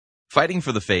Fighting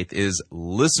for the Faith is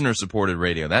listener-supported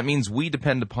radio. That means we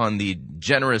depend upon the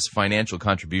generous financial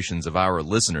contributions of our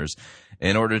listeners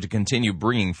in order to continue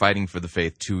bringing Fighting for the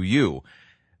Faith to you.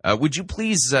 Would you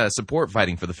please support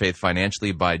Fighting for the Faith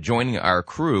financially by joining our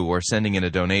crew or sending in a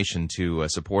donation to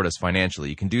support us financially?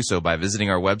 You can do so by visiting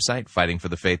our website,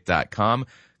 fightingforthefaith.com.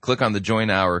 Click on the Join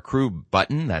Our Crew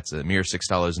button. That's a mere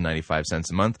 $6.95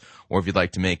 a month. Or if you'd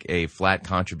like to make a flat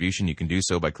contribution, you can do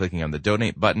so by clicking on the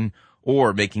Donate button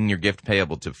or making your gift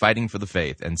payable to Fighting for the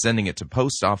Faith and sending it to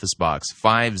Post Office Box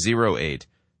 508,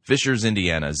 Fishers,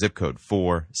 Indiana, zip code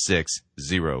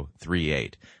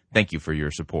 46038. Thank you for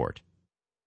your support.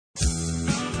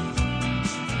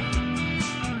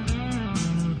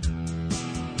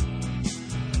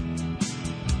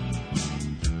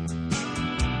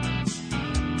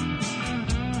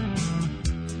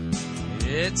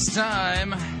 It's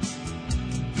time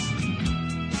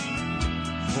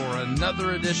for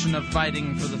another edition of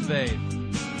Fighting for the Faith.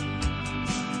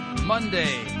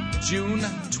 Monday, June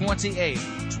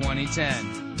 28th,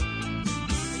 2010.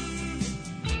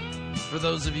 For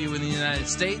those of you in the United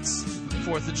States,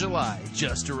 4th of July,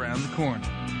 just around the corner.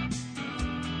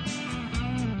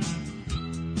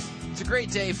 It's a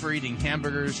great day for eating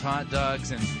hamburgers, hot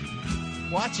dogs, and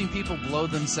watching people blow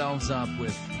themselves up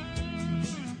with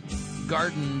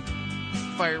garden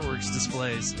fireworks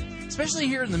displays, especially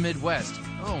here in the Midwest.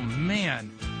 Oh,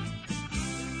 man.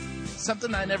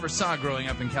 Something I never saw growing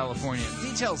up in California.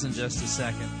 Details in just a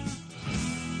second.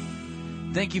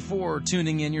 Thank you for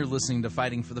tuning in. You're listening to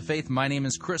Fighting for the Faith. My name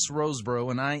is Chris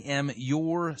Roseborough, and I am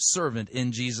your servant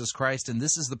in Jesus Christ, and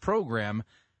this is the program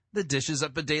that dishes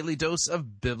up a daily dose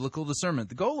of biblical discernment,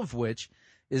 the goal of which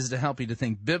is to help you to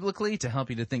think biblically, to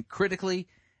help you to think critically,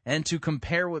 and to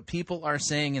compare what people are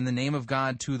saying in the name of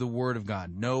God to the Word of God.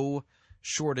 No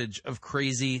shortage of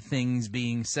crazy things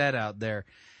being said out there,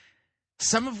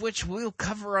 some of which we'll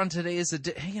cover on today's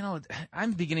edition. You know,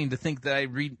 I'm beginning to think that I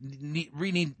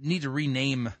need to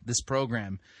rename this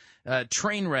program.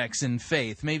 Train Wrecks in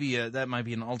Faith. Maybe that might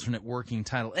be an alternate working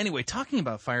title. Anyway, talking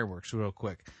about fireworks real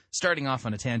quick, starting off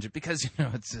on a tangent, because, you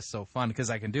know, it's just so fun because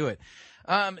I can do it.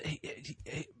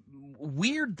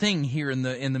 Weird thing here in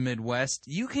the Midwest.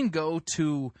 You can go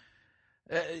to,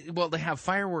 they have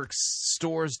fireworks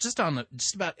stores just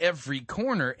about every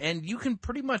corner, and you can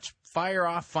pretty much fire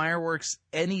off fireworks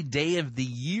any day of the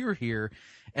year here.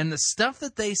 And the stuff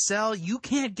that they sell, you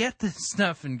can't get this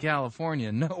stuff in California.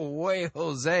 No way,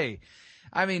 Jose.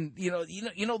 I mean,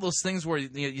 you know those things where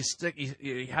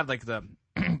you have like the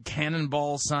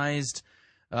cannonball-sized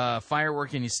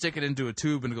firework, and you stick it into a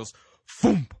tube, and it goes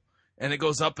thump. And it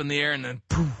goes up in the air and then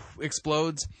poof,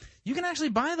 explodes. You can actually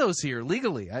buy those here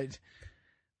legally.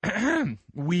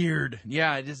 Weird.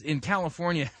 Yeah, in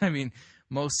California, I mean,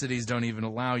 most cities don't even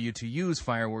allow you to use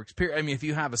fireworks. I mean, if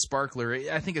you have a sparkler,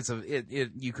 I think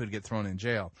you could get thrown in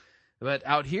jail. But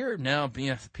out here, no,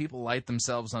 people light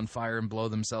themselves on fire and blow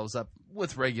themselves up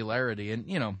with regularity. And,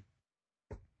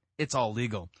 it's all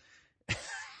legal.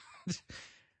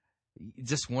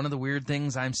 Just one of the weird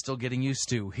things I'm still getting used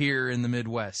to here in the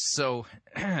Midwest. So,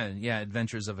 yeah,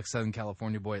 adventures of a Southern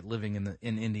California boy living in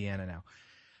Indiana now.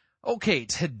 Okay,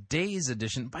 today's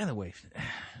edition. By the way,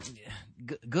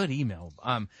 good email.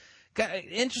 Got an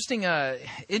interesting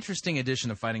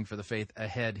edition of Fighting for the Faith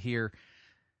ahead here.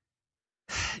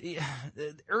 The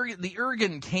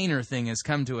Ergun Caner thing has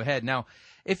come to a head. Now,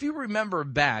 if you remember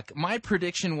back, my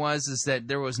prediction was that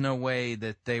there was no way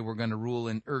that they were going to rule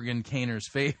in Ergun Caner's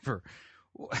favor.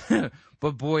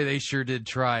 But boy, they sure did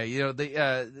try.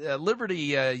 The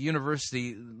Liberty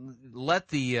University let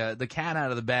the cat out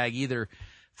of the bag either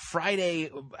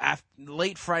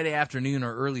late Friday afternoon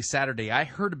or early Saturday. I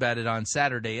heard about it on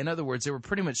Saturday. In other words, they were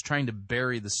pretty much trying to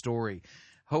bury the story,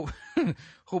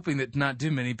 hoping that not too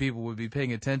many people would be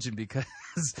paying attention because,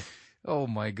 oh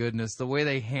my goodness, the way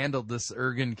they handled this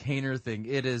Ergun Caner thing,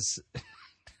 it's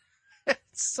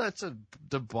such a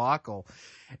debacle.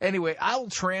 Anyway, I'll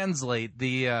translate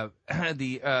the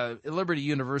Liberty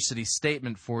University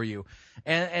statement for you.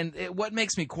 And what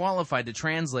makes me qualified to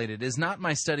translate it is not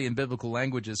my study in biblical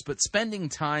languages, but spending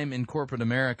time in corporate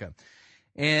America.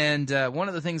 And one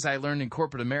of the things I learned in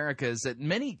corporate America is that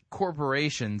many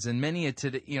corporations and many of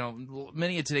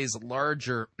today's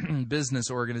larger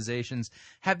business organizations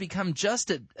have become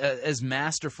just as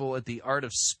masterful at the art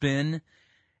of spin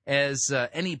as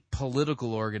any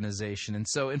political organization. And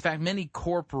so, in fact, many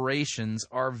corporations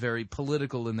are very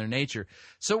political in their nature.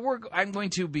 So I'm going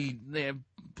to be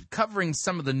covering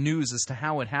some of the news as to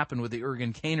how it happened with the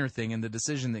Ergun Caner thing and the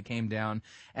decision that came down,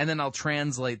 and then I'll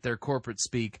translate their corporate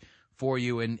speak for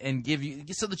you and give you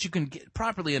so that you can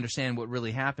properly understand what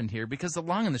really happened here. Because the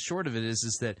long and the short of it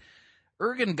is that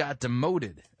Ergun got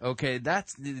demoted. Okay,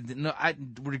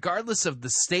 regardless of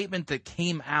the statement that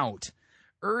came out,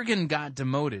 Ergun got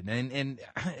demoted, and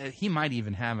he might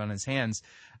even have on his hands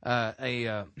how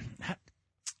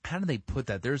do they put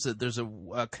that? There's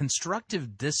a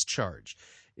constructive discharge.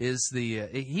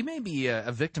 He may be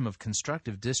a victim of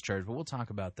constructive discharge, but we'll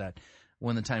talk about that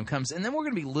when the time comes. And then we're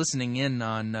going to be listening in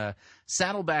on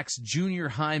Saddleback's junior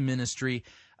high ministry.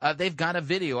 They've got a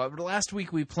video. Last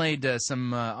week we played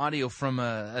some audio from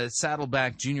a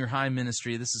Saddleback junior high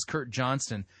ministry. This is Kurt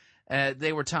Johnston.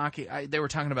 They were talking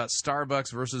about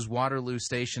Starbucks versus Waterloo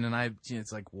Station, and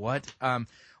it's like, what?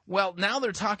 Well, now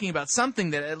they're talking about something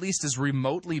that at least is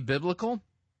remotely biblical.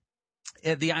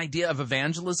 The idea of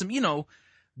evangelism,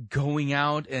 going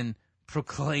out and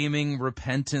proclaiming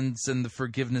repentance and the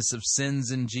forgiveness of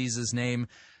sins in Jesus' name,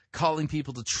 calling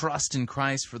people to trust in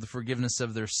Christ for the forgiveness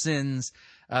of their sins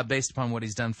based upon what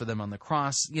he's done for them on the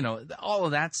cross, all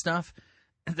of that stuff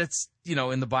that's,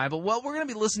 in the Bible. Well, we're going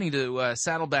to be listening to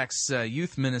Saddleback's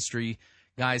youth ministry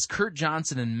guys, Kurt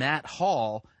Johnson and Matt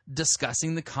Hall,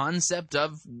 discussing the concept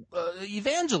of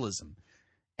evangelism.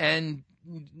 And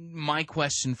my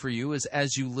question for you is,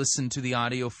 as you listen to the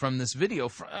audio from this video,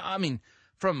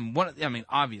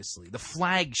 obviously, the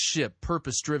flagship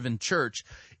purpose-driven church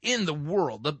in the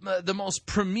world, the most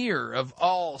premier of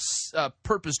all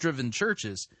purpose-driven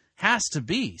churches, has to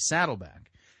be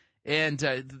Saddleback. And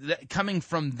coming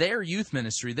from their youth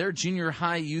ministry, their junior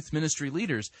high youth ministry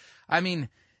leaders,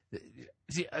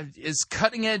 as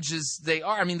cutting edge as they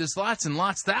are, there's lots and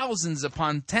lots, thousands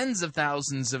upon tens of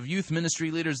thousands of youth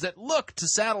ministry leaders that look to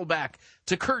Saddleback,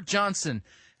 to Kurt Johnson,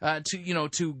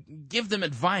 to give them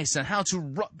advice on how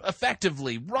to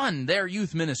effectively run their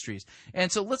youth ministries. And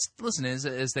so let's listen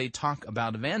as they talk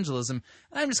about evangelism.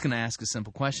 I'm just going to ask a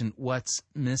simple question: what's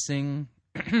missing?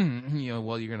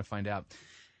 Well, you're going to find out.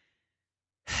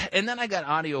 And then I got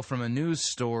audio from a news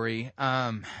story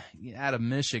out of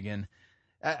Michigan.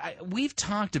 We've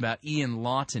talked about Ian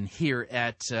Lawton here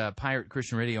at Pirate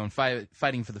Christian Radio and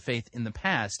Fighting for the Faith in the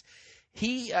past.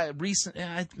 He recently,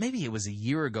 maybe it was a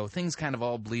year ago, things kind of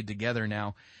all bleed together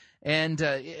now. And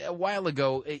a while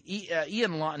ago,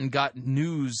 Ian Lawton got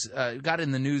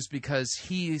in the news because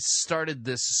he started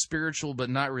this spiritual but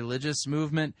not religious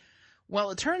movement.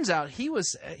 Well, it turns out he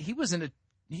was in a,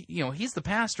 he's the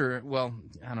pastor. Well,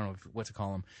 I don't know what to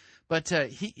call him, but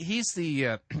he's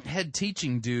the head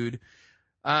teaching dude.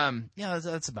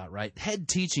 That's about right. Head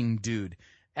teaching dude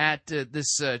at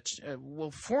this,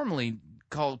 formerly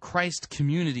called Christ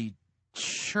Community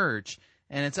Church,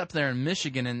 and it's up there in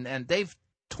Michigan, and they've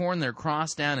torn their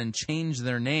cross down and changed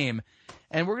their name.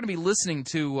 And we're going to be listening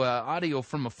to audio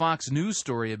from a Fox News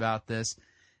story about this,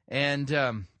 and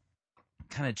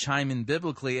kind of chime in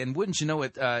biblically. And wouldn't you know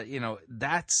it,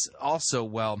 that's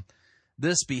also,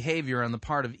 this behavior on the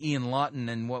part of Ian Lawton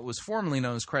and what was formerly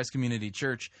known as Christ Community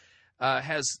Church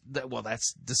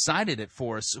that's decided it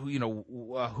for us.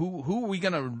 Who are we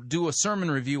going to do a sermon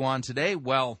review on today?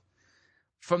 Well,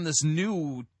 from this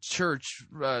new church,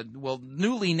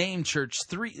 newly named church,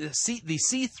 the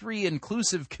C3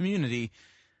 Inclusive Community.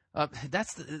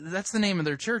 That's the name of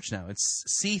their church now. It's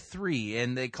C3,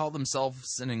 and they call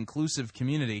themselves an inclusive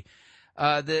community.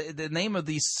 The name of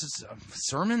the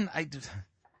sermon,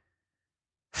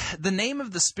 the name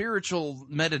of the spiritual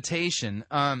meditation,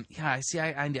 I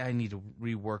need to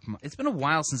rework it's been a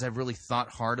while since I've really thought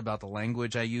hard about the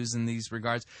language I use in these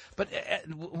regards, but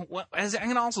as I'm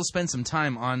going to also spend some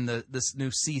time on this new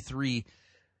C3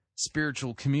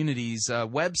 Spiritual Community's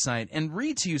website and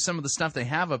read to you some of the stuff they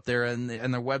have up there and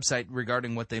their website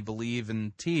regarding what they believe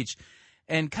and teach,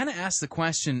 and kind of ask the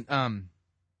question,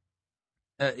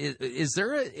 is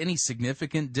there any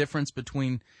significant difference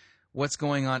between what's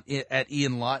going on at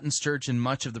Ian Lawton's church and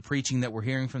much of the preaching that we're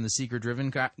hearing from the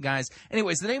seeker-driven guys?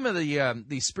 Anyways, the name of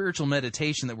the spiritual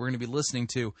meditation that we're going to be listening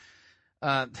to,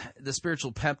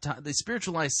 the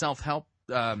spiritualized self-help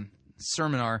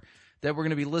seminar that we're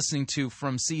going to be listening to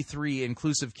from C3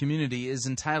 Inclusive Community is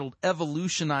entitled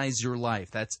Evolutionize Your Life.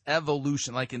 That's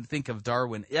evolution, like think of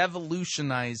Darwin.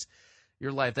 Evolutionize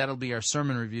Your Life. That'll be our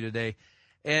sermon review today.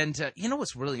 And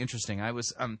what's really interesting? I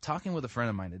was talking with a friend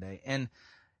of mine today, and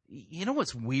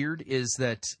what's weird is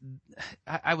that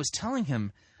I was telling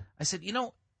him, I said,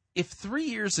 if 3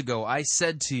 years ago I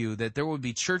said to you that there would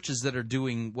be churches that are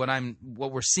doing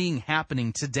what we're seeing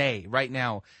happening today, right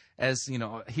now, as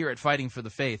here at Fighting for the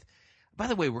Faith. By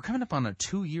the way, we're coming up on a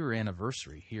 2-year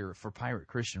anniversary here for Pirate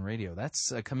Christian Radio.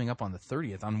 That's coming up on the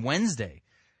 30th, on Wednesday.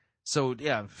 So,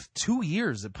 2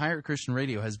 years that Pirate Christian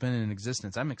Radio has been in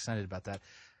existence. I'm excited about that.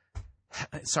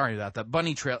 Sorry about that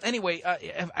bunny trail. Anyway,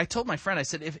 I told my friend, I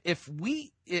said,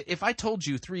 if I told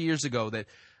you 3 years ago that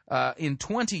in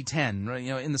 2010,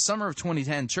 in the summer of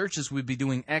 2010, churches would be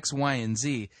doing X, Y, and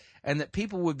Z, and that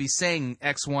people would be saying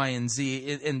X, Y, and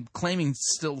Z and claiming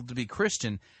still to be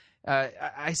Christian,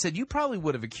 I said, you probably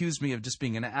would have accused me of just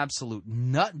being an absolute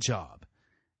nut job,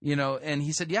 And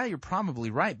he said, yeah, you're probably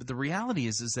right, but the reality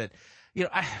is that,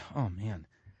 oh man.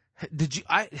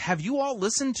 Have you all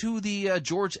listened to the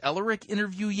George Ellerick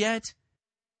interview yet?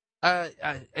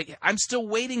 I'm still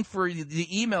waiting for the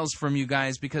emails from you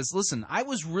guys because, listen, I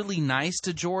was really nice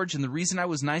to George, and the reason I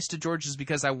was nice to George is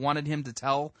because I wanted him to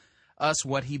tell us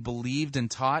what he believed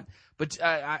and taught. But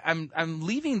I'm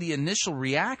leaving the initial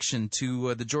reaction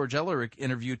to the George Ellerick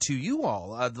interview to you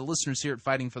all, the listeners here at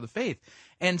Fighting for the Faith,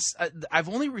 and I've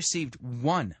only received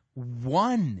one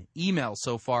email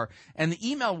so far, and the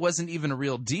email wasn't even a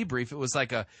real debrief. It was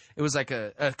like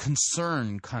a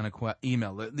concern kind of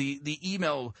email. The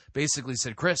email basically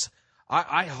said, Chris,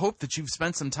 I hope that you've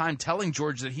spent some time telling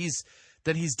George that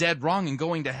he's dead wrong and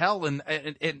going to hell, and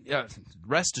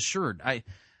rest assured,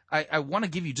 I want to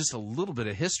give you just a little bit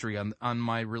of history on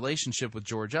my relationship with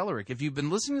George Ellerick. If you've been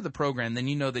listening to the program, then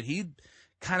you know that he'd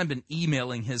kind of been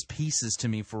emailing his pieces to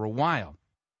me for a while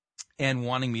and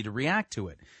wanting me to react to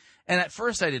it. And at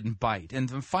first I didn't bite. And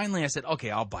then finally I said,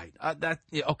 okay, I'll bite.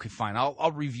 Okay, fine.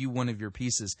 I'll review one of your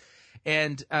pieces.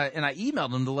 And I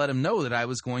emailed him to let him know that I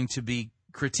was going to be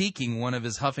critiquing one of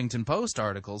his Huffington Post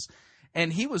articles.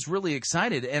 And he was really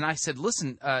excited. And I said,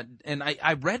 listen, and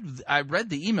I read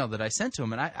the email that I sent to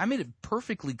him, and I made it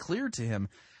perfectly clear to him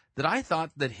that I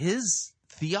thought that his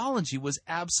theology was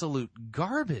absolute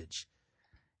garbage.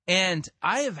 And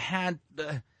I have had,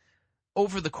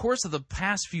 over the course of the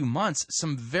past few months,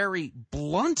 some very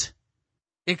blunt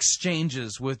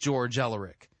exchanges with George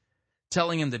Ellerick,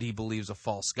 telling him that he believes a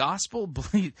false gospel,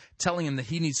 telling him that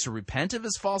he needs to repent of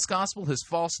his false gospel, his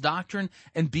false doctrine,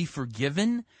 and be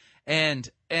forgiven. And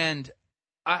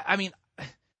I mean,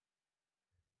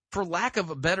 for lack of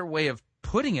a better way of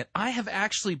putting it, I have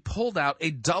actually pulled out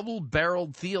a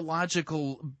double-barreled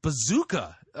theological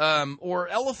bazooka or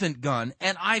elephant gun,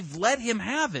 and I've let him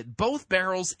have it, both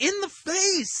barrels in the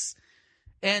face.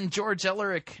 And George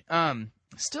Ellerick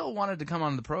still wanted to come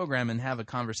on the program and have a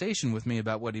conversation with me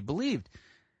about what he believed.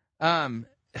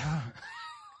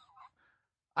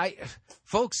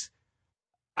 Folks,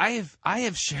 I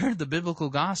have shared the biblical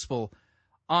gospel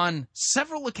on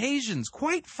several occasions,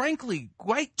 quite frankly,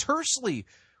 quite tersely,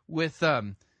 with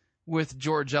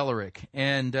George Ellerick,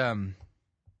 and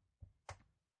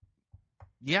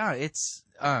yeah, it's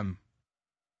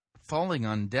falling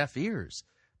on deaf ears.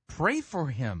 Pray for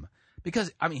him,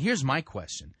 because I mean, here's my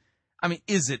question: I mean,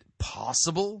 is it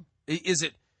possible? Is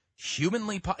it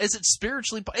humanly? Is it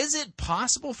spiritually? Is it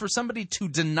possible for somebody to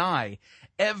deny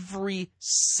every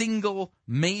single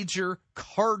major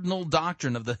cardinal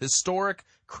doctrine of the historic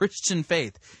Christian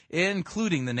faith,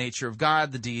 including the nature of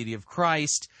God, the deity of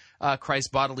Christ, Christ's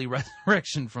bodily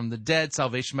resurrection from the dead,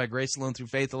 salvation by grace alone, through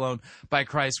faith alone, by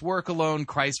Christ's work alone,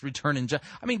 Christ's return in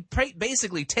I mean,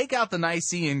 basically, take out the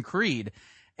Nicene Creed,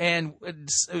 and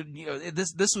this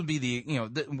would be the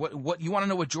what you want to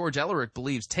know what George Ellerick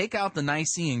believes. Take out the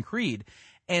Nicene Creed,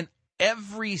 and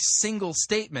every single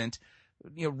statement.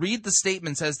 Read the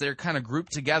statements as they're kind of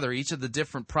grouped together, each of the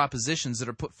different propositions that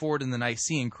are put forward in the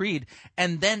Nicene Creed,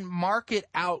 and then mark it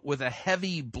out with a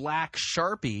heavy black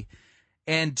Sharpie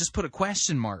and just put a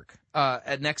question mark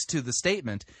next to the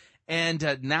statement.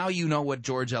 And now you know what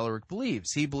George Ellerick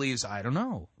believes. He believes, I don't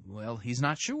know. Well, he's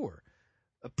not sure.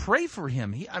 Pray for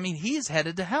him. He is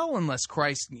headed to hell unless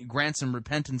Christ grants him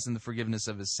repentance and the forgiveness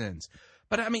of his sins.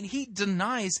 But, he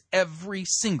denies every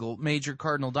single major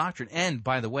cardinal doctrine. And,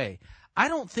 by the way, I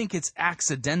don't think it's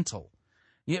accidental.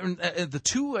 The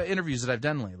two interviews that I've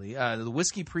done lately, the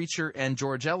Whiskey Preacher and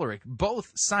George Ellerick,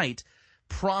 both cite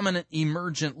prominent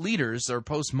emergent leaders or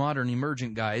postmodern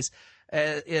emergent guys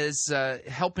as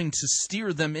helping to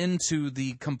steer them into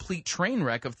the complete train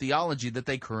wreck of theology that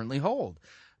they currently hold.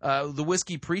 The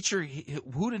Whiskey Preacher,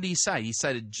 who did he cite? He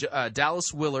cited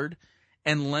Dallas Willard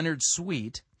and Leonard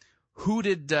Sweet. Who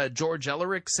did George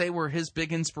Ellerick say were his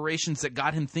big inspirations that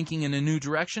got him thinking in a new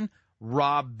direction?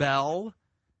 Rob Bell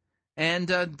and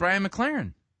Brian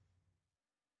McLaren.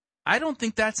 I don't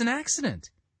think that's an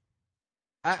accident.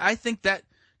 I think that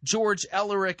George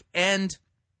Ellerick and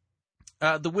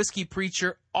the Whiskey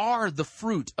Preacher are the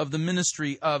fruit of the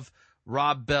ministry of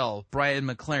Rob Bell, Brian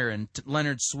McLaren,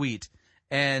 Leonard Sweet,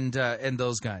 and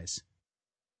those guys.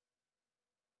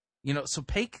 So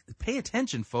pay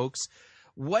attention, folks.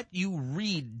 What you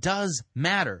read does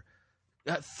matter.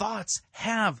 Thoughts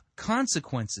have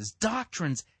consequences.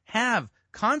 Doctrines have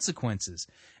consequences.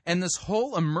 And this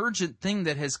whole emergent thing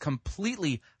that has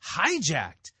completely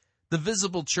hijacked the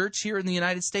visible church here in the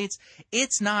United States,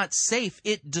 it's not safe.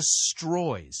 It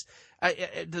destroys.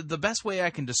 The best way I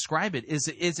can describe it is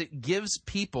it gives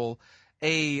people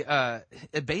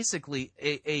basically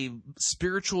a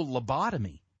spiritual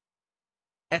lobotomy.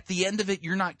 At the end of it,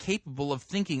 you're not capable of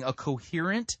thinking a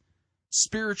coherent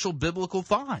spiritual biblical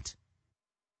thought.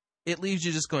 It leaves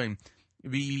you just going,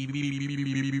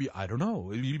 I don't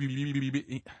know.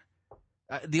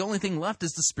 The only thing left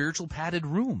is the spiritual padded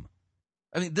room.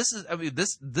 This is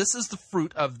the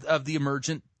fruit of the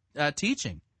emergent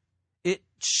teaching. It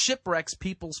shipwrecks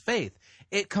people's faith.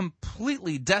 It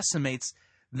completely decimates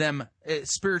them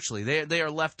spiritually. They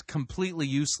are left completely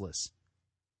useless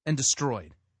and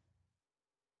destroyed.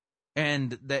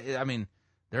 And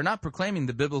they're not proclaiming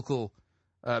the biblical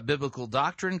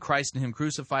doctrine, Christ and Him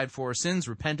crucified for our sins,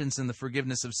 repentance and the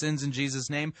forgiveness of sins in Jesus'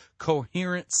 name,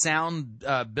 coherent, sound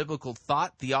biblical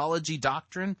thought, theology,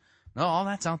 doctrine. No, all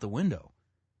that's out the window.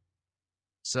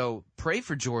 So pray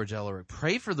for George Ellerick.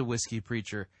 Pray for the whiskey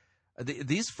preacher.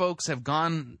 These folks have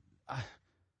gone,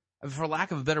 for lack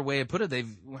of a better way to put it,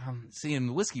 in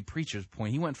the whiskey preacher's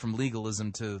point, he went from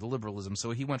legalism to liberalism,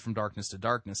 so he went from darkness to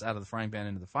darkness, out of the frying pan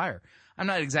into the fire. I'm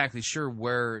not exactly sure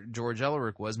where George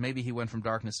Ellerick was. Maybe he went from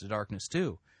darkness to darkness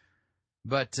too.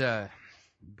 But,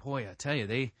 boy, I tell you,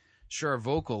 they sure are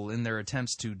vocal in their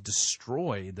attempts to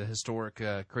destroy the historic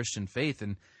Christian faith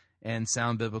and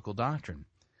sound biblical doctrine.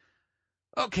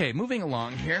 Okay, moving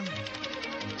along here.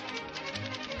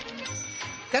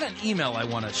 Got an email I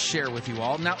want to share with you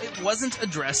all. Now, it wasn't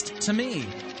addressed to me.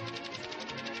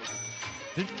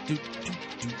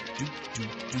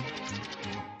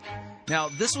 Now,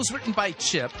 this was written by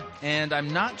Chip, and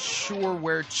I'm not sure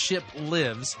where Chip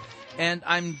lives. And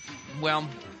I'm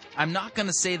not going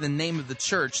to say the name of the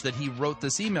church that he wrote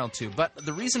this email to. But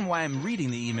the reason why I'm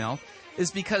reading the email is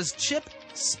because Chip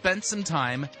spent some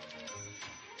time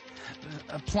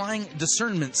applying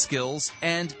discernment skills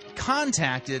and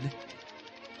contacted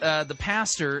the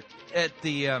pastor at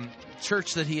the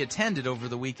church that he attended over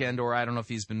the weekend, or I don't know if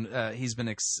he's been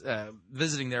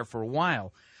visiting there for a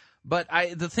while. But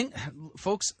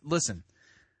folks, listen,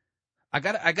 I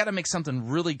got to make something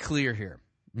really clear here.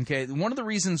 Okay, one of the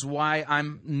reasons why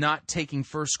I'm not taking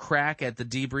first crack at the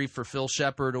debrief for Phil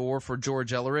Shepard or for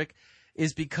George Ellerick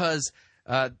is because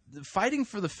fighting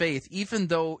for the faith, even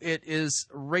though it is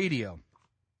radio,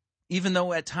 even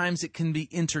though at times it can be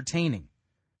entertaining,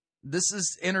 this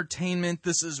is entertainment,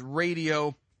 this is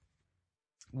radio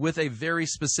with a very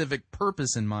specific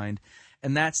purpose in mind,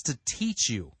 and that's to teach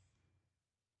you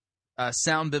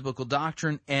sound biblical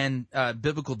doctrine and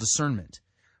biblical discernment,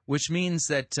 which means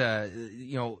that,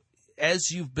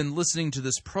 as you've been listening to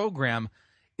this program,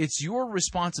 it's your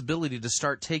responsibility to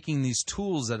start taking these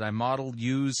tools that I model,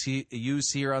 use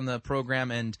here on the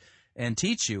program and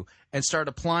teach you, and start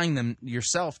applying them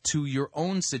yourself to your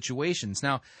own situations.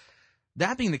 Now,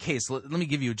 that being the case, let me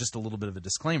give you just a little bit of a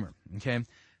disclaimer, okay?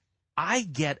 I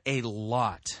get a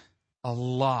lot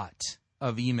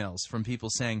of emails from people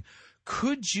saying,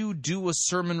 could you do a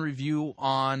sermon review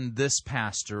on this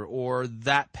pastor or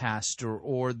that pastor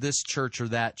or this church or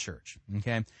that church,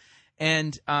 okay?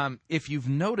 And if you've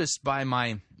noticed by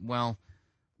my,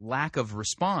 lack of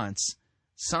response,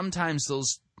 sometimes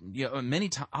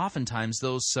oftentimes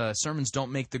those sermons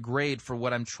don't make the grade for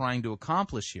what I'm trying to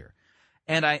accomplish here.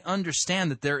 And I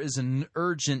understand that there is an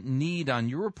urgent need on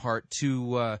your part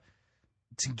to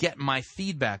get my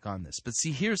feedback on this. But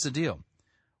see, here's the deal.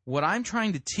 What I'm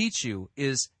trying to teach you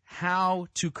is how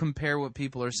to compare what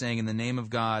people are saying in the name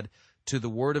of God to the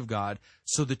Word of God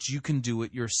so that you can do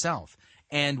it yourself.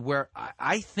 And where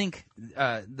I think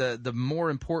the more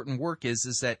important work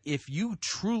is that if you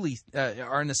truly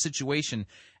are in a situation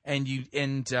and you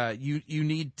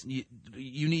need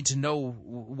to know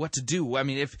what to do. I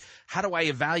mean, how do I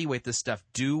evaluate this stuff?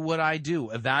 Do what I do,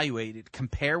 evaluate it,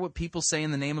 compare what people say in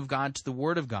the name of God to the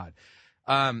Word of God.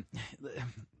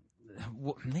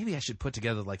 Maybe I should put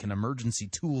together like an emergency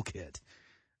toolkit.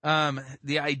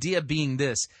 The idea being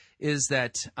this is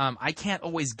that I can't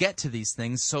always get to these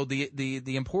things. So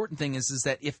the important thing is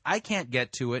that if I can't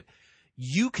get to it,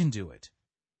 you can do it.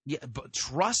 Yeah, but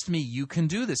trust me, you can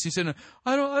do this. You said,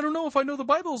 I don't know if I know the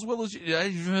Bible as well as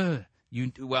you.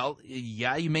 Well,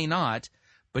 yeah, you may not,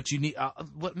 but you need.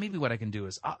 Maybe what I can do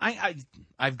is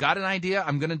I've got an idea.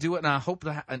 I'm going to do it, and I hope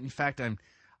that. In fact,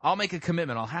 I'll make a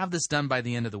commitment. I'll have this done by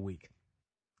the end of the week.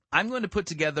 I'm going to put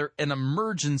together an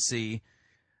emergency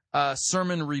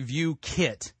sermon review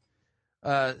kit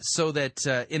so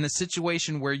that in a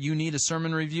situation where you need a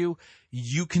sermon review,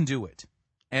 you can do it.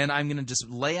 And I'm going to just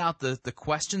lay out the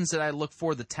questions that I look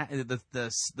for, the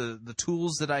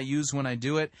tools that I use when I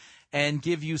do it, and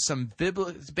give you some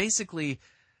basically,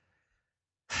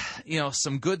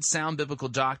 some good sound biblical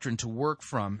doctrine to work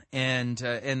from. And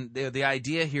the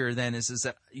idea here then is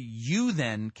that you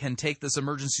then can take this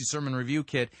emergency sermon review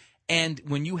kit, and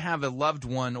when you have a loved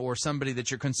one or somebody that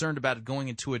you're concerned about going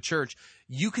into a church,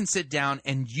 you can sit down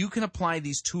and you can apply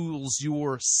these tools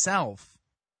yourself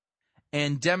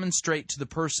and demonstrate to the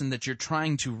person that you're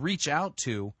trying to reach out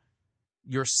to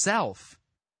yourself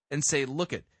and say,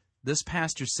 look it, this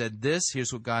pastor said this,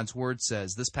 here's what God's word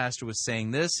says. This pastor was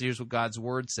saying this, here's what God's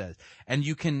word says. And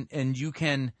you can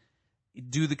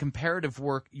do the comparative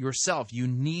work yourself. You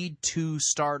need to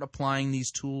start applying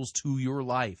these tools to your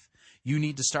life. You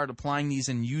need to start applying these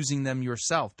and using them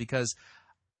yourself because,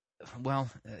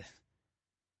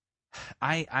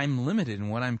 I'm limited in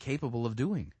what I'm capable of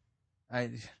doing. I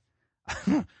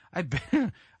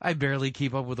barely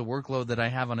keep up with the workload that I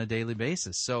have on a daily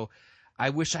basis. So I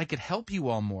wish I could help you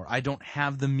all more. I don't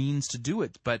have the means to do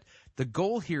it, but the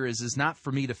goal here is not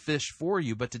for me to fish for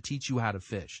you, but to teach you how to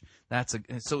fish. That's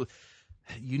the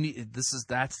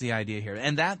idea here.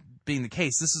 And that being the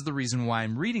case, this is the reason why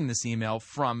I'm reading this email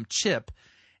from Chip.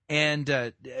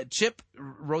 And Chip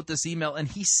wrote this email, and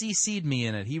he CC'd me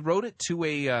in it. He wrote it to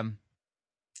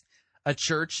a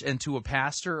church and to a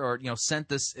pastor, or sent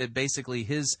this basically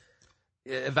his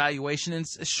evaluation. And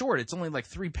it's short; it's only like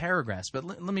 3 paragraphs. But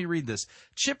let me read this.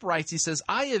 Chip writes. He says,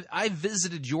 "I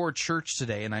visited your church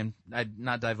today, and I'm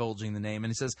not divulging the name.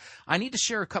 And he says, I need to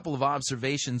share a couple of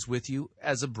observations with you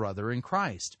as a brother in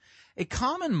Christ. A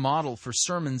common model for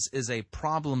sermons is a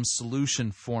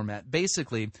problem-solution format.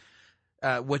 Basically,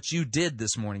 what you did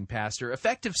this morning, Pastor.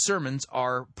 Effective sermons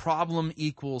are problem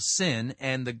equals sin,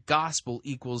 and the gospel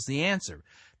equals the answer.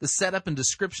 The setup and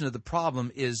description of the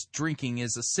problem is drinking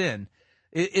is a sin.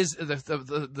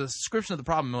 The description of the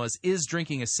problem was, is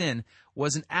drinking a sin,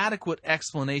 was an adequate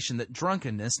explanation that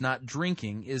drunkenness, not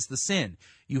drinking, is the sin.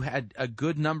 You had a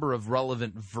good number of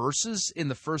relevant verses in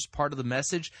the first part of the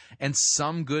message and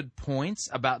some good points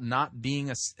about not being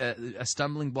a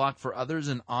stumbling block for others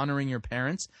and honoring your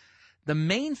parents. The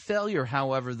main failure,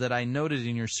 however, that I noted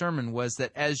in your sermon was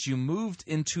that as you moved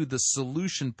into the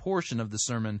solution portion of the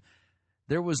sermon,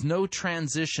 there was no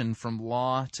transition from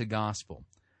law to gospel.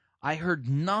 I heard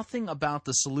nothing about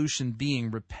the solution being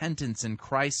repentance in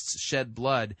Christ's shed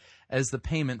blood as the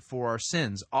payment for our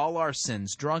sins, all our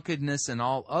sins, drunkenness, and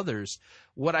all others.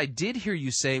 What I did hear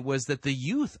you say was that the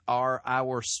youth are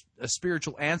our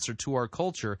spiritual answer to our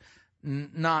culture,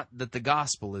 not that the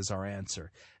gospel is our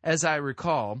answer. As I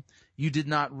recall, you did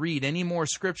not read any more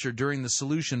scripture during the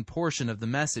solution portion of the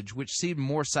message, which seemed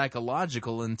more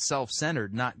psychological and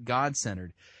self-centered, not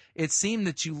God-centered. It seemed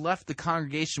that you left the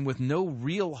congregation with no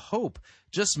real hope,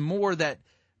 just more that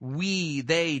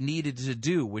they needed to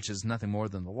do, which is nothing more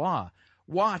than the law.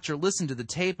 Watch or listen to the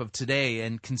tape of today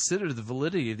and consider the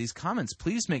validity of these comments.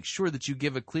 Please make sure that you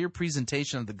give a clear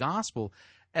presentation of the gospel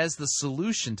as the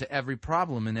solution to every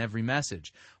problem in every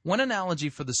message. One analogy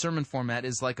for the sermon format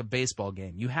is like a baseball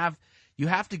game. You have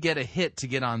to get a hit to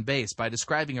get on base by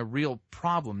describing a real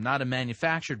problem, not a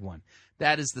manufactured one.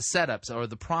 That is the setups or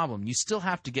the problem. You still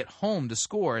have to get home to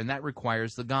score, and that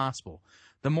requires the gospel.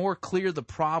 The more clear the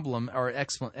problem or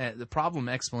the problem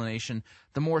explanation,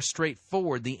 the more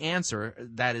straightforward the answer,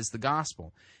 that is the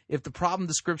gospel. If the problem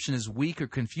description is weak or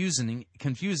confusing,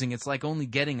 it's like only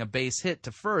getting a base hit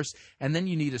to first, and then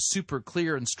you need a super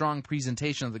clear and strong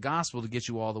presentation of the gospel to get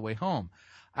you all the way home.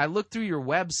 I looked through your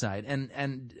website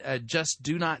and just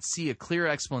do not see a clear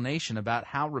explanation about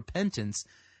how repentance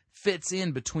fits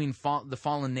in between the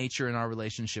fallen nature and our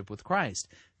relationship with Christ.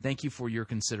 Thank you for your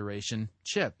consideration,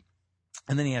 Chip.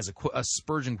 And then he has a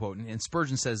Spurgeon quote, and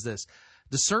Spurgeon says this: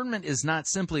 discernment is not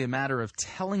simply a matter of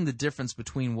telling the difference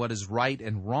between what is right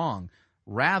and wrong.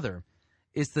 Rather,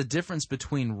 it's the difference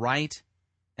between right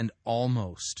and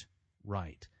almost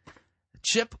right.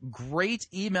 Chip, great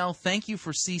email. Thank you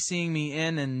for CCing me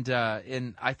in,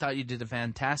 and I thought you did a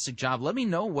fantastic job. Let me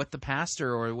know what the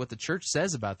pastor or what the church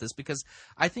says about this, because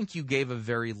I think you gave a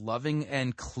very loving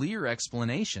and clear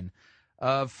explanation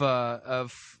of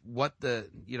what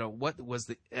was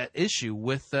the issue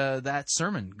with that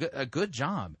sermon. A good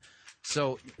job.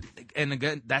 So, and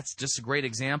again, that's just a great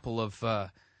example of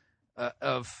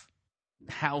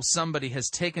how somebody has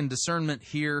taken discernment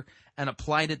here and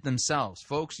applied it themselves.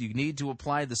 Folks, you need to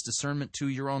apply this discernment to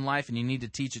your own life, and you need to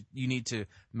teach it. You need to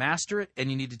master it,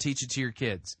 and you need to teach it to your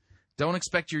kids. Don't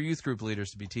expect your youth group leaders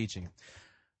to be teaching it.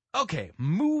 Okay,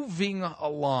 moving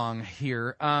along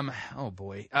here. Oh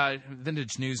boy,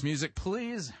 vintage news music,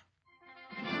 please.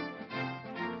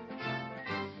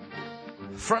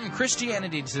 From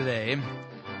Christianity Today,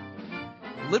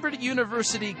 Liberty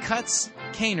University cuts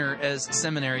Caner as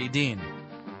seminary dean.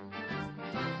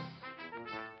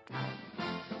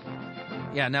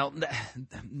 Yeah, now,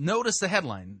 notice the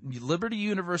headline. Liberty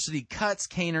University cuts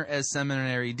Caner as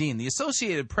seminary dean. The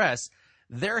Associated Press,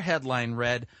 their headline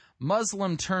read,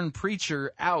 Muslim turned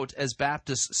preacher out as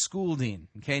Baptist school dean.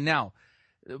 Okay, now,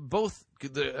 both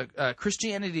the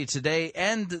Christianity Today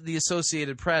and the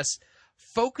Associated Press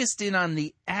focused in on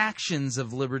the actions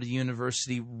of Liberty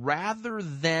University rather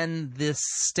than this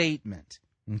statement.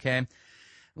 Okay,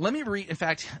 let me read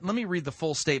the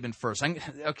full statement first.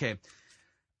 Okay.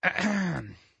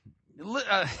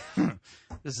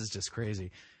 This is just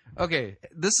crazy. Okay,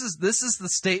 this is the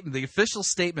statement, the official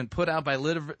statement put out by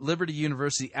Liberty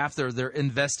University after their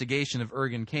investigation of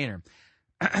Ergun Caner.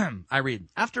 I read,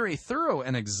 after a thorough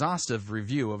and exhaustive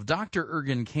review of Dr.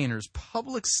 Ergun Caner's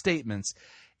public statements,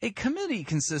 a committee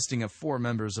consisting of 4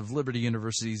 members of Liberty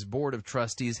University's Board of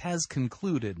Trustees has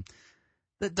concluded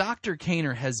that Dr.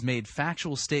 Caner has made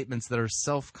factual statements that are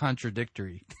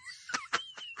self-contradictory.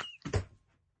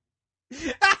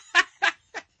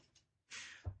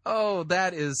 Oh,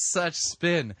 that is such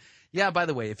spin. Yeah, by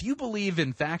the way, if you believe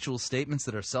in factual statements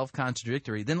that are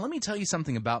self-contradictory, then let me tell you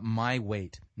something about my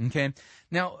weight, okay?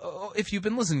 Now, if you've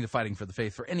been listening to Fighting for the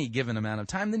Faith for any given amount of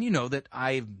time, then you know that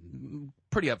I'm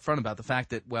pretty upfront about the fact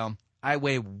that, well, I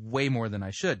weigh way more than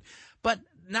I should. But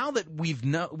now that we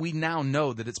now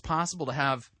know that it's possible to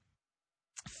have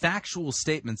factual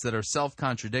statements that are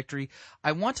self-contradictory,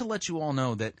 I want to let you all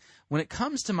know that when it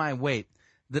comes to my weight,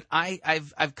 that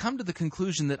I've come to the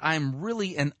conclusion that I'm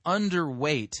really an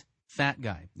underweight fat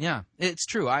guy. Yeah, it's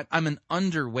true. I'm an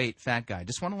underweight fat guy.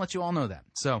 Just want to let you all know that.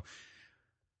 So,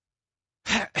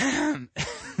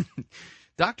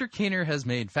 Dr. Caner has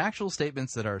made factual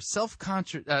statements that are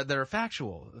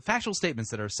factual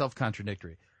statements that are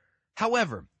self-contradictory.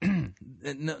 However,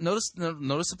 notice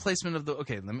the placement of the.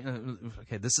 Okay,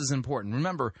 this is important.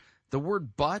 Remember, the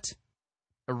word "but"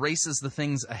 erases the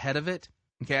things ahead of it.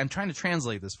 Okay, I'm trying to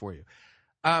translate this for you.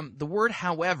 The word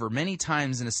 "however" many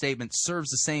times in a statement serves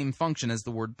the same function as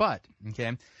the word "but."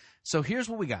 Okay, so here's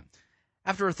what we got.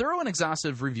 After a thorough and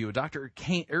exhaustive review of Dr.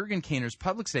 Ergun Caner's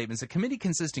public statements, a committee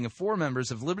consisting of 4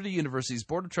 members of Liberty University's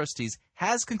Board of Trustees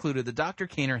has concluded that Dr.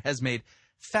 Caner has made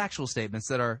factual statements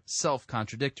that are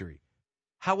self-contradictory.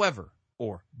 However,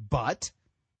 or but,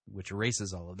 which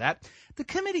erases all of that, the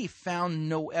committee found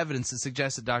no evidence to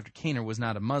suggest that Dr. Caner was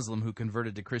not a Muslim who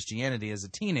converted to Christianity as a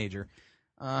teenager.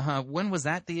 When was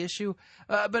that the issue?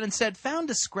 But instead found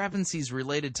discrepancies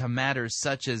related to matters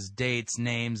such as dates,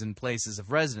 names, and places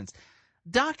of residence.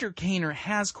 Dr. Caner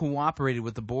has cooperated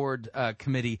with the board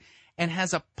committee and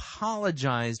has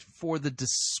apologized for the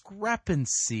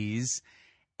discrepancies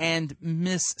and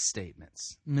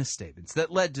misstatements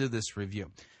that led to this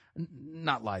review.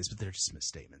 Not lies, but they're just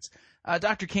misstatements.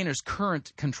 Dr. Caner's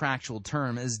current contractual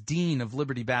term as Dean of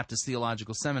Liberty Baptist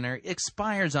Theological Seminary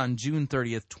expires on June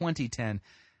 30th, 2010.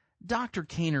 Dr.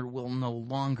 Caner will no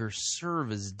longer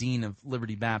serve as Dean of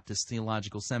Liberty Baptist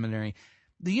Theological Seminary.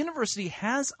 The university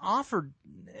has offered,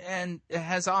 and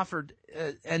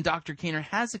Dr. Caner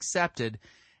has accepted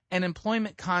an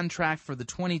employment contract for the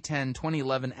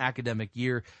 2010-2011 academic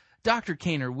year. Dr.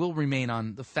 Caner will remain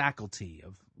on the faculty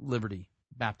of Liberty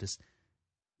Baptist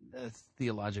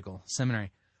Theological Seminary.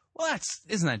 Well,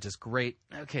 isn't that just great?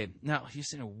 Okay, now you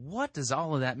say, what does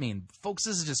all of that mean? Folks,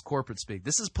 this is just corporate speak.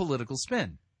 This is political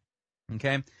spin.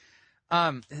 Okay?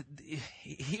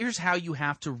 Here's how you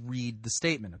have to read the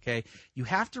statement, okay? You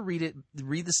have to read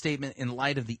the statement in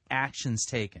light of the actions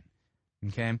taken.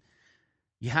 Okay?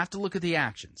 You have to look at the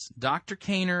actions. Dr.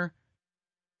 Caner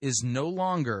is no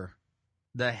longer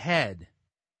the head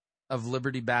of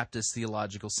Liberty Baptist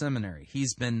Theological Seminary.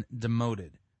 He's been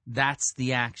demoted. That's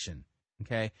the action,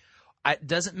 okay? It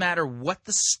doesn't matter what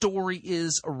the story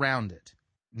is around it,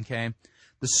 okay?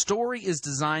 The story is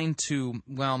designed to,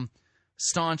 well,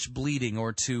 staunch bleeding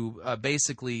or to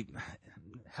basically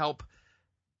help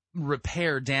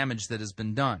repair damage that has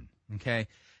been done, okay?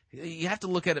 You have to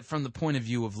look at it from the point of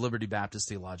view of Liberty Baptist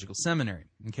Theological Seminary,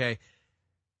 okay?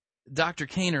 Dr.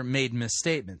 Caner made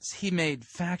misstatements. He made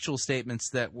factual statements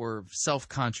that were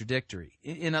self-contradictory.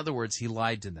 In other words, he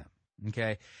lied to them,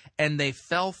 okay? And they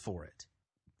fell for it.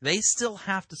 They still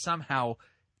have to somehow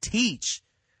teach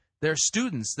their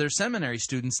students, their seminary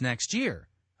students next year,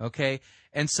 okay?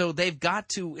 And so they've got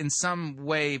to, in some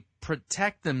way,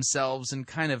 protect themselves and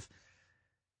kind of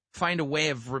find a way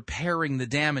of repairing the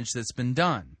damage that's been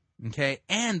done. Okay,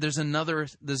 and there's another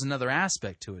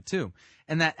aspect to it too,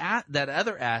 and that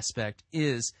other aspect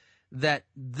is that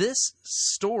this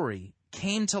story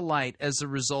came to light as a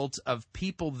result of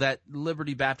people that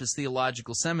Liberty Baptist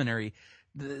Theological Seminary,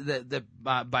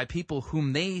 by people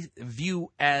whom they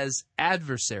view as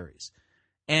adversaries.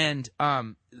 And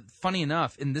funny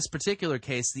enough, in this particular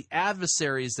case, the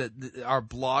adversaries that are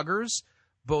bloggers,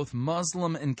 both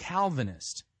Muslim and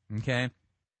Calvinist, okay?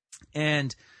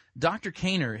 And Dr.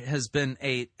 Kaner has been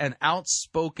an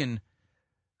outspoken,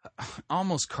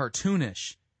 almost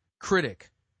cartoonish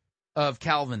critic of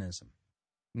Calvinism,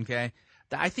 okay?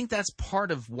 I think that's part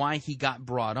of why he got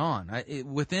brought on.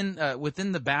 Within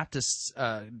the Baptist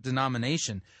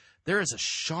denomination, there is a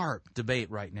sharp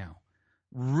debate right now.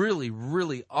 Really,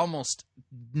 really almost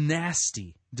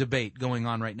nasty debate going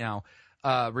on right now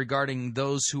regarding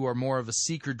those who are more of a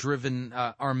seeker-driven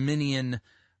Arminian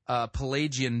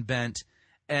Pelagian bent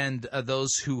and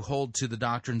those who hold to the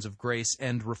doctrines of grace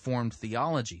and Reformed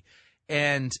theology.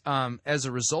 And as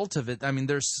a result of it, I mean,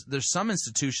 there's some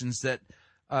institutions that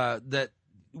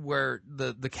where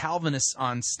the Calvinists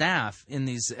on staff in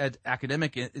these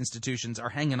academic institutions are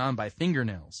hanging on by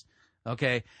fingernails,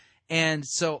 okay? And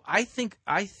so I think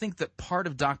that part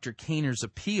of Dr. Kaner's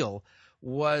appeal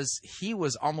was he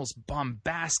was almost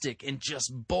bombastic and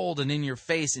just bold and in your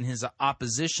face in his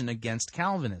opposition against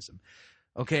Calvinism.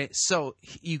 Okay, so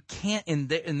you can't,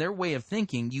 in their way of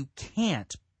thinking, you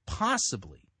can't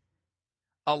possibly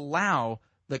allow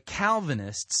the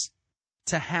Calvinists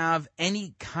to have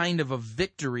any kind of a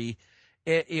victory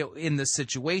in the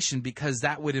situation, because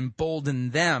that would embolden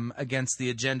them against the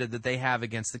agenda that they have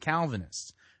against the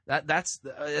Calvinists. That's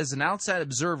as an outside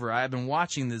observer, I've been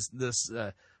watching this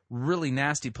really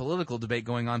nasty political debate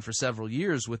going on for several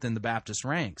years within the Baptist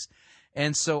ranks,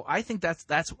 and so I think that's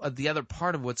the other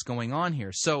part of what's going on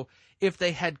here. So if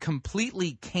they had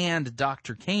completely canned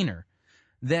Dr. Kaner,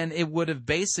 then it would have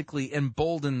basically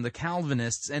emboldened the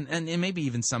Calvinists and maybe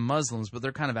even some Muslims, but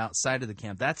they're kind of outside of the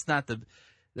camp. That's not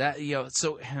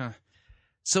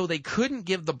So they couldn't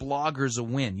give the bloggers a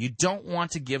win. You don't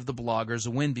want to give the bloggers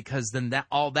a win, because then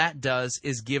all that does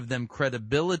is give them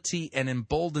credibility and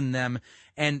embolden them,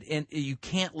 and you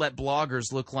can't let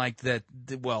bloggers look like that,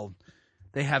 well,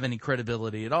 they have any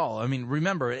credibility at all. I mean,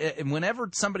 remember, whenever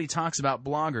somebody talks about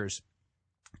bloggers,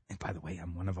 and by the way,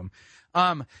 I'm one of them,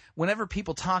 whenever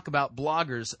people talk about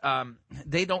bloggers,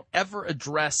 they don't ever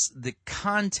address the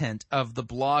content of the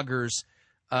bloggers'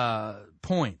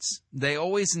 points. They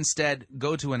always instead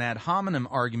go to an ad hominem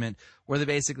argument where they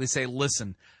basically say,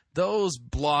 listen, those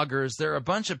bloggers, they're a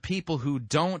bunch of people who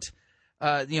don't,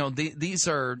 these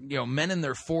are, men in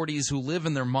their 40s who live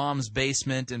in their mom's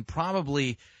basement and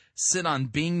probably sit on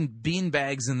bean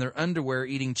bags in their underwear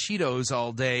eating Cheetos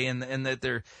all day, and that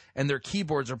their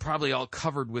keyboards are probably all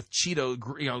covered with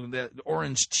the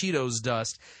orange Cheetos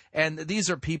dust. And these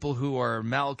are people who are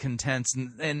malcontents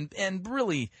and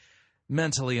really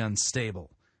mentally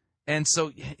unstable. And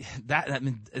so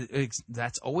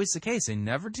that's always the case. They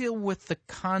never deal with the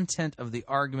content of the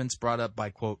arguments brought up by,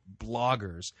 quote,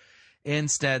 bloggers.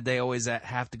 Instead, they always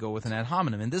have to go with an ad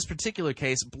hominem. In this particular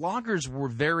case, bloggers were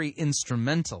very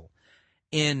instrumental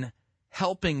in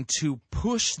helping to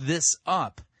push this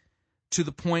up to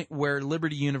the point where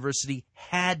Liberty University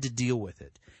had to deal with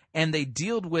it. And they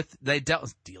dealt with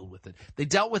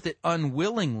it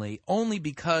unwillingly, only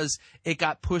because it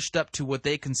got pushed up to what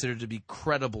they considered to be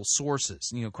credible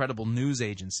sources, credible news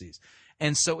agencies.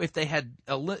 And so if they had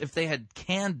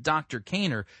canned Dr.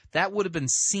 Kaner, that would have been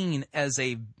seen as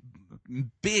a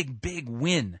big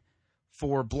win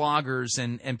for bloggers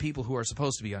and people who are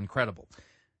supposed to be uncredible.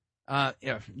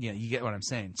 You get what I'm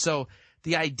saying. So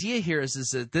the idea here is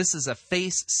that this is a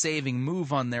face-saving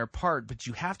move on their part, but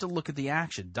you have to look at the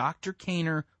action. Dr.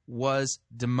 Kaner was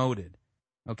demoted,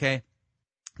 okay?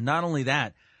 Not only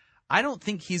that, I don't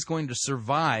think he's going to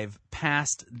survive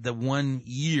past the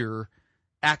 1-year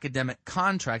academic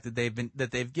contract that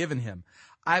they've given him.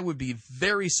 I would be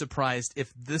very surprised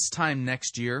if this time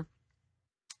next year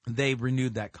they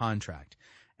renewed that contract.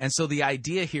 And so the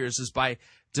idea here is by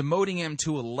demoting him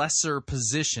to a lesser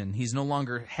position, he's no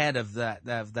longer head of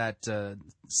that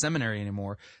seminary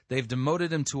anymore. They've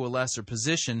demoted him to a lesser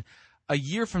position. A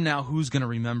year from now, who's going to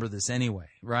remember this anyway,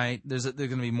 right? There's going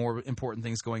to be more important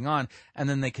things going on, and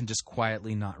then they can just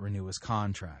quietly not renew his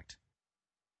contract.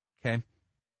 Okay?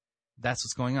 That's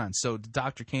what's going on. So did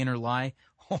Dr. Kaner lie?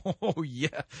 Oh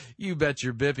yeah, you bet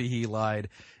your bippy he lied.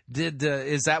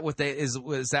 Is that what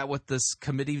this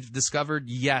committee discovered?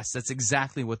 Yes, that's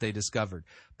exactly what they discovered.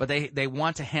 But they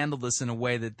want to handle this in a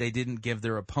way that they didn't give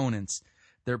their opponents,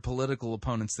 their political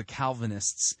opponents, the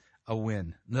Calvinists, a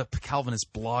win. The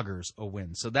Calvinist bloggers a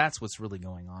win. So that's what's really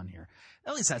going on here.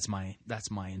 At least that's my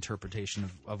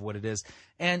interpretation of what it is.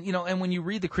 And and when you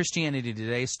read the Christianity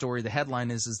Today story, the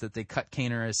headline is that they cut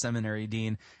Kaner as seminary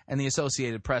dean, and the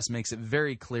Associated Press makes it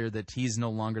very clear that he's no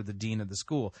longer the dean of the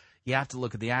school. You have to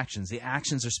look at the actions. The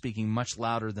actions are speaking much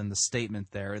louder than the statement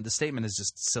there, and the statement is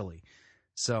just silly.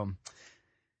 So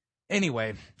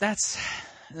anyway, that's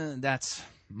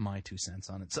my 2 cents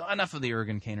on it. So enough of the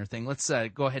Ergun Kaner thing. Let's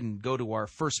go ahead and go to our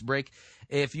first break.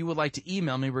 If you would like to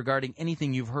email me regarding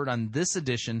anything you've heard on this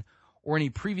edition or any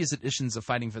previous editions of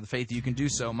Fighting for the Faith, you can do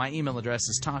so. My email address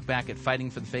is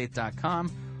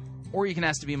talkback@fightingforthefaith.com, or you can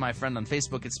ask to be my friend on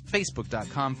Facebook. It's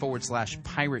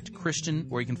facebook.com/Pirate Christian,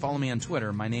 or you can follow me on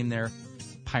Twitter. My name there,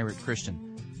 Pirate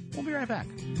Christian. We'll be right back.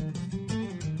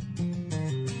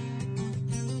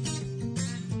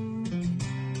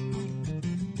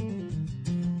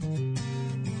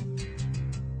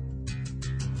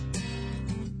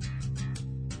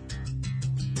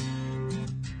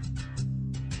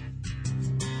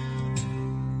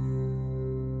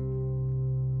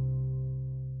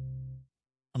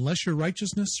 Unless your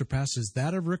righteousness surpasses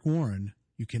that of Rick Warren,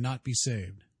 you cannot be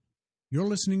saved. You're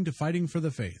listening to Fighting for the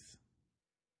Faith.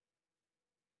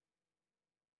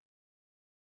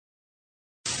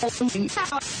 You're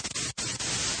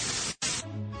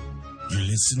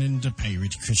listening to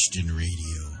Pirate Christian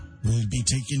Radio. We'll be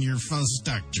taking your false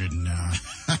doctrine now.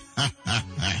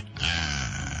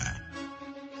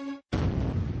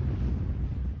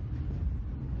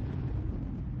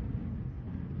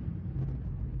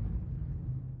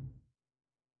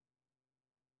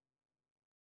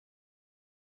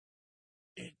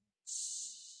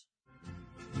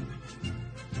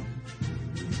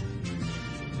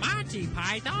 Monty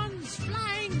Python's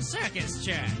Flying Circus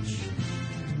Church.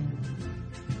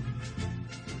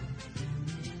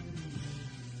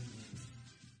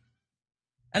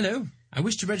 Hello, I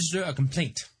wish to register a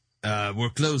complaint. We're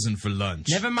closing for lunch.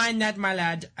 Never mind that, my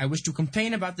lad. I wish to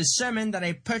complain about the sermon that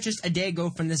I purchased a day ago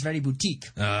from this very boutique.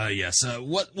 Yes.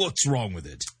 What's wrong with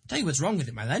it? Tell you what's wrong with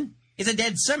it, my lad. It's a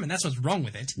dead sermon, that's what's wrong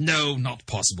with it. No, not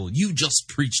possible. You just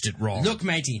preached it wrong. Look,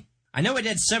 matey, I know a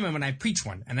dead sermon when I preach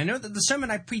one, and I know that the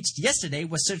sermon I preached yesterday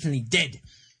was certainly dead.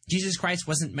 Jesus Christ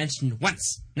wasn't mentioned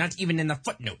once, not even in the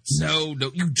footnotes. No,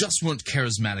 you just weren't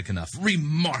charismatic enough.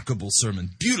 Remarkable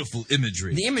sermon. Beautiful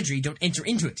imagery. The imagery don't enter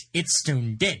into it. It's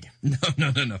stone dead.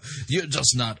 No. You're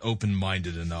just not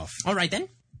open-minded enough. All right, then.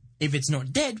 If it's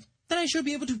not dead, then I shall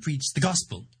be able to preach the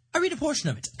gospel. I read a portion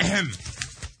of it. Ahem.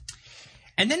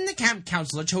 And then the camp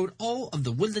counselor told all of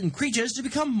the woodland creatures to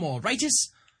become more righteous,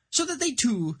 so that they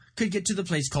too could get to the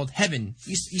place called heaven.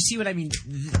 You see what I mean?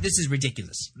 This is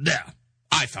ridiculous. There.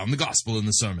 I found the gospel in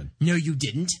the sermon. No, you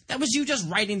didn't. That was you just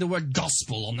writing the word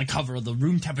gospel on the cover of the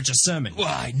room temperature sermon. Well,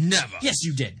 I never. Yes,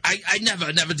 you did. I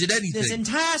never did anything. This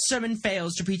entire sermon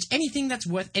fails to preach anything that's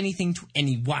worth anything to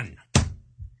anyone.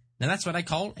 Now that's what I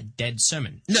call a dead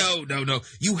sermon. No.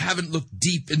 You haven't looked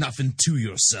deep enough into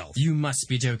yourself. You must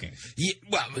be joking.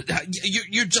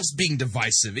 You're just being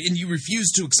divisive, and you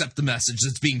refuse to accept the message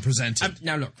that's being presented.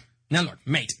 Now look,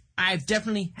 mate. I've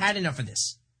definitely had enough of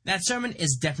this. That sermon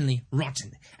is definitely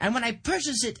rotten. And when I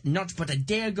purchased it not but a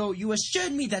day ago, you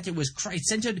assured me that it was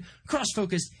Christ-centered,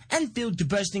 cross-focused, and filled to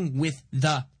bursting with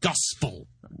the gospel.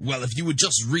 Well, if you would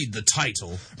just read the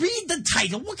title. Read the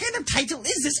title? What kind of title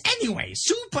is this anyway?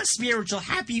 Super Spiritual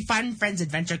Happy Fun Friends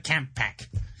Adventure Camp Pack.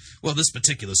 Well, this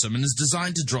particular sermon is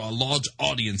designed to draw large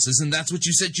audiences, and that's what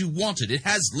you said you wanted. It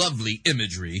has lovely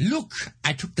imagery. Look,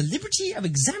 I took the liberty of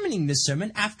examining this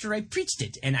sermon after I preached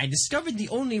it, and I discovered the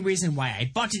only reason why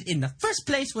I bought it in the first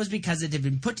place was because it had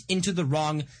been put into the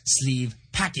wrong sleeve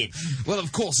package. Well,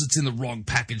 of course it's in the wrong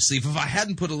package sleeve. If I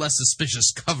hadn't put a less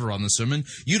suspicious cover on the sermon,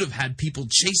 you'd have had people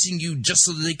chasing you just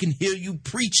so that they can hear you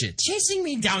preach it. Chasing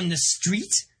me down the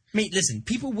street? Mate, listen,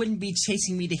 people wouldn't be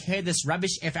chasing me to hear this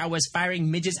rubbish if I was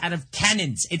firing midgets out of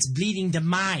cannons. It's bleeding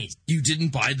demise. You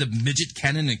didn't buy the midget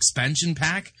cannon expansion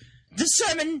pack? The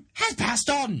sermon has passed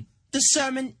on. The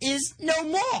sermon is no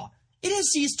more. It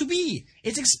has ceased to be.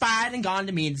 It's expired and gone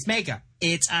to meet its maker.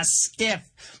 It's a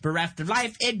skiff. Bereft of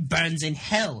life, it burns in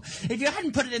hell. If you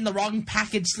hadn't put it in the wrong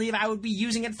package sleeve, I would be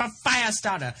using it for fire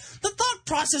starter. The thought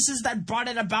processes that brought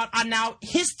it about are now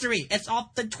history. It's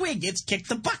off the twig. It's kicked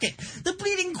the bucket. The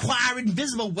bleeding choir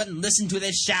invisible wouldn't listen to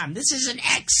this sham. This is an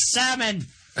ex-sermon.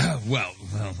 Well,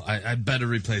 I'd better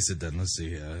replace it then. Let's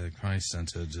see.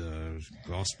 Christ-centered,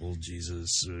 gospel,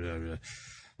 Jesus...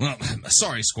 Well,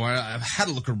 sorry, Squire. I've had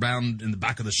a look around in the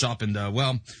back of the shop, and,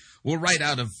 we'll write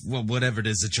out of whatever it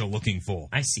is that you're looking for.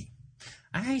 I see.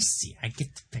 I see. I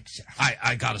get the picture.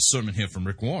 I got a sermon here from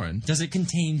Rick Warren. Does it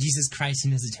contain Jesus Christ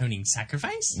and his atoning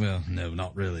sacrifice? Well, no,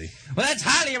 not really. Well, that's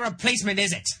hardly a replacement,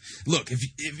 is it? Look,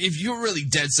 if you're really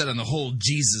dead set on the whole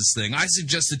Jesus thing, I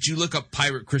suggest that you look up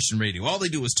Pirate Christian Radio. All they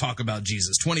do is talk about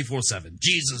Jesus 24/7.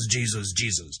 Jesus, Jesus,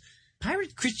 Jesus.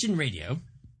 Pirate Christian Radio?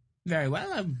 Very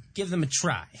well, I'll give them a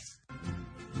try.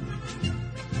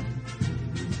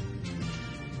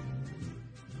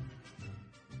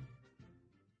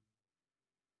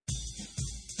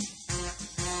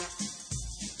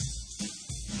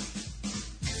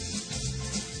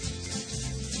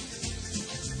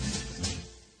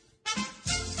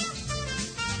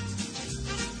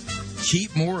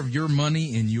 Keep more of your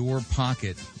money in your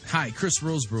pocket. Hi, Chris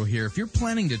Roseborough here. If you're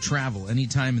planning to travel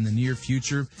anytime in the near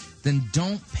future, then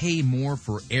don't pay more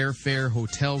for airfare,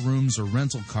 hotel rooms, or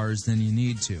rental cars than you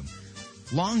need to.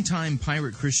 Longtime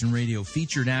Pirate Christian Radio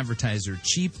featured advertiser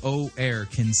Cheap O Air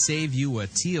can save you a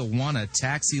Tijuana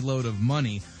taxi load of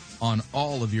money on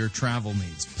all of your travel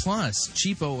needs. Plus,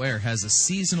 Cheap O Air has a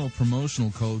seasonal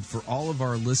promotional code for all of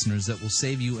our listeners that will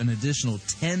save you an additional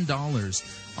 $10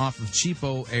 off of Cheap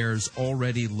O Air's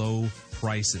already low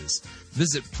prices.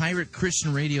 Visit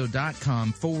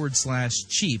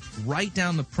piratechristianradio.com/cheap, write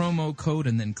down the promo code,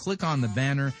 and then click on the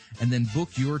banner, and then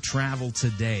book your travel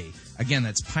today. Again,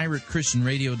 that's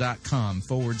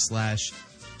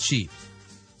piratechristianradio.com/cheap.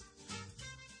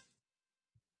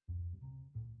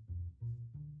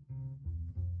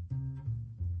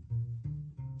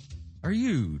 Are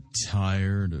you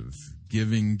tired of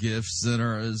giving gifts that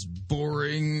are as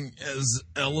boring as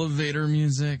elevator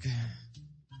music?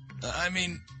 I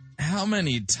mean, how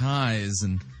many ties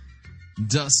and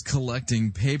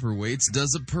dust-collecting paperweights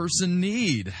does a person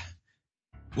need?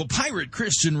 Well, Pirate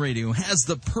Christian Radio has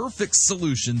the perfect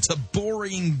solution to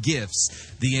boring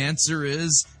gifts. The answer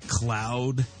is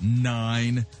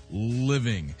Cloud9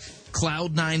 Living.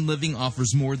 Cloud9 Living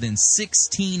offers more than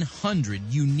 1,600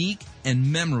 unique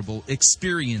and memorable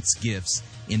experience gifts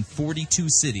in 42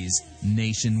 cities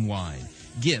nationwide.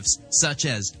 Gifts such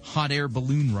as hot air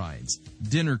balloon rides,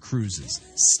 dinner cruises,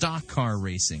 stock car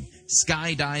racing,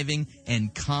 skydiving,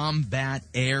 and combat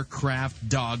aircraft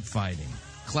dogfighting.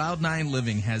 Cloud9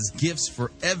 Living has gifts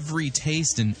for every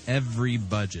taste and every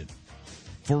budget.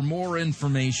 For more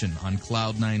information on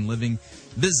Cloud9 Living,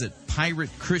 visit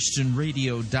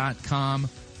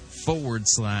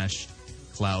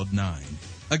piratechristianradio.com/Cloud9.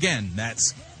 Again,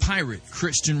 that's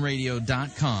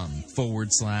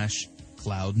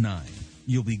piratechristianradio.com/Cloud9.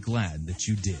 You'll be glad that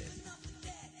you did.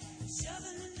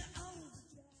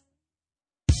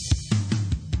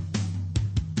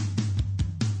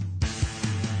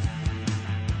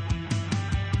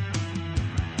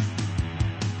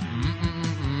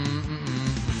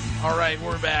 All right,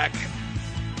 we're back.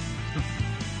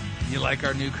 You like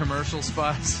our new commercial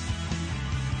spots?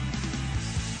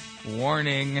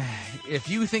 Warning, if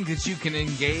you think that you can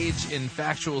engage in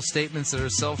factual statements that are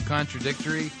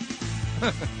self-contradictory,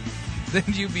 then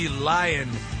you be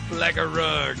lying like a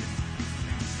rug.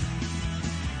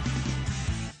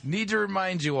 Need to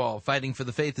remind you all, Fighting for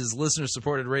the Faith is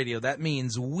listener-supported radio. That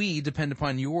means we depend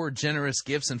upon your generous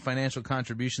gifts and financial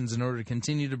contributions in order to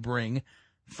continue to bring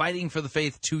Fighting for the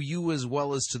Faith to you as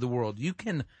well as to the world. You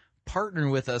can partner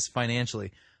with us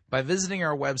financially by visiting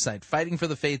our website,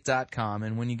 fightingforthefaith.com,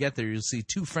 and when you get there, you'll see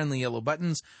two friendly yellow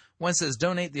buttons. One says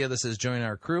donate, the other says join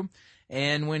our crew.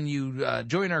 And when you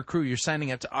join our crew, you're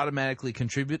signing up to automatically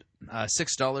contribute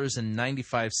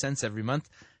 $6.95 every month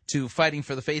to Fighting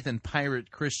for the Faith and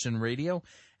Pirate Christian Radio.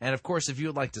 And, of course, if you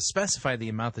would like to specify the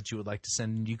amount that you would like to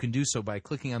send, you can do so by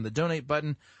clicking on the donate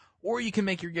button, or you can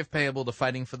make your gift payable to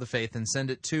Fighting for the Faith and send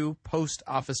it to Post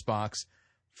Office Box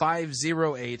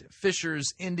 508,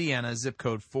 Fishers, Indiana, zip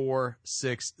code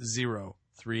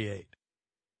 46038.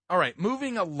 All right,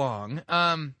 moving along.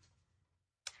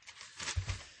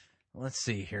 Let's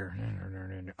see here.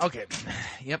 Okay,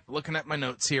 yep, looking at my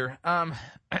notes here.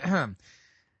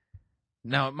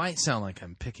 Now, it might sound like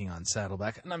I'm picking on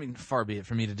Saddleback. I mean, far be it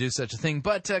for me to do such a thing.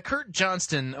 But Kurt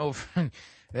Johnston over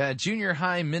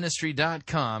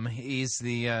juniorhighministry.com, he's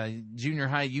the junior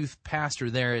high youth pastor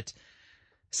there at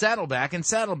Saddleback. And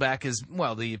Saddleback is,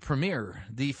 well, the premier,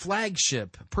 the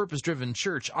flagship, purpose-driven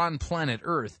church on planet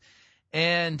Earth.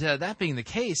 And that being the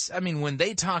case, I mean, when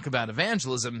they talk about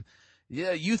evangelism,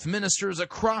 yeah, youth ministers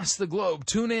across the globe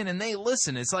tune in and they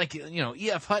listen. It's like,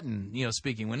 E.F. Hutton,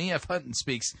 speaking. When E.F. Hutton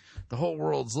speaks, the whole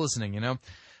world's listening,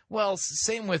 Well,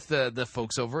 same with the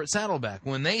folks over at Saddleback.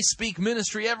 When they speak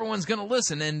ministry, everyone's going to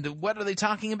listen. And what are they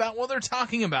talking about? Well, they're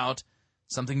talking about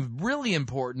something really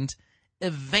important,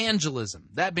 evangelism.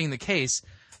 That being the case,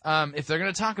 If they're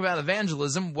going to talk about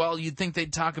evangelism, well, you'd think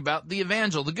they'd talk about the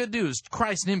evangel, the good news,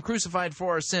 Christ and Him crucified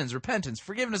for our sins, repentance,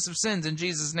 forgiveness of sins in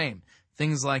Jesus' name,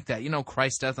 things like that.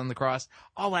 Christ's death on the cross,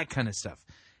 all that kind of stuff.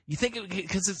 You think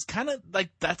because it's kind of like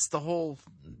that's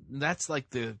like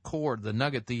the core, the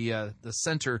nugget, the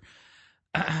center,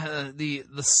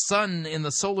 the sun in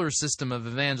the solar system of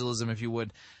evangelism, if you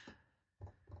would.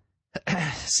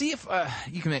 See if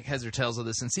you can make heads or tails of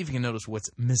this and see if you can notice what's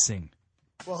missing.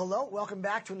 Well, hello. Welcome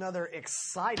back to another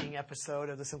exciting episode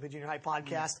of the Simply Junior High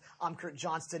podcast. I'm Kurt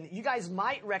Johnston. You guys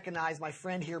might recognize my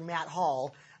friend here, Matt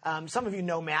Hall. Some of you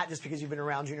know Matt just because you've been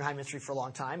around junior high ministry for a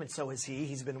long time, and so has he.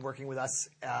 He's been working with us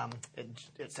at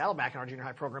Saddleback in our junior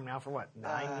high program now for what,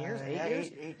 9 years? 8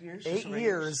 years? 8 years. 8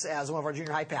 years as one of our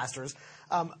junior high pastors.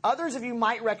 Others of you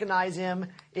might recognize him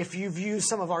if you've used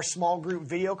some of our small group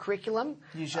video curriculum.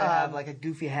 Usually I have like a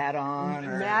goofy hat on.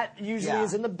 Matt usually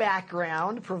is in the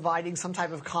background providing some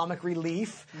type of comic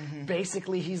relief. Mm-hmm.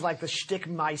 Basically, he's like the shtick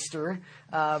meister.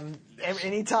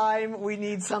 Anytime we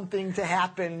need something to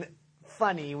happen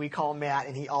funny, we call Matt,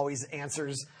 and he always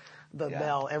answers the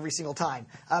bell every single time.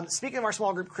 Speaking of our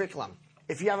small group curriculum,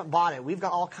 if you haven't bought it, we've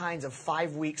got all kinds of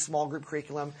 5-week small group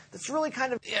curriculum that's really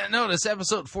kind of... Yeah, notice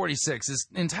episode 46 is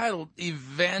entitled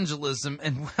Evangelism,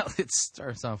 and, well, it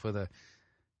starts off with a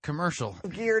commercial.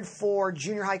 Geared for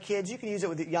junior high kids. You can use it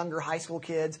with the younger high school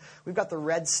kids. We've got the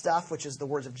Red Stuff, which is the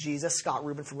words of Jesus. Scott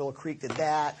Rubin from Willow Creek did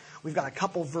that. We've got a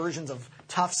couple versions of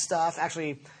Tough Stuff.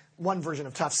 Actually, one version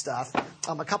of Tough Stuff.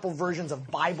 A couple versions of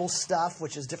Bible Stuff,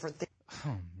 which is different things.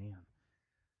 Oh,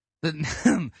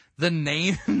 man. The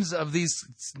names of these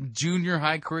junior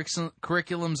high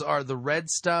curriculums are the Red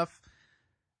Stuff,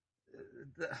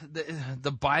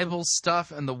 the Bible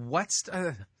Stuff, and the what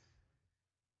stuff?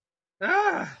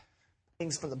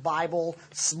 Things from the Bible,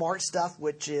 Smart Stuff,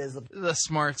 which is the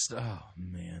Smart Stuff. Oh,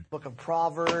 man. Book of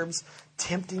Proverbs.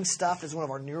 Tempting Stuff is one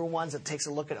of our newer ones that takes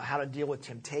a look at how to deal with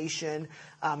temptation.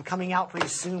 Coming out pretty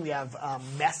soon, we have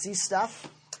Messy Stuff.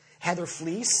 Heather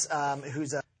Fleece,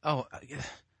 who's a... Oh,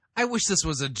 I wish this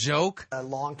was a joke. A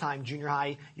longtime junior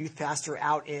high youth pastor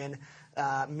out in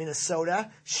Minnesota.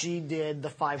 She did the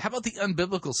 5... How about the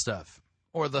unbiblical stuff?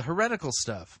 Or the heretical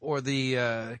stuff, or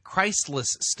the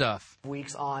Christless stuff.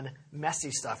 Weeks on Messy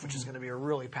Stuff, which is going to be a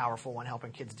really powerful one,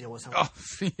 helping kids deal with some... Oh,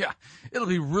 yeah. It'll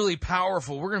be really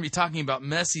powerful. We're going to be talking about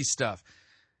messy stuff.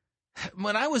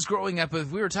 When I was growing up,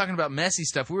 if we were talking about messy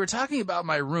stuff, we were talking about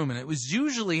my room, and it was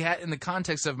usually in the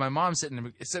context of my mom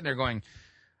sitting there going,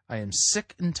 I am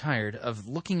sick and tired of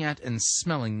looking at and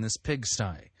smelling this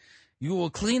pigsty. You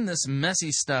will clean this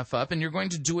messy stuff up, and you're going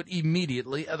to do it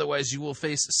immediately. Otherwise, you will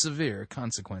face severe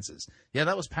consequences. Yeah,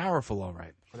 that was powerful, all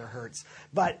right. It hurts.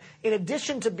 But in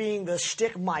addition to being the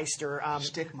Shtickmeister,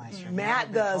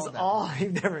 Matt does all...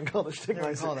 You've never been called a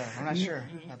Shtickmeister. I'm not sure.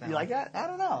 You like that? I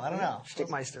don't know.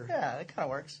 Shtickmeister. Yeah, it kind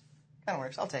of works.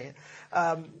 I'll take it.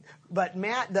 But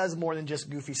Matt does more than just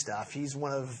goofy stuff. He's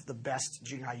one of the best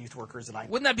junior high youth workers that I know.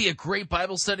 Wouldn't that be a great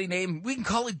Bible study name? We can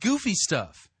call it Goofy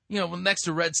Stuff. Next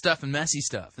to Red Stuff and Messy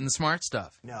Stuff and the Smart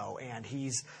Stuff. No, and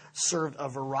he's served a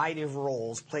variety of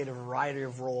roles, played a variety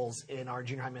of roles in our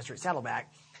junior high ministry at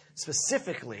Saddleback.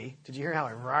 Specifically, did you hear how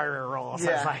a variety of roles? Yeah.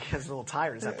 I was like, I was a little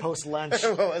tired. Is that post-lunch?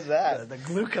 What was that? The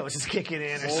glucose is kicking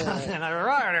in or something. And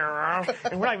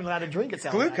we're not even allowed to drink at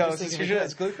Saddleback. Glucose? Is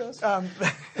it glucose?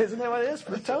 Isn't that what it is?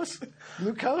 Fructose?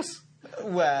 Glucose?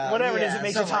 Well, whatever it is, it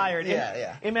makes you tired.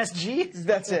 Yeah. MSG?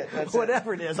 That's it.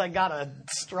 Whatever it is, I got a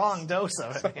strong dose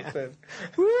of it. Man.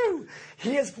 Woo!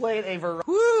 He has played a variety.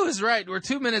 Woo is right. We're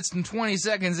 2 minutes and 20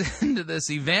 seconds into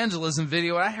this evangelism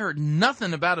video. I heard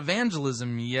nothing about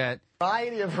evangelism yet.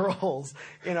 Variety of roles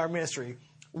in our ministry.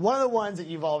 One of the ones that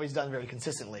you've always done very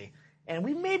consistently, and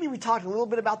we talked a little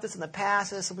bit about this in the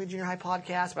past as Simply Junior High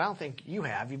podcast, but I don't think you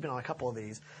have. You've been on a couple of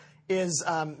these. Is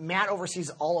Matt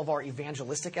oversees all of our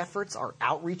evangelistic efforts, our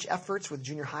outreach efforts with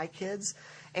junior high kids.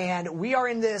 And we are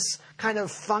in this kind of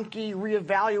funky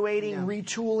reevaluating,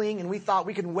 retooling, and we thought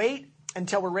we could wait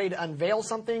until we're ready to unveil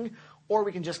something, or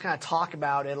we can just kind of talk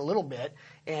about it a little bit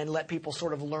and let people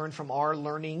sort of learn from our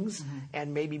learnings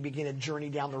and maybe begin a journey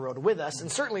down the road with us.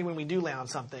 And certainly when we do land on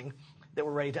something that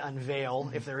we're ready to unveil,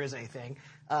 if there is anything,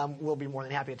 we'll be more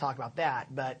than happy to talk about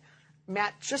that. But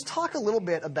Matt, just talk a little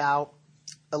bit of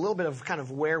kind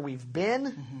of where we've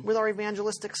been with our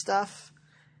evangelistic stuff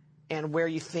and where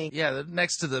you think... Yeah,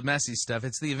 next to the messy stuff,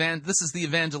 this is the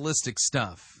evangelistic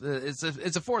stuff. It's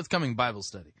a forthcoming Bible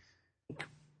study.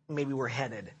 Maybe we're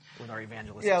headed with our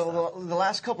evangelistic stuff. Well, the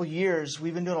last couple of years,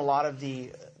 we've been doing a lot of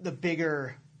the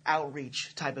bigger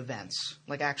outreach type events,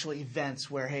 like actual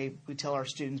events where, hey, we tell our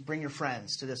students, bring your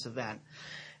friends to this event.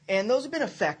 And those have been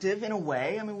effective in a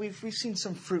way. I mean, we've seen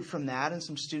some fruit from that, and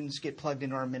some students get plugged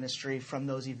into our ministry from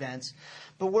those events.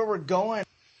 But where we're going...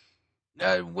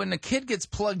 when a kid gets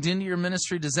plugged into your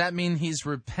ministry, does that mean he's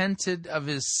repented of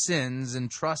his sins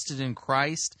and trusted in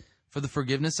Christ for the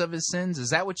forgiveness of his sins?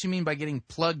 Is that what you mean by getting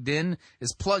plugged in?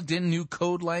 Is plugged in new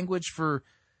code language for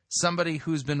somebody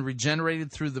who's been regenerated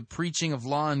through the preaching of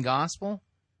law and gospel?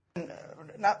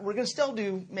 We're going to still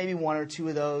do maybe one or two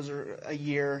of those or a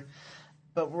year,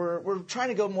 but we're trying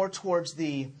to go more towards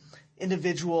the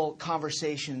individual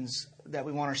conversations that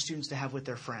we want our students to have with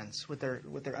their friends, with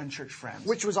their unchurched friends.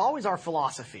 Which was always our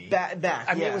philosophy.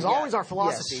 It was always our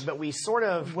philosophy, but we sort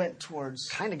of went towards...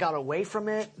 kind of got away from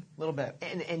it. A little bit.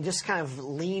 And just kind of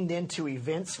leaned into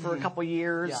events for a couple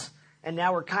years. Yeah. And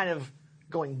now we're kind of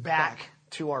going back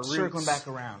to our roots. Circling back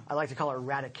around. I like to call it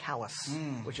radicalis,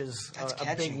 which is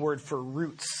a big word for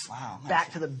roots. Wow.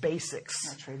 Back to the basics.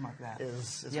 I'll trademark that.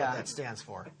 Is what that stands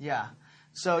for. Yeah.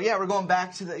 So we're going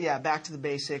back to the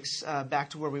basics,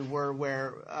 back to where we were,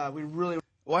 where we really.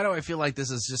 Why do I feel like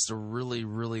this is just a really,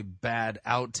 really bad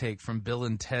outtake from Bill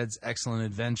and Ted's Excellent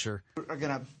Adventure?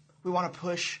 We want to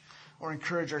push or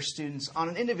encourage our students on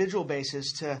an individual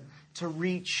basis to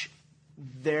reach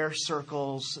their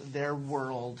circles, their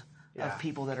world of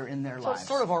people that are in their lives. So it's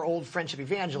sort of our old friendship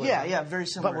evangelism. Yeah, very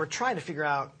similar. But we're trying to figure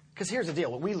out, because here's the deal,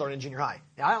 what we learned in junior high.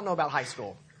 Now, I don't know about high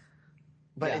school,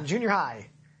 but in junior high,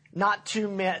 not too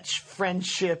much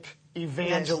friendship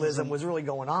evangelism was really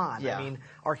going on. Yeah. I mean,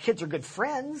 our kids are good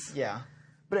friends. Yeah.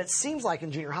 But it seems like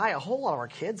in junior high, a whole lot of our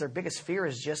kids, their biggest fear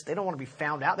is just they don't want to be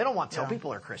found out. They don't want to tell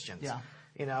people they're Christians. Yeah.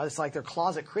 You know, it's like they're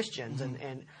closet Christians.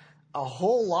 And a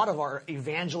whole lot of our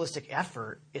evangelistic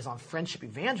effort is on friendship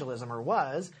evangelism, or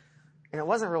was, and it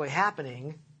wasn't really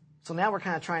happening. So now we're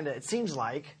kind of trying to, it seems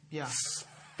like,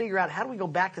 figure out how do we go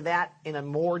back to that in a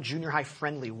more junior high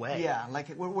friendly way. Yeah, like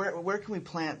where can we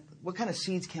plant, what kind of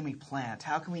seeds can we plant?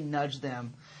 How can we nudge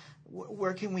them?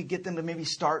 Where can we get them to maybe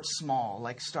start small,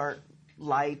 like start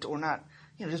light, or not,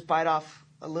 just bite off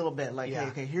a little bit, like, hey,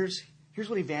 okay, here's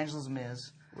what evangelism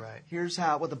is. Right. Here's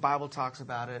what the Bible talks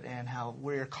about it, and how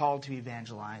we're called to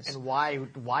evangelize. And why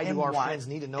do our friends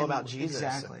need to know about Jesus?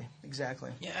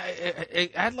 Exactly. Yeah,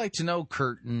 I'd like to know,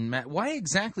 Kurt and Matt, why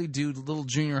exactly do little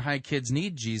junior high kids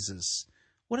need Jesus?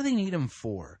 What do they need him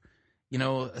for?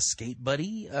 A skate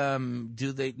buddy?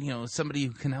 Do they, somebody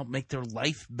who can help make their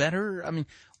life better? I mean,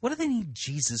 what do they need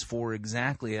Jesus for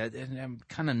exactly? I'm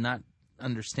kind of not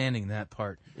understanding that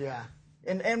part. Yeah.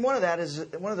 And one of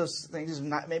those things is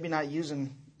maybe not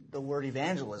using the word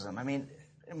evangelism. I mean,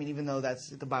 even though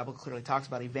the Bible clearly talks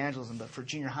about evangelism, but for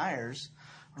junior hires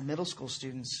or middle school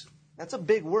students, that's a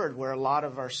big word where a lot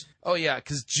of our... Oh, yeah,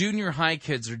 because junior high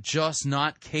kids are just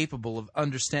not capable of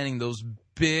understanding those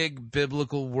big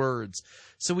biblical words.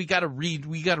 So we got to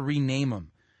rename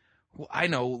them. Well, I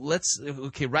know,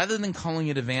 rather than calling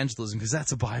it evangelism, because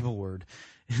that's a Bible word,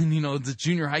 and, the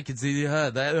junior high kids,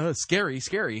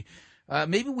 scary.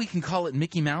 Maybe we can call it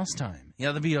Mickey Mouse time. Yeah,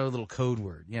 that'd be our little code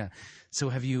word. Yeah. So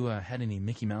have you had any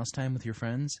Mickey Mouse time with your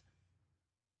friends?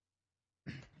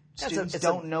 Students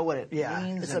don't know what it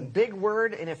means. It's a big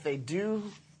word, and if they do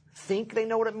think they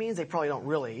know what it means, they probably don't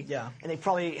really. Yeah. And they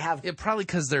probably have... Probably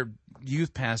because their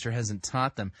youth pastor hasn't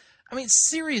taught them. I mean,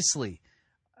 seriously,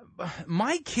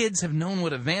 my kids have known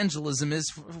what evangelism is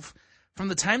from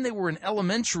the time they were in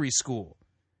elementary school,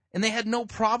 and they had no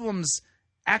problems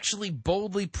actually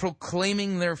boldly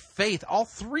proclaiming their faith, all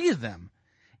three of them,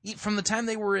 from the time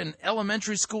they were in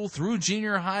elementary school through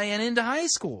junior high and into high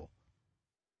school.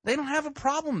 They don't have a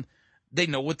problem. They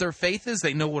know what their faith is.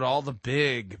 They know what all the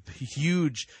big,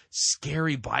 huge,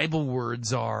 scary Bible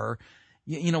words are.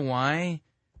 You know why?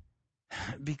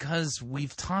 Because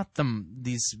we've taught them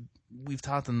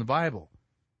the Bible.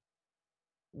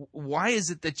 Why is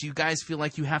it that you guys feel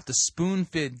like you have to spoon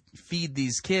feed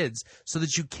these kids so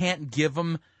that you can't give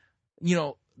them,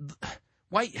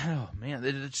 why? Oh man,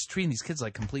 they're just treating these kids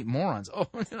like complete morons. Oh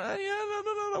no,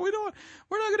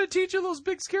 we're not going to teach you those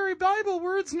big scary Bible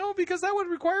words, no, because that would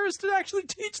require us to actually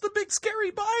teach the big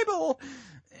scary Bible.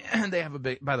 And they have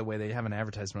by the way, they have an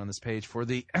advertisement on this page for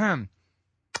the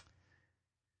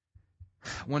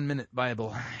 1 Minute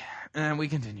Bible, and we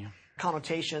continue.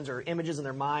 Connotations or images in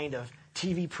their mind of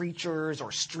TV preachers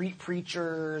or street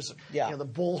preachers, the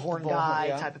bullhorn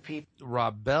guy type of people.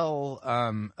 Rob Bell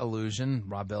illusion.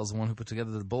 Rob Bell's the one who put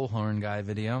together the bullhorn guy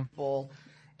video.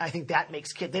 I think that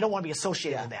makes kids, they don't want to be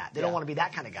associated with that. They don't want to be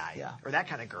that kind of guy or that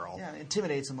kind of girl. Yeah, it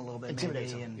intimidates them a little bit.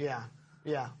 Intimidates them.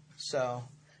 Yeah. So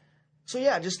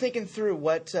yeah, just thinking through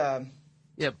what...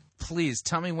 Please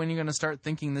tell me when you're going to start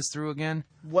thinking this through again.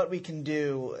 What we can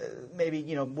do, maybe,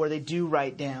 where they do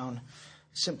write down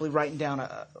simply writing down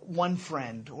one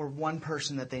friend or one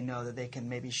person that they know that they can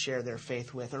maybe share their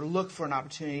faith with, or look for an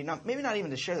opportunity, maybe not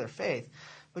even to share their faith,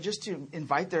 but just to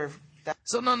invite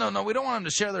So no, we don't want them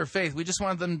to share their faith. We just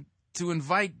want them to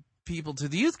invite people to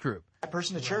the youth group. that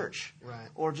person to church. Right.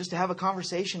 Or just to have a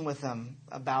conversation with them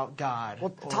about God.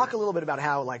 Well, talk a little bit about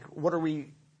how, like, what are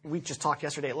we just talked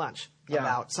yesterday at lunch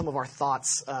about some of our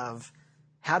thoughts of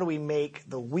how do we make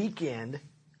the weekend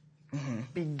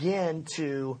begin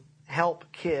to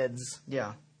help kids.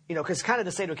 Yeah. You know, because kind of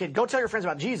to say to a kid, go tell your friends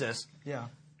about Jesus. Yeah.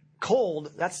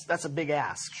 Cold, that's a big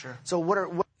ask. Sure. So what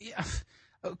Yeah,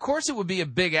 of course it would be a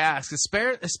big ask,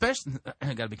 especially,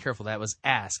 I got to be careful, that was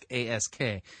ask,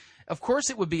 A-S-K. Of course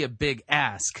it would be a big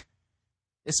ask,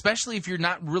 especially if you're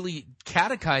not really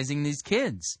catechizing these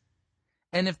kids.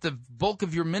 And if the bulk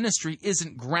of your ministry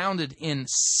isn't grounded in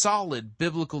solid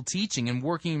biblical teaching and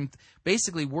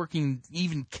basically working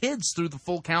even kids through the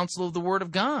full counsel of the Word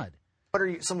of God. What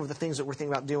are some of the things that we're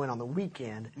thinking about doing on the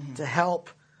weekend to help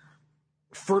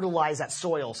fertilize that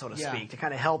soil, so to speak, to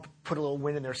kind of help put a little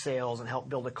wind in their sails and help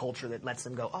build a culture that lets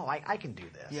them go, oh, I can do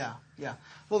this. Yeah, yeah.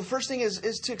 Well, the first thing is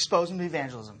to expose them to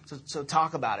evangelism. So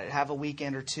talk about it. Have a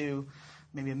weekend or two,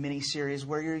 maybe a mini-series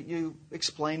where you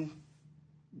explain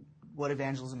what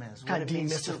evangelism is. Kind of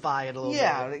demystify it a little bit.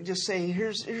 Yeah, just say,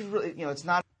 here's really, it's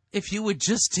not If you would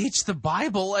just teach the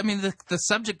Bible, I mean, the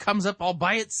subject comes up all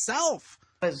by itself.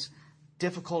 as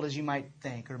difficult as you might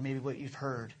think, or maybe what you've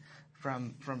heard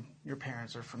from your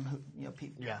parents or from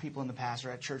people in the past or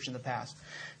at church in the past.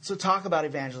 So talk about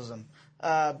evangelism.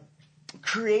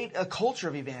 Create a culture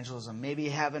of evangelism. Maybe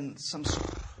having some.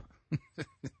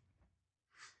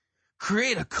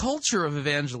 Create a culture of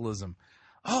evangelism.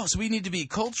 Oh, so we need to be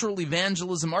cultural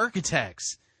evangelism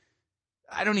architects.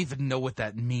 I don't even know what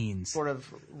that means. Sort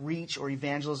of reach or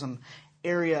evangelism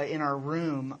area in our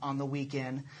room on the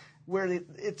weekend, where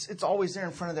it's always there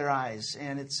in front of their eyes,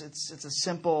 and it's a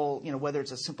simple, whether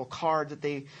it's a simple card that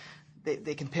they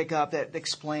can pick up that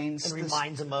explains and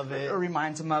reminds them of it, or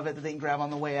reminds them of it, that they can grab on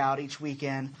the way out each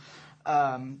weekend.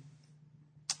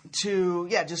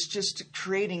 Just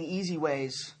creating easy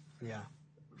ways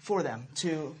for them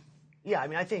to. Yeah, I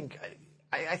mean, I think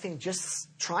just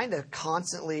trying to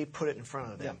constantly put it in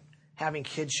front of them. Having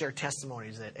kids share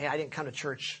testimonies that, hey, I didn't come to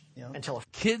church until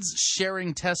kids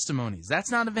sharing testimonies. That's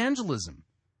not evangelism.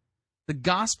 The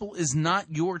gospel is not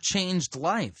your changed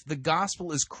life. The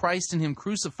gospel is Christ and Him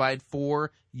crucified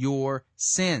for your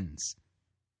sins.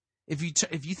 If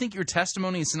you think your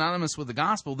testimony is synonymous with the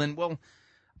gospel, then, well,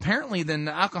 apparently then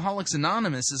Alcoholics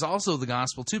Anonymous is also the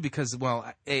gospel too, because,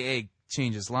 well, AA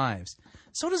changes lives.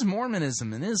 So does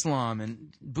Mormonism and Islam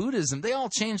and Buddhism. They all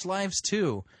change lives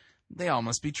too. They all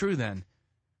must be true then.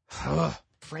 A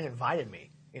friend invited me,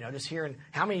 just hearing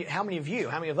how many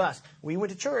of us, we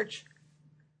went to church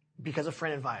because a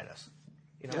friend invited us.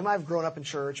 We might have grown up in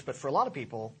church, but for a lot of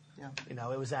people,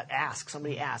 it was that ask.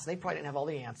 Somebody asked. They probably didn't have all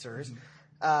the answers.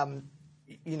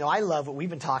 I love what we've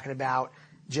been talking about,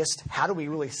 just how do we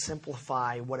really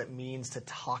simplify what it means to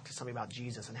talk to somebody about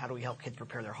Jesus, and how do we help kids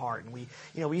prepare their heart? And we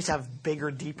used to have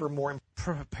bigger, deeper, more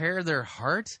prepare their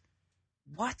heart?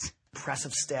 What?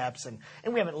 Impressive steps, and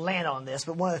we haven't landed on this,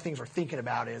 but one of the things we're thinking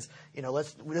about is,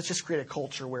 let's just create a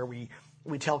culture where we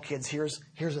tell kids, here's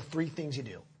the 3 things you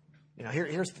do.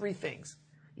 Here's 3 things.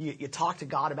 You talk to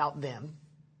God about them.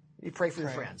 You pray for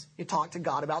your friends. You talk to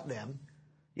God about them.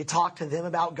 You talk to them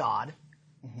about God.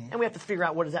 And we have to figure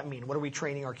out, what does that mean? What are we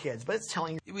training our kids? But it's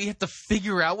telling you. We have to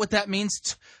figure out what that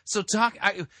means. So talk.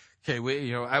 We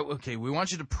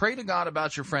want you to pray to God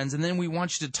about your friends, and then we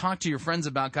want you to talk to your friends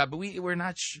about God. But we're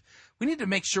not. We need to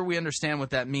make sure we understand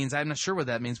what that means. I'm not sure what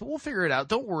that means, but we'll figure it out.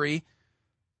 Don't worry.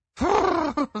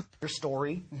 Your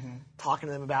story, talking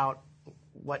to them about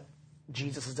what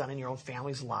Jesus has done in your own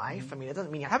family's life. I mean, it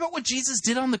doesn't mean. How about what Jesus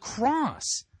did on the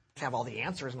cross? Have all the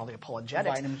answers and all the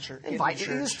apologetics. Invite them to church.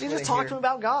 You just talk to them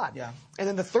about God. Yeah. And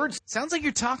then the third sounds like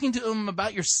you're talking to them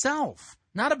about yourself,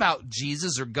 not about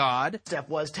Jesus or God. Step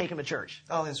was take them to church.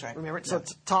 Oh, that's right. Remember? So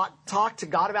talk to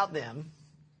God about them.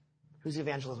 Who's the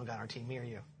evangelism guy on our team, me or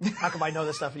you? How come I know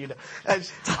this stuff and you don't? I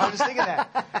was just thinking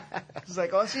that. It's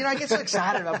like, I get so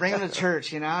excited about bringing them to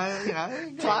church, We talked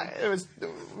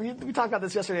about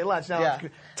this yesterday at lunch. Now,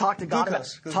 talk to God about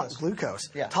glucose.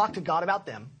 Yeah. Talk to God about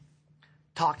them.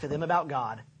 Talk to them about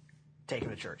God. Take them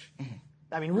to church.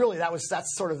 I mean, really,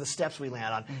 that's sort of the steps we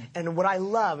land on. And what I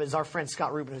love is our friend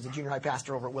Scott Rubin, who's a junior high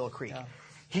pastor over at Willow Creek. Yeah.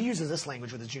 He uses this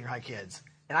language with his junior high kids,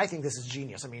 and I think this is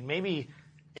genius. I mean, maybe.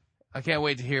 I can't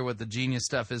wait to hear what the genius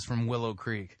stuff is from Willow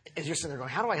Creek. As you're sitting there going,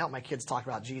 how do I help my kids talk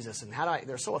about Jesus? And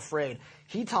they're so afraid.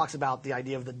 He talks about the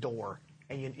idea of the door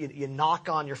and you knock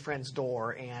on your friend's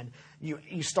door, and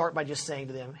you start by just saying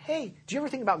to them, hey, do you ever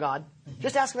think about God?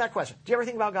 Just ask them that question. Do you ever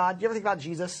think about God? Do you ever think about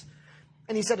Jesus?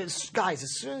 And he said, guys,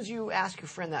 as soon as you ask your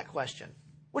friend that question,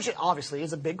 which obviously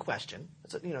is a big question.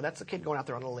 That's a kid going out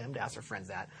there on a limb to ask their friends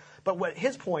that. But what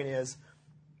his point is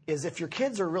if your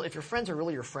friends are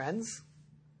really your friends,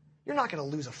 you're not going to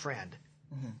lose a friend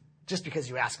just because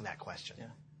you ask them that question. Yeah.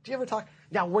 Do you ever talk?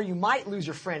 Now, where you might lose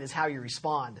your friend is how you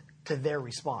respond to their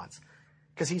response.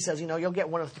 Because he says, you'll get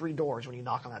one of 3 doors when you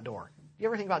knock on that door. You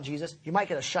ever think about Jesus? You might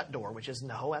get a shut door, which is,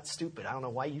 no, that's stupid. I don't know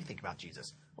why you think about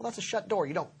Jesus. Well, that's a shut door.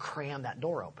 You don't cram that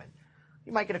door open.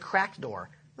 You might get a cracked door.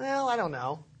 Well, I don't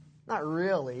know. Not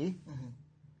really.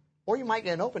 Or you might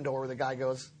get an open door where the guy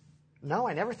goes, no,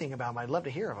 I never think about him. I'd love to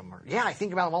hear of him. Or, yeah, I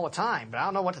think about him all the time, but I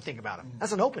don't know what to think about him.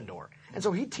 That's an open door. And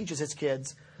so he teaches his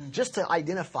kids just to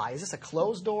identify, is this a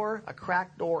closed door, a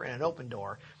cracked door, and an open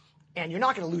door? And you're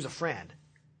not going to lose a friend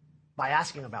by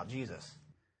asking about Jesus.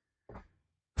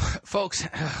 Folks,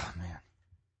 oh, man.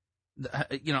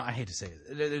 I hate to say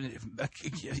it.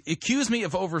 Accuse me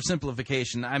of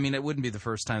oversimplification. I mean, it wouldn't be the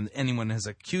first time that anyone has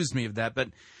accused me of that, but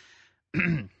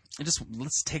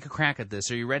let's take a crack at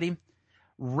this. Are you ready?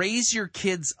 Raise your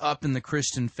kids up in the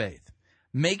Christian faith.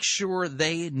 Make sure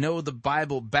they know the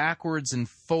Bible backwards and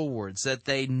forwards, that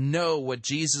they know what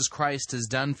Jesus Christ has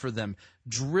done for them.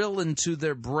 Drill into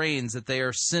their brains that they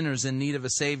are sinners in need of a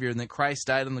Savior and that Christ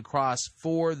died on the cross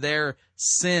for their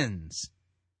sins.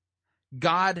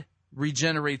 God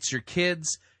regenerates your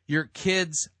kids. Your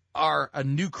kids are a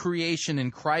new creation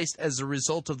in Christ as a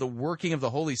result of the working of the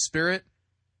Holy Spirit.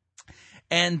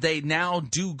 And they now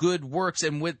do good works.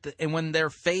 And when their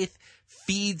faith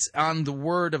feeds on the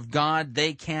Word of God,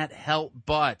 they can't help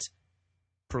but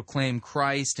proclaim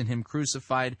Christ and Him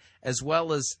crucified, as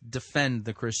well as defend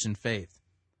the Christian faith.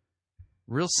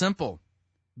 Real simple.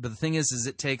 But the thing is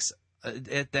it takes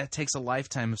a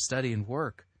lifetime of study and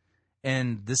work.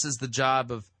 And this is the job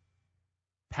of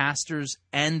pastors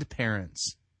and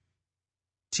parents.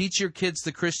 Teach your kids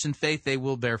the Christian faith, they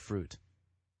will bear fruit.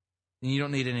 And you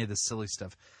don't need any of this silly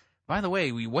stuff. By the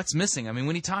way, what's missing? I mean,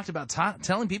 when he talked about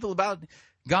telling people about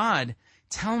God,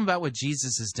 tell them about what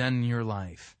Jesus has done in your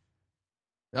life.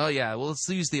 Oh, yeah, well, let's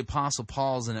use the Apostle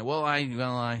Paul's in it.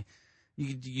 You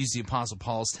could use the Apostle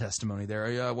Paul's testimony there.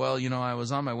 Yeah, well, I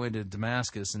was on my way to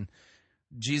Damascus, and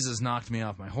Jesus knocked me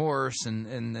off my horse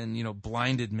and then,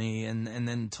 blinded me and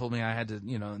then told me I had to,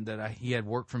 he had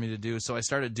work for me to do. So I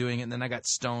started doing it, and then I got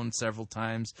stoned several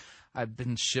times. I've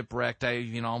been shipwrecked.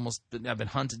 I've been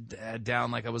hunted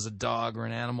down like I was a dog or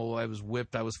an animal. I was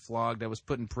whipped. I was flogged. I was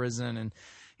put in prison. And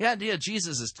yeah,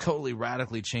 Jesus has totally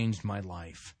radically changed my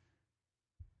life.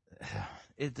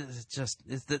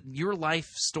 It's that your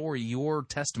life story, your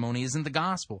testimony isn't the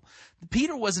gospel.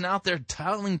 Peter wasn't out there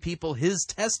telling people his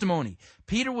testimony.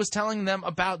 Peter was telling them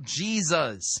about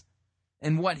Jesus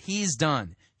and what he's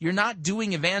done. You're not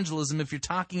doing evangelism if you're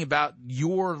talking about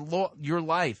your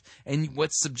life and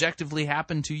what's subjectively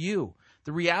happened to you.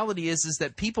 The reality is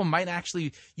that people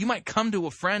you might come to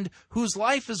a friend whose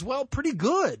life is, pretty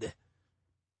good.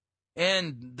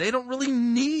 And they don't really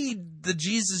need the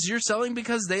Jesus you're selling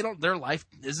because their life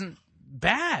isn't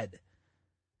bad.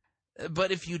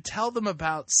 But if you tell them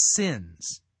about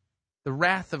sins, the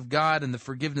wrath of God and the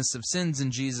forgiveness of sins in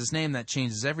Jesus' name, that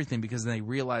changes everything because they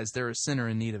realize they're a sinner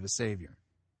in need of a Savior.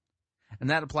 And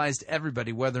that applies to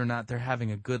everybody, whether or not they're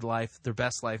having a good life, their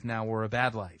best life now, or a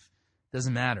bad life.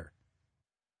 Doesn't matter.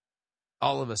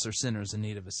 All of us are sinners in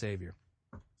need of a Savior.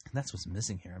 And that's what's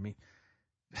missing here. I mean,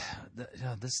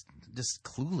 this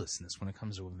cluelessness when it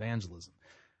comes to evangelism.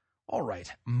 All right,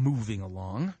 moving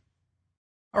along.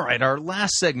 All right, our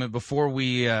last segment before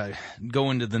we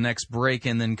go into the next break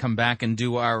and then come back and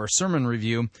do our sermon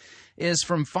review is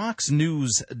from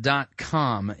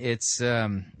foxnews.com. It's,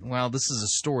 this is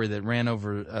a story that ran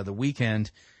over the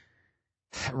weekend,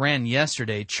 ran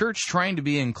yesterday. Church trying to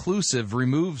be inclusive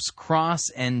removes cross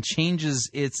and changes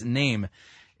its name.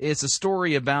 It's a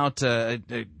story about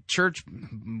a church,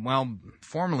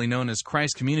 formerly known as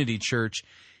Christ Community Church,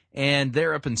 and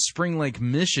they're up in Spring Lake,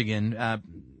 Michigan.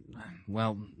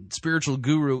 Spiritual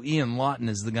guru Ian Lawton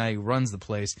is the guy who runs the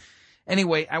place.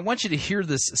 Anyway, I want you to hear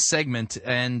this segment,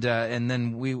 and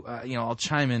then I'll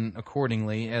chime in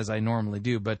accordingly as I normally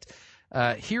do. But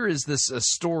here is this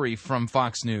story from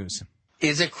Fox News.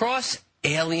 Is a cross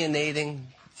alienating?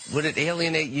 Would it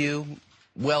alienate you?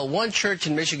 Well, one church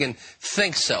in Michigan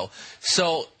thinks so.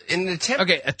 So, in an attempt...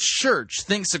 Okay, a church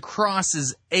thinks a cross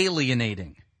is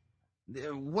alienating.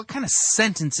 What kind of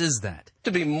sentence is that?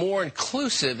 To be more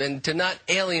inclusive and to not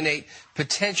alienate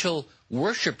potential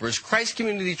worshipers, Christ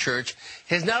Community Church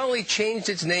has not only changed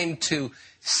its name to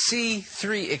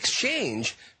C3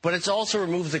 Exchange, but it's also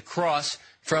removed the cross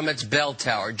from its bell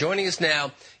tower. Joining us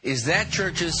now is that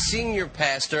church's senior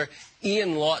pastor,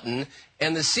 Ian Lawton,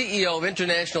 and the CEO of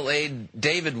International Aid,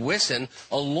 David Wisson,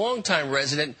 a longtime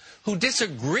resident who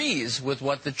disagrees with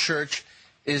what the church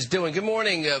is doing. Good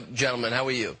morning, gentlemen. How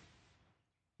are you?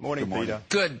 Morning, Peter.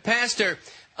 Good. Pastor,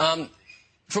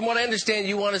 from what I understand,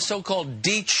 you want to so-called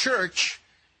de-church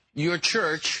your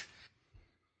church.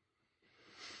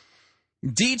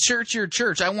 De-church your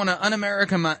church. I want to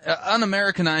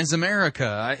un-Americanize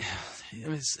America.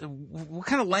 What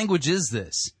kind of language is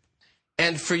this?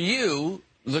 And for you,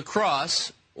 the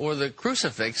cross or the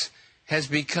crucifix has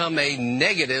become a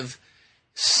negative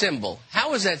symbol.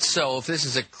 How is that so if this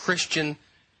is a Christian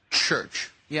church?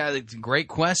 Yeah, it's a great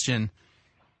question.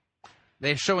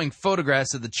 They're showing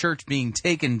photographs of the church being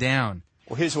taken down.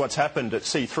 Well, here's what's happened at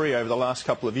C3 over the last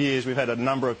couple of years. We've had a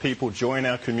number of people join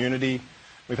our community.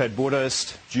 We've had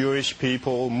Buddhist, Jewish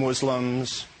people,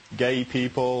 Muslims, gay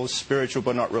people, spiritual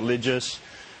but not religious.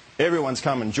 Everyone's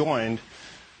come and joined.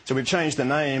 So we've changed the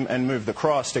name and moved the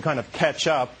cross to kind of catch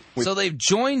up. So they've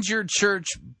joined your church,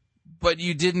 but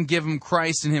you didn't give them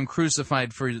Christ and Him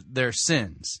crucified for their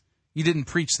sins. You didn't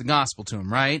preach the gospel to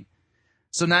them, right?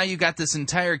 So now you got this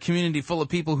entire community full of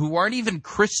people who aren't even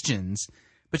Christians,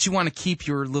 but you want to keep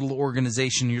your little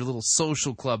organization, your little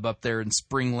social club up there in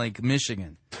Spring Lake,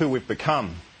 Michigan. Who we've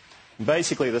become.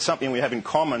 Basically, there's something we have in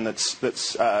common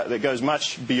that goes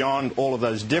much beyond all of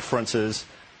those differences,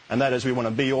 and that is we want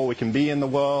to be all we can be in the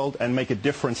world and make a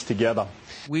difference together.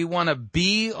 We want to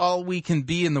be all we can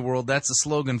be in the world. That's a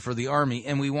slogan for the Army,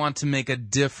 and we want to make a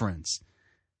difference.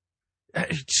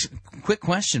 Quick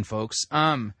question, folks.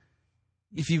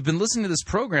 If you've been listening to this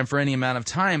program for any amount of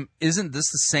time, isn't this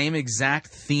the same exact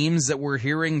themes that we're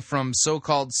hearing from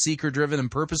so-called seeker-driven and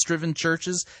purpose-driven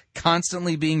churches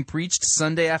constantly being preached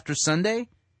Sunday after Sunday?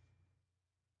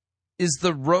 Is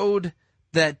the road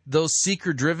that those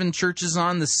seeker-driven churches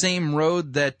on the same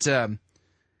road that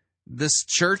this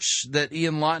church that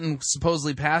Ian Lawton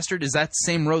supposedly pastored, is that the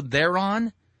same road they're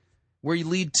on, where you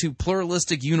lead to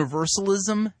pluralistic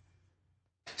universalism?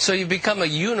 So you become a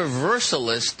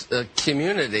universalist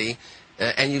community,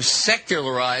 and you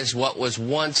secularize what was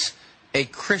once a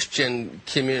Christian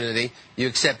community. You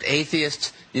accept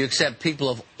atheists, you accept people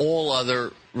of all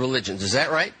other religions. Is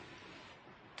that right?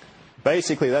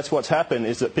 Basically, that's what's happened,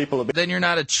 is that people have Then you're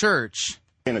not a church.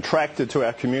 been attracted to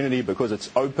our community because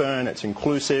it's open, it's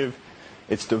inclusive,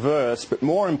 it's diverse, but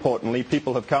more importantly,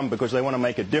 people have come because they want to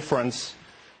make a difference.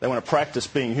 They want to practice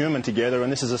being human together,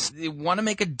 and this is They want to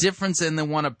make a difference, and they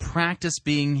want to practice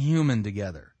being human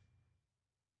together.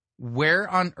 Where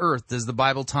on earth does the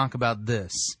Bible talk about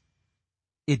this?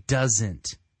 It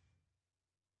doesn't.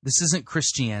 This isn't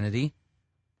Christianity.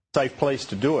 safe place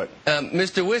to do it.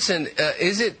 Mr. Wisson,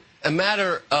 is it a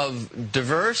matter of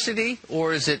diversity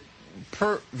or is it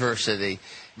perversity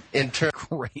in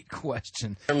Great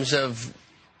question. terms of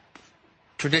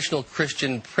traditional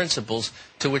Christian principles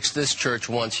to which this church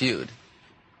once hewed?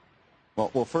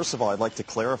 Well, first of all, I'd like to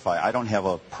clarify. I don't have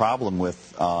a problem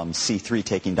with C3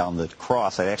 taking down the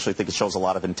cross. I actually think it shows a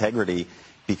lot of integrity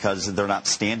because they're not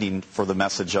standing for the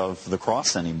message of the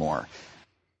cross anymore.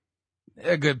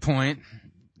 A good point.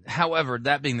 However,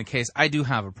 that being the case, I do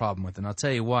have a problem with it, and I'll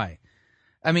tell you why.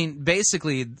 I mean,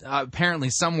 basically, apparently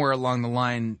somewhere along the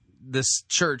line, this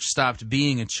church stopped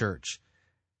being a church.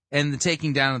 And the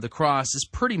taking down of the cross is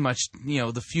pretty much,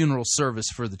 the funeral service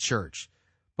for the church.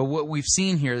 But what we've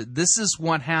seen here, this is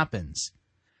what happens.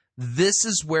 This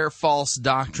is where false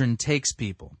doctrine takes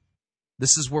people.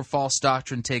 This is where false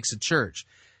doctrine takes a church.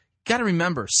 Got to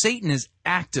remember, Satan is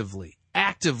actively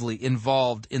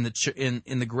involved in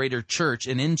the greater church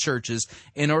and in churches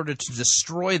in order to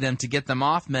destroy them, to get them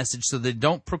off message so they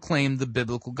don't proclaim the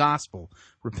biblical gospel,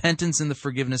 repentance and the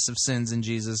forgiveness of sins in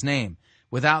Jesus' name.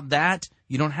 Without that,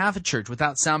 you don't have a church.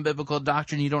 Without sound biblical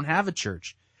doctrine, you don't have a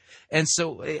church. And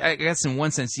so I guess in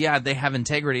one sense, yeah, they have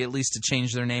integrity, at least to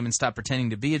change their name and stop pretending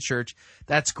to be a church.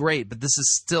 That's great, but this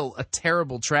is still a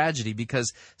terrible tragedy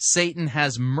because Satan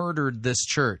has murdered this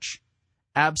church,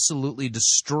 absolutely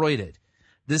destroyed it.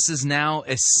 This is now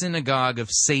a synagogue of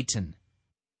Satan.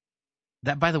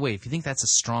 That, by the way, if you think that's a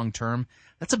strong term,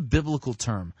 that's a biblical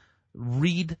term.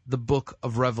 Read the book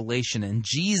of Revelation and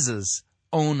Jesus'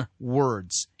 own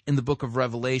words in the book of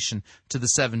Revelation to the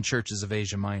 7 churches of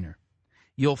Asia Minor.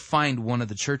 You'll find one of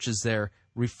the churches there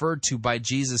referred to by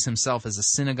Jesus himself as a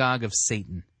synagogue of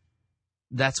Satan.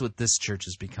 That's what this church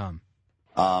has become.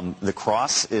 The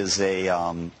cross is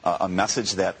a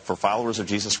message that for followers of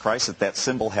Jesus Christ, that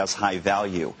symbol has high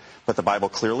value. But the Bible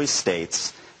clearly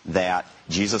states that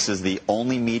Jesus is the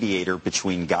only mediator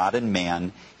between God and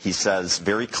man. He says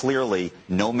very clearly,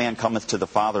 no man cometh to the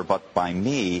Father but by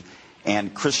me.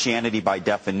 And Christianity, by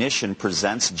definition,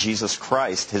 presents Jesus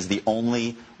Christ as the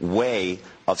only way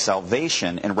of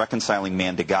salvation and reconciling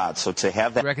man to God. So to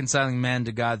have that reconciling man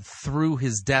to God through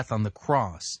his death on the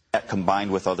cross, that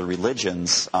combined with other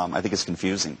religions, I think is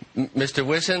confusing. Mr.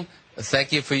 Wisson,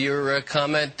 thank you for your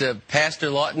comment.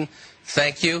 Pastor Lawton,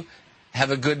 thank you.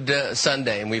 Have a good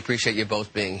Sunday, and we appreciate you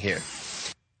both being here.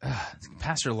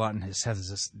 Pastor Lawton has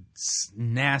this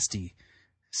nasty,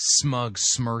 smug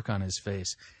smirk on his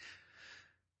face.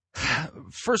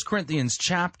 1 Corinthians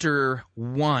chapter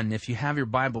 1, if you have your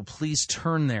Bible, please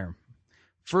turn there.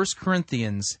 1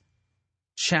 Corinthians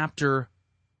chapter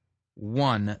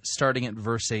 1, starting at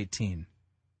verse 18.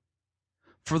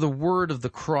 For the word of the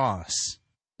cross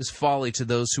is folly to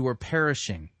those who are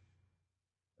perishing,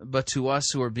 but to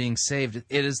us who are being saved,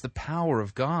 it is the power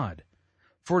of God.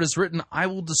 For it is written, I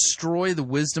will destroy the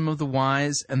wisdom of the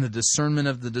wise, and the discernment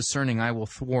of the discerning I will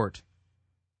thwart.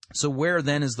 So where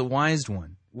then is the wise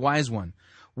one?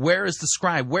 Where is the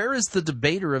scribe? Where is the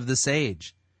debater of this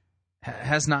age?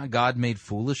 Has not God made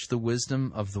foolish the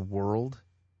wisdom of the world?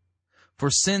 For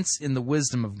since in the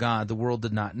wisdom of God the world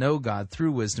did not know God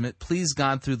through wisdom, it pleased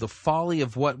God through the folly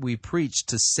of what we preach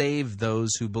to save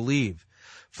those who believe.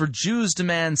 For Jews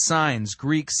demand signs,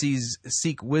 Greeks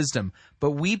seek wisdom,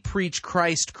 but we preach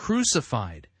Christ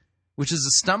crucified, which is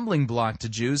a stumbling block to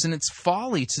Jews, and it's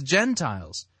folly to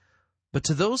Gentiles. But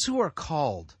to those who are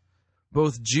called,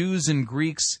 both Jews and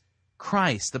Greeks,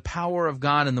 Christ, the power of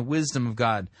God and the wisdom of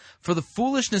God. For the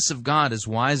foolishness of God is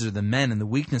wiser than men, and the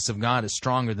weakness of God is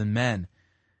stronger than men.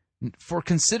 For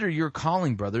consider your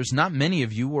calling, brothers. Not many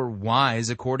of you were wise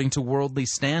according to worldly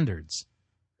standards.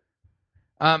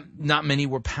 Not many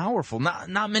were powerful.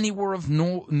 Not many were of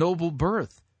noble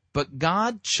birth. But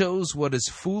God chose what is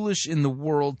foolish in the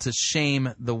world to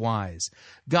shame the wise.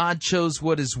 God chose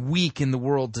what is weak in the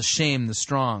world to shame the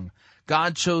strong.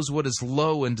 God chose what is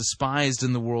low and despised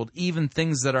in the world, even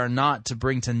things that are not, to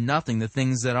bring to nothing the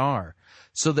things that are,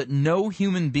 so that no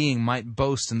human being might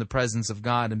boast in the presence of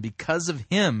God. And because of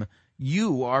him,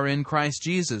 you are in Christ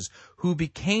Jesus, who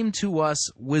became to us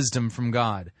wisdom from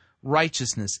God,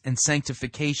 righteousness and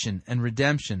sanctification and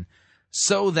redemption,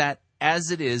 so that, as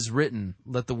it is written,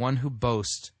 let the one who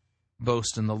boasts,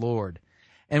 boast in the Lord.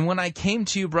 And when I came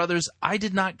to you, brothers, I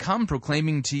did not come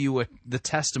proclaiming to you the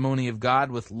testimony of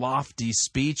God with lofty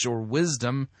speech or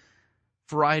wisdom,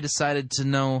 for I decided to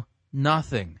know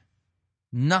nothing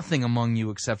among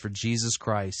you except for Jesus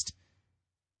Christ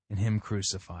and him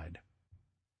crucified.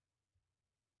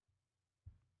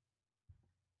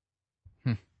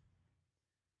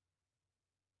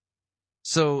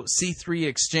 So C3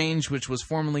 Exchange, which was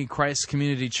formerly Christ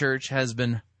Community Church, has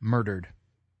been murdered.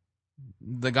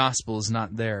 The gospel is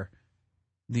not there.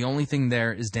 The only thing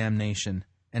there is damnation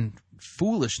and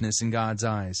foolishness in God's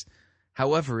eyes.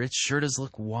 However, it sure does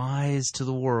look wise to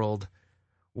the world,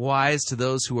 wise to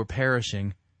those who are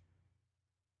perishing.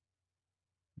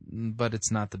 But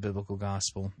it's not the biblical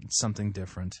gospel. It's something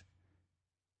different.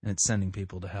 And it's sending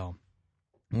people to hell.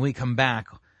 When we come back,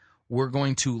 we're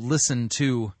going to listen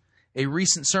to a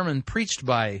recent sermon preached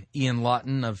by Ian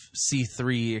Lawton of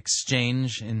C3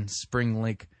 Exchange in Spring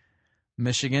Lake,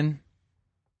 Michigan.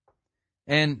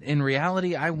 And in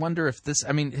reality, I wonder if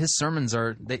his sermons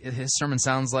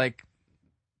sound like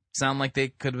they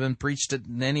could have been preached at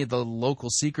any of the local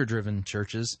seeker-driven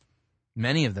churches.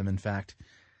 Many of them, in fact.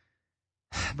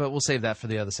 But we'll save that for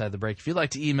the other side of the break. If you'd like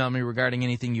to email me regarding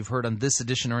anything you've heard on this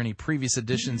edition or any previous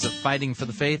editions of Fighting for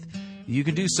the Faith, you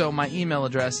can do so. My email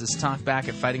address is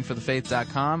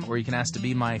talkback@fightingforthefaith.com, or you can ask to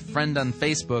be my friend on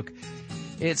Facebook.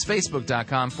 It's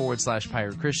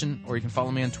facebook.com/Pirate Christian, or you can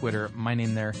follow me on Twitter. My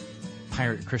name there,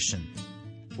 Pirate Christian.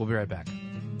 We'll be right back.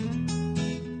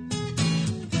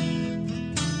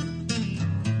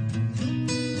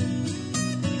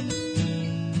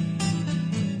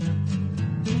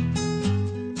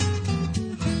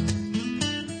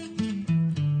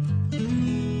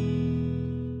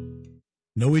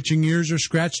 No itching ears are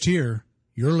scratched here.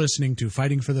 You're listening to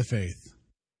Fighting for the Faith.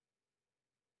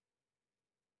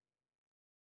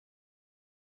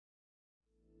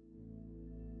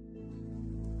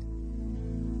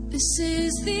 This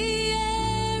is the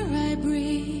air I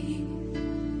breathe.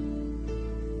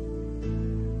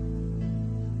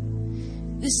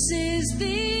 This is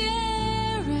the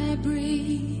air I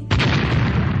breathe.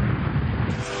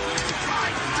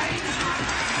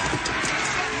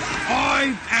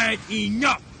 I've had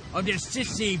enough of this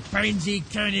sissy, frenzy,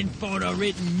 turning,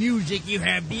 photo-written music you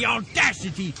have the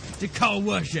audacity to call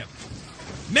worship.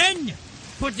 Men,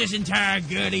 put this entire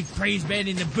girly praise band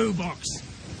in the boo box.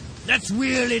 Let's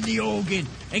wheel in the organ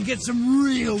and get some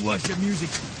real worship music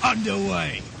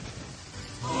underway.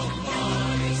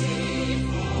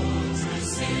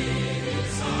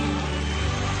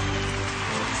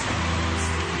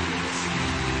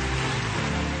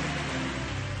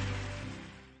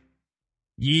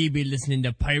 Ye be listening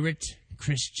to Pirate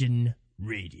Christian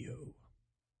Radio.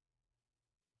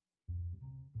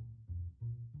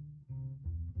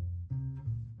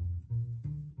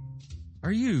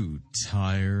 Are you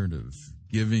tired of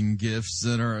giving gifts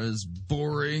that are as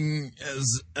boring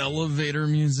as elevator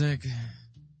music?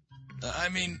 I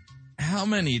mean, how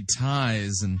many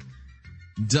ties and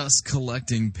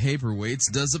dust-collecting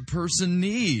paperweights does a person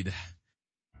need?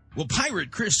 Well,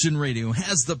 Pirate Christian Radio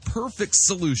has the perfect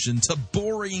solution to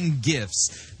boring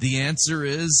gifts. The answer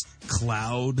is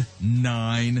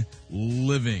Cloud9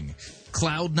 Living.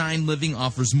 Cloud9 Living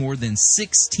offers more than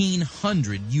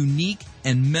 1,600 unique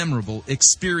and memorable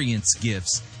experience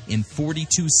gifts in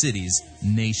 42 cities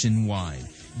nationwide.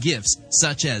 Gifts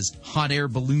such as hot air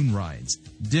balloon rides,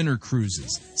 dinner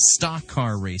cruises, stock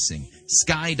car racing,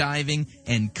 skydiving,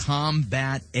 and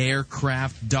combat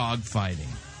aircraft dogfighting.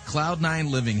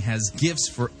 Cloud9 Living has gifts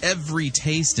for every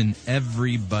taste and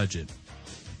every budget.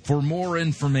 For more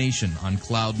information on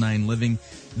Cloud9 Living,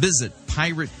 visit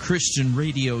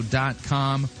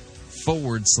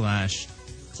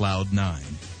piratechristianradio.com/Cloud9.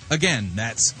 Again,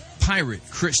 that's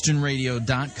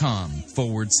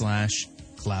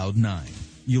piratechristianradio.com/Cloud9.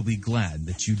 You'll be glad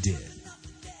that you did.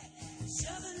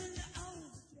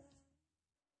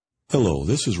 Hello,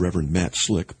 this is Reverend Matt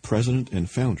Slick, President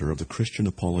and Founder of the Christian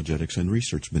Apologetics and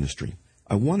Research Ministry.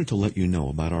 I wanted to let you know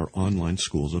about our online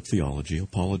schools of theology,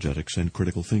 apologetics, and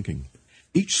critical thinking.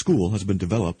 Each school has been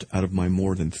developed out of my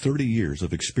more than 30 years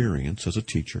of experience as a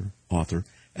teacher, author,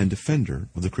 and defender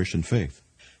of the Christian faith.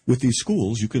 With these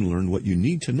schools, you can learn what you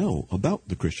need to know about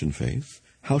the Christian faith,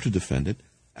 how to defend it,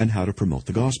 and how to promote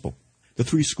the gospel. The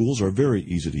 3 schools are very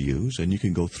easy to use, and you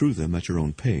can go through them at your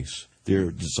own pace. They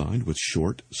are designed with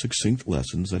short, succinct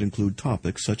lessons that include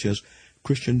topics such as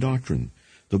Christian doctrine,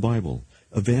 the Bible,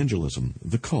 evangelism,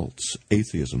 the cults,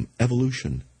 atheism,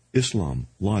 evolution, Islam,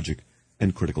 logic,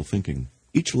 and critical thinking.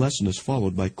 Each lesson is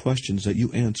followed by questions that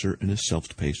you answer in a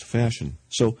self-paced fashion.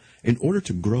 So, in order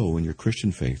to grow in your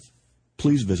Christian faith,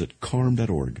 please visit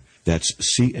carm.org, that's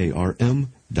CARM.org,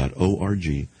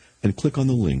 and click on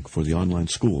the link for the online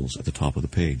schools at the top of the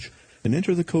page, and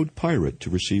enter the code PIRATE to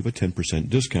receive a 10%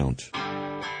 discount.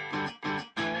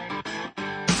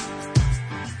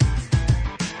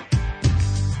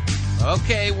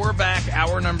 Okay, we're back.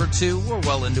 Hour number 2. We're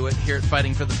well into it here at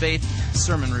Fighting for the Faith.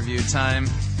 Sermon review time.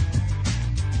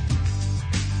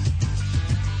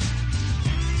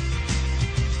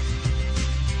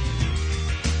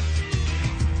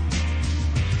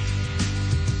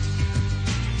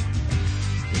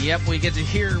 Yep, we get to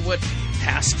hear what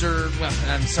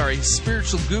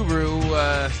spiritual guru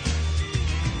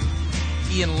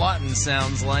Ian Lawton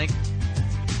sounds like.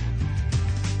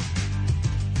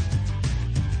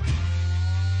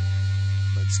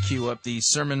 Let's cue up the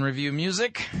sermon review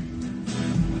music.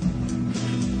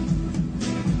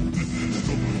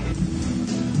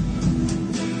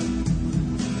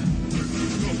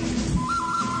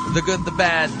 The good, the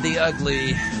bad, the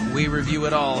ugly. We review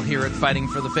it all here at Fighting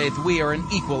for the Faith. We are an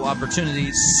equal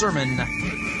opportunity sermon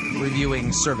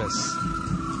reviewing service.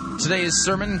 Today's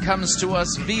sermon comes to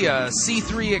us via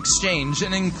C3 Exchange,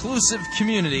 an inclusive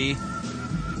community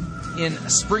in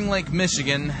Spring Lake,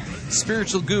 Michigan.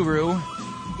 Spiritual guru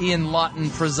Ian Lawton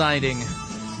presiding.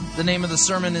 The name of the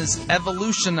sermon is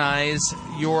Evolutionize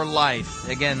Your Life.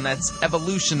 Again, that's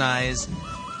Evolutionize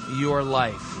Your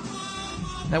Life.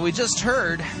 Now, we just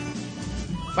heard...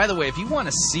 By the way, if you want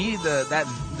to see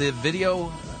the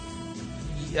video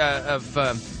of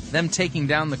them taking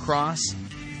down the cross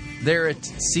there at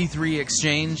C3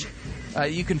 Exchange,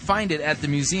 you can find it at the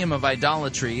Museum of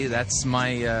Idolatry. That's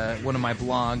my one of my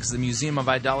blogs, the Museum of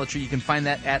Idolatry. You can find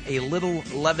that at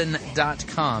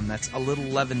alittleleaven.com. That's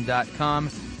alittleleaven.com.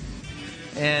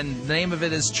 And the name of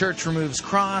it is Church Removes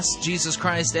Cross, Jesus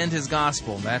Christ, and His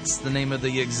Gospel. That's the name of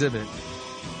the exhibit.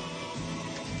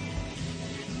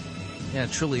 Yeah,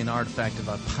 truly an artifact of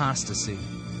apostasy.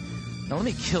 Now let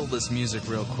me kill this music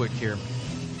real quick here.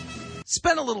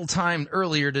 Spent a little time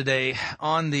earlier today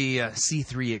on the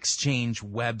C3 Exchange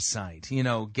website,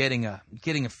 getting a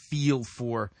feel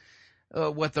for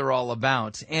what they're all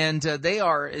about. And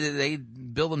they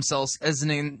bill themselves as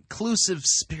an inclusive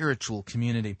spiritual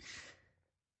community.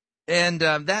 And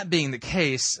that being the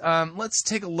case, let's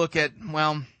take a look at,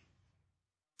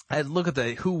 I'd look at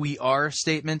the who we are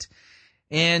statement.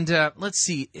 And let's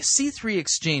see, C3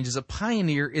 Exchange is a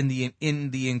pioneer in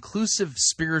the inclusive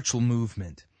spiritual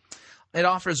movement. It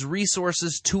offers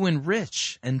resources to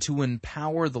enrich and to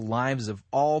empower the lives of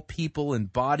all people in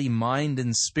body, mind,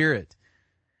 and spirit.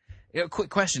 Quick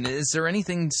question, is there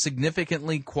anything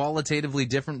significantly qualitatively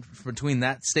different between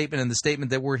that statement and the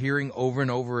statement that we're hearing over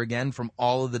and over again from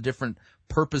all of the different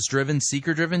purpose-driven,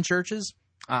 seeker-driven churches?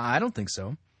 I don't think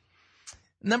so.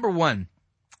 Number one,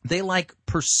 they like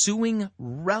pursuing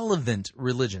relevant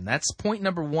religion. That's point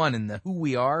number one in the Who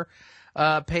We Are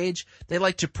page. They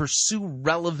like to pursue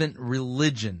relevant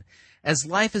religion. As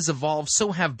life has evolved,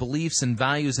 so have beliefs and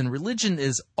values, and religion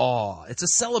is awe. It's a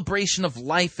celebration of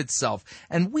life itself,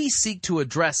 and we seek to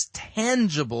address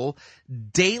tangible,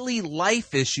 daily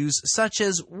life issues such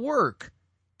as work,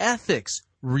 ethics,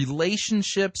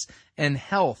 relationships, and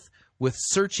health with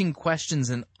searching questions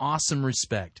and awesome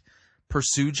respect.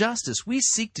 Pursue justice. We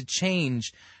seek to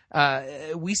change.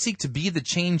 We seek to be the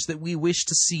change that we wish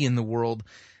to see in the world.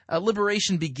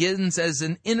 Liberation begins as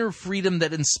an inner freedom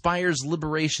that inspires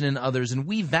liberation in others, and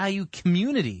we value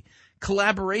community,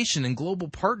 collaboration, and global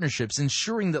partnerships,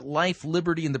 ensuring that life,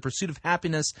 liberty, and the pursuit of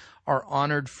happiness are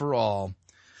honored for all.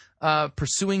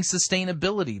 Pursuing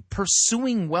sustainability,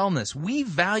 pursuing wellness. We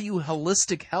value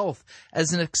holistic health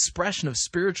as an expression of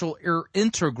spiritual or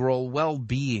integral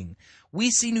well-being. We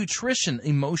see nutrition,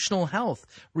 emotional health,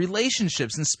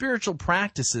 relationships, and spiritual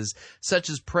practices such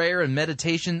as prayer and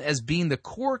meditation as being the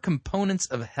core components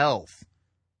of health.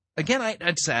 Again, I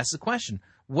just ask the question,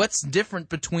 what's different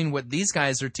between what these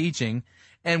guys are teaching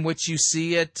and what you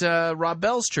see at Rob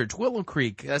Bell's church, Willow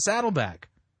Creek, Saddleback?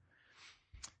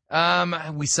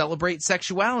 We celebrate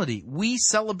sexuality. We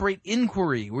celebrate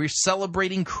inquiry. We're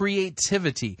celebrating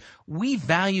creativity. We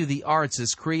value the arts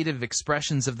as creative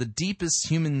expressions of the deepest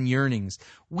human yearnings.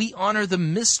 We honor the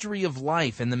mystery of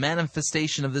life, and the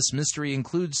manifestation of this mystery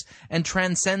includes and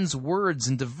transcends words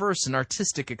and diverse and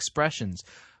artistic expressions.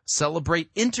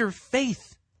 Celebrate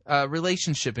interfaith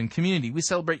relationship and community. We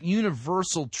celebrate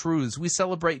universal truths. We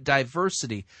celebrate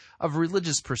diversity of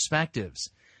religious perspectives.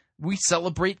 We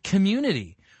celebrate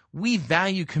community. We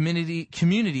value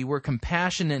community where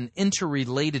compassion and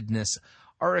interrelatedness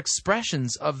are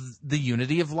expressions of the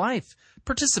unity of life.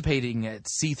 Participating at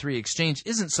C3 Exchange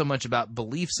isn't so much about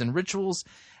beliefs and rituals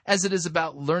as it is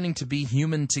about learning to be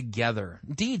human together.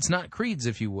 Deeds, not creeds,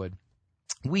 if you would.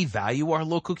 We value our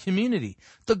local community,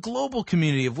 the global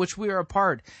community of which we are a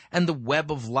part, and the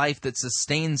web of life that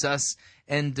sustains us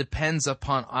and depends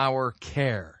upon our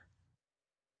care.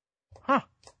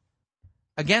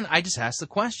 Again, I just asked the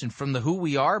question from the Who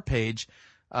We Are page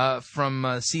from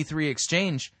C3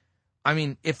 Exchange. I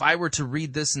mean, if I were to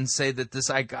read this and say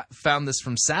that found this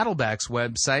from Saddleback's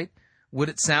website, would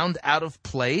it sound out of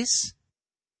place?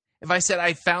 If I said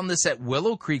I found this at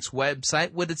Willow Creek's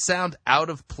website, would it sound out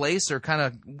of place or kind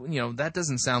of, that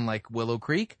doesn't sound like Willow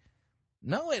Creek?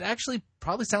 No, it actually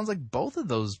probably sounds like both of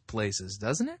those places,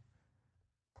 doesn't it?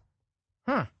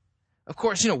 Of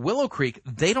course, Willow Creek,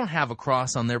 they don't have a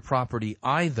cross on their property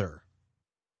either.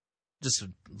 Just a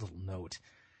little note.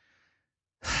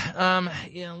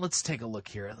 Let's take a look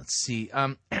here. Let's see.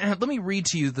 Let me read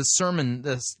to you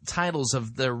the titles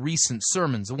of the recent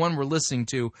sermons. The one we're listening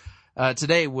to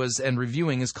today and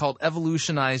reviewing is called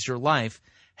Evolutionize Your Life.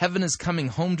 Heaven is Coming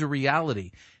Home to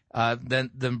Reality.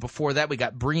 Then before that, we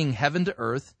got Bringing Heaven to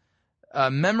Earth.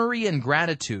 Memory and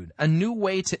Gratitude. A New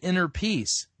Way to Inner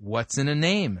Peace. What's in a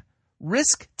Name?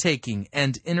 Risk-taking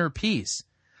and inner peace.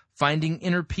 Finding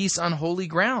inner peace on holy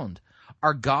ground.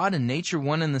 Are God and nature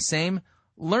one and the same?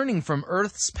 Learning from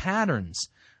Earth's patterns.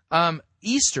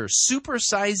 Easter,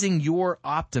 supersizing your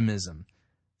optimism.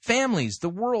 Families, the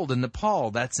world, and Nepal,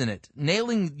 that's in it.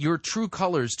 Nailing your true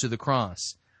colors to the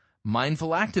cross.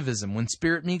 Mindful activism, when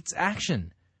spirit meets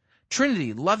action.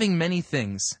 Trinity, loving many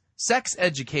things. Sex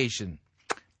education.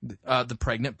 The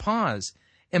pregnant pause.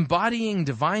 Embodying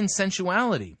divine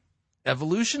sensuality.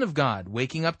 Evolution of God,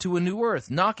 waking up to a new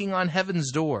earth, knocking on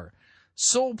heaven's door.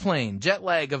 Soul plane, jet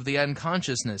lag of the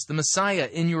unconsciousness, the Messiah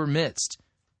in your midst.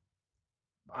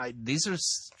 These are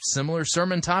similar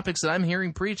sermon topics that I'm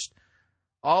hearing preached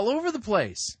all over the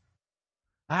place.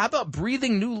 How about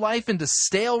breathing new life into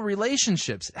stale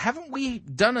relationships? Haven't we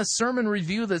done a sermon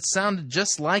review that sounded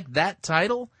just like that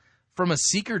title from a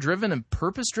seeker-driven and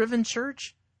purpose-driven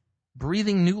church?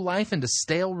 Breathing new life into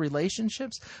stale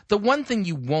relationships? The one thing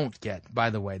you won't get, by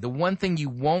the way, the one thing you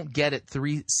won't get at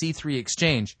C3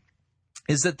 Exchange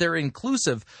is that they're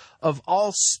inclusive of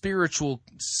all spiritual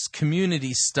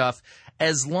community stuff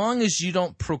as long as you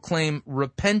don't proclaim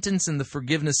repentance and the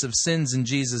forgiveness of sins in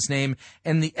Jesus' name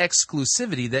and the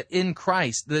exclusivity that in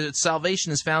Christ, the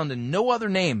salvation is found in no other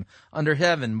name under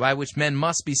heaven by which men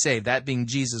must be saved, that being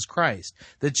Jesus Christ,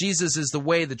 that Jesus is the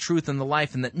way, the truth, and the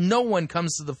life, and that no one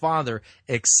comes to the Father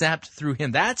except through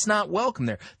him. That's not welcome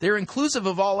there. They're inclusive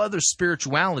of all other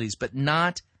spiritualities, but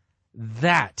not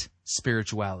that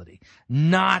spirituality,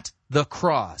 not the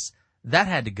cross. That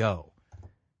had to go.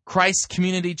 Christ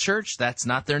Community Church, that's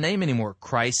not their name anymore.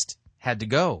 Christ had to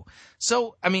go.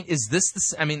 So, is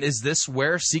this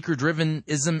where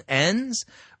seeker-drivenism ends?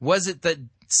 Was it that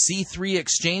C3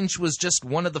 Exchange was just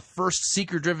one of the first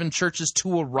seeker-driven churches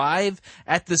to arrive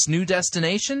at this new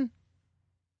destination?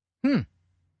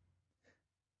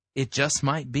 It just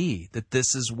might be that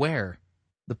this is where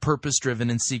the purpose-driven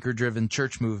and seeker-driven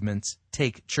church movements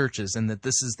take churches, and that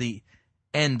this is the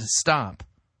end stop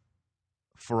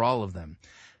for all of them.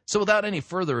 So without any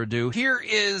further ado, here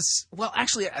is,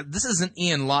 this isn't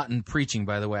Ian Lawton preaching,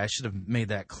 by the way. I should have made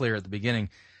that clear at the beginning.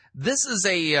 This is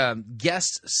a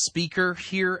guest speaker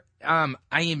here.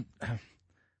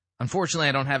 Unfortunately,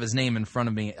 I don't have his name in front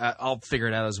of me. I'll figure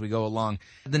it out as we go along.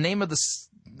 The name of this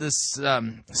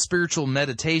spiritual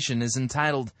meditation is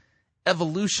entitled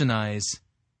Evolutionize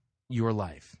Your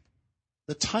Life.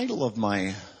 The title of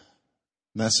my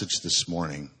message this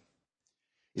morning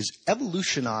is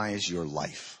Evolutionize Your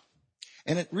Life.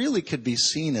 And it really could be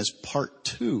seen as part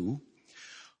 2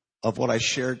 of what I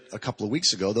shared a couple of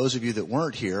weeks ago. Those of you that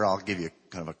weren't here, I'll give you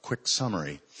kind of a quick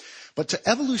summary. But to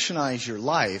evolutionize your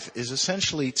life is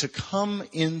essentially to come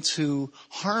into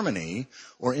harmony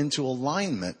or into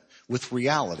alignment with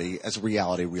reality as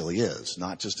reality really is,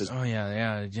 not just as... Oh,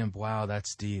 yeah, Jim, wow,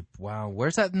 that's deep. Wow,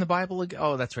 where's that in the Bible again?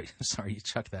 Oh, that's right. Sorry, you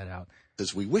chucked that out.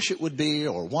 As we wish it would be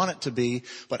or want it to be,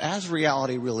 but as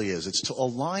reality really is. It's to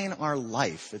align our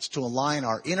life. It's to align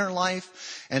our inner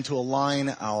life and to align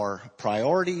our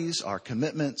priorities, our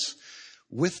commitments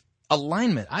with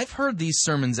alignment. I've heard these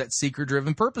sermons at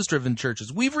seeker-driven, purpose-driven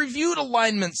churches. We've reviewed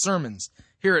alignment sermons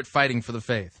here at Fighting for the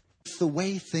Faith. The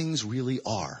way things really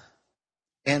are.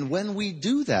 And when we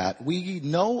do that, we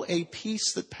know a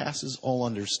peace that passes all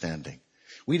understanding.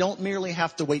 We don't merely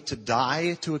have to wait to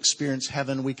die to experience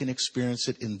heaven. We can experience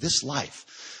it in this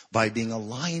life by being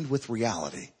aligned with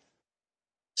reality.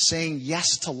 Saying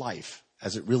yes to life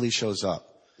as it really shows up.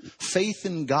 Faith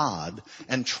in God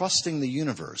and trusting the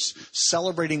universe.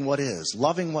 Celebrating what is.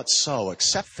 Loving what's so.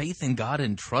 Faith in God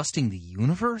and trusting the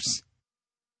universe?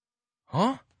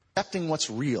 Huh? Accepting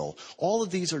what's real. All of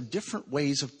these are different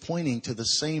ways of pointing to the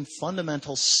same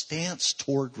fundamental stance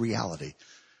toward reality.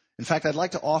 In fact, I'd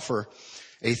like to offer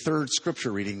a third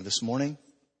scripture reading this morning.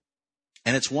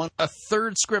 And it's a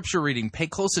third scripture reading. Pay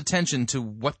close attention to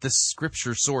what the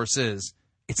scripture source is.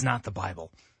 It's not the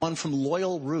Bible. One from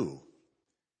Loyal Rue.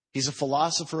 He's a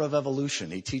philosopher of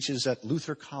evolution. He teaches at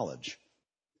Luther College.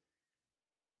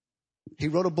 He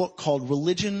wrote a book called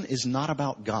Religion is Not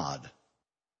About God.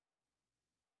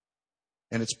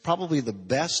 And it's probably the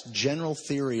best general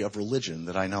theory of religion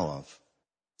that I know of.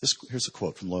 Here's a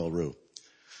quote from Loyal Rue.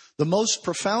 The most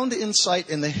profound insight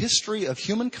in the history of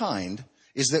humankind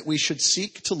is that we should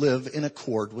seek to live in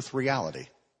accord with reality.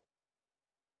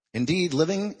 Indeed,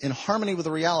 living in harmony with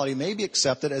reality may be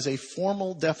accepted as a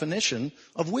formal definition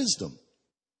of wisdom.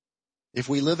 If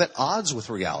we live at odds with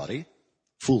reality,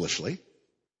 foolishly,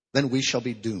 then we shall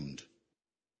be doomed.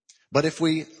 But if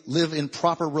we live in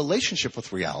proper relationship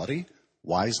with reality,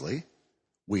 wisely,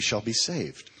 we shall be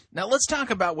saved. Now let's talk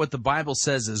about what the Bible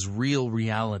says is real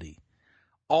reality.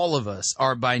 All of us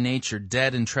are by nature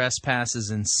dead in trespasses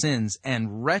and sins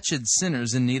and wretched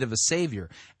sinners in need of a Savior.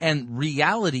 And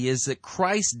reality is that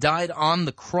Christ died on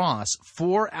the cross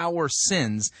for our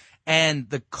sins. And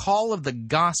the call of the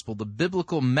gospel, the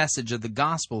biblical message of the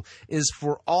gospel, is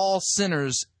for all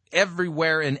sinners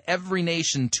everywhere in every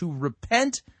nation to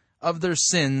repent of their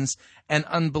sins and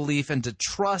unbelief and to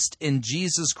trust in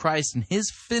Jesus Christ and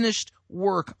his finished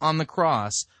work on the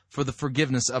cross for the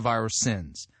forgiveness of our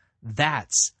sins.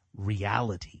 That's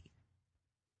reality.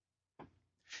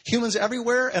 Humans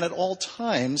everywhere and at all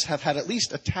times have had at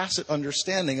least a tacit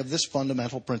understanding of this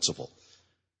fundamental principle.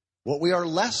 What we are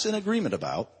less in agreement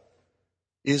about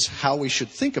is how we should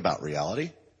think about reality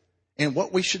and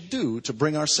what we should do to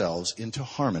bring ourselves into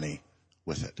harmony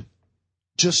with it.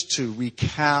 Just to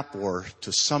recap or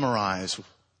to summarize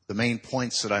the main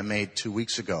points that I made 2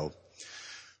 weeks ago,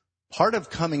 part of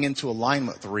coming into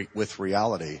alignment with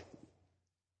reality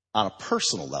on a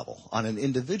personal level, on an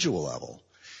individual level,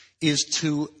 is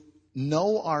to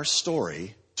know our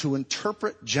story, to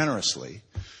interpret generously,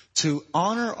 to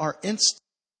honor our instinct,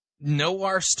 know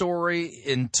our story,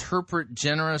 interpret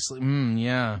generously.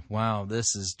 Yeah, wow,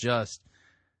 this is just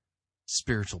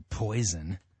spiritual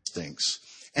poison. Instincts,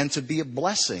 and to be a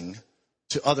blessing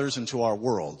to others and to our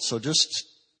world. So just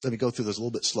let me go through this a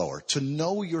little bit slower. To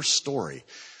know your story.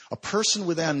 A person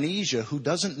with amnesia who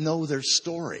doesn't know their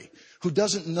story, who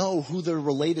doesn't know who they're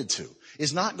related to,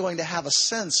 is not going to have a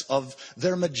sense of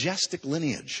their majestic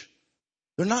lineage.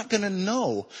 They're not going to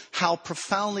know how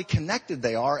profoundly connected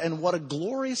they are and what a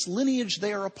glorious lineage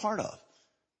they are a part of.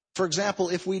 For example,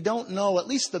 if we don't know at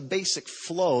least the basic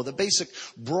flow, the basic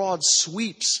broad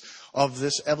sweeps of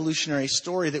this evolutionary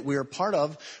story that we are part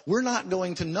of, we're not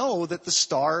going to know that the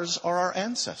stars are our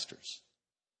ancestors.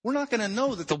 We're not going to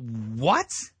know that the what?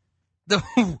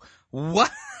 The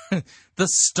what? The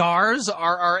stars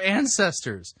are our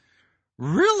ancestors.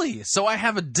 Really? So I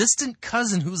have a distant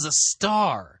cousin who's a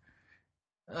star.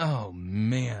 Oh,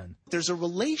 man. There's a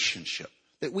relationship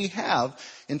that we have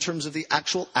in terms of the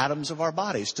actual atoms of our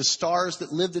bodies to stars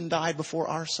that lived and died before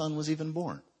our sun was even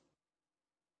born.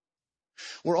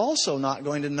 We're also not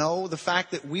going to know the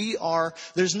fact that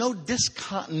there's no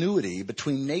discontinuity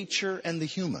between nature and the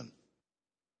human.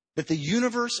 That the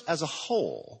universe as a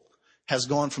whole has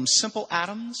gone from simple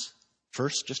atoms,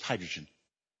 first just hydrogen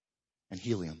and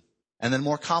helium, and then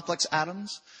more complex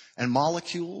atoms and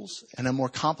molecules, and then more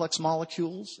complex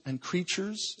molecules and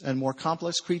creatures and more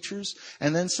complex creatures,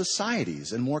 and then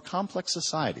societies and more complex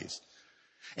societies.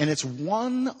 And it's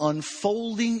one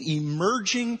unfolding,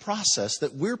 emerging process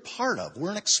that we're part of.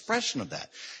 We're an expression of that.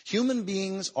 Human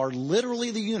beings are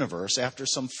literally the universe, after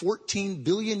some 14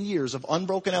 billion years of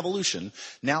unbroken evolution,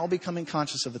 now becoming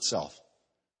conscious of itself.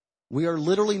 We are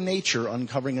literally nature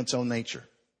uncovering its own nature.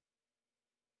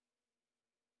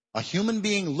 A human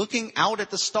being looking out at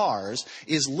the stars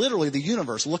is literally the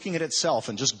universe looking at itself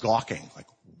and just gawking. Like,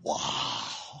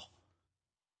 wow.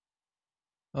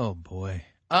 Oh, boy.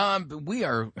 We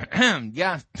are,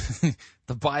 the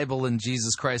Bible and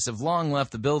Jesus Christ have long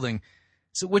left the building.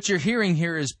 So what you're hearing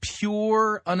here is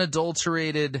pure,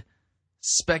 unadulterated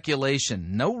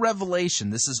speculation. No revelation.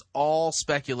 This is all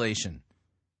speculation.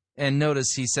 And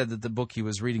notice he said that the book he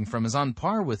was reading from is on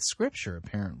par with Scripture,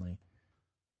 apparently.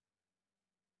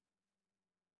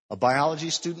 A biology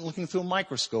student looking through a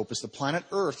microscope is the planet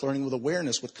Earth learning with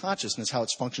awareness, with consciousness, how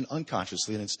it's functioned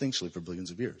unconsciously and instinctually for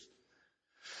billions of years.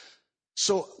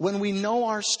 So when we know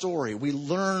our story, we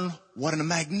learn what a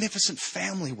magnificent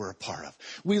family we're a part of.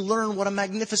 We learn what a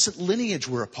magnificent lineage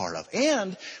we're a part of.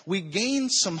 And we gain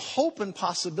some hope and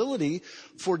possibility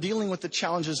for dealing with the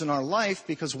challenges in our life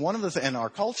and our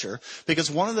culture,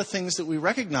 because one of the things that we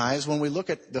recognize when we look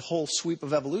at the whole sweep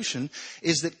of evolution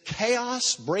is that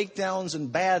chaos, breakdowns,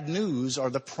 and bad news are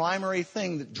the primary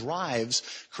thing that drives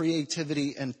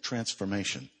creativity and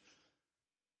transformation.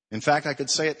 In fact, I could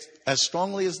say it as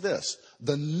strongly as this.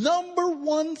 The number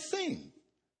one thing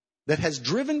that has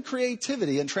driven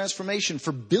creativity and transformation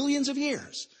for billions of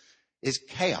years is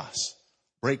chaos,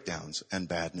 breakdowns, and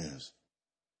bad news.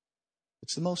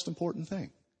 It's the most important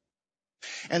thing.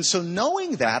 And so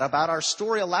knowing that about our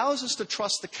story allows us to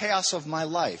trust the chaos of my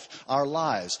life, our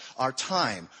lives, our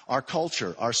time, our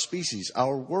culture, our species,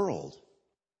 our world.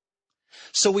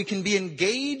 So we can be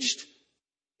engaged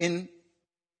in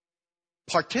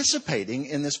participating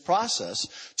in this process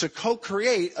to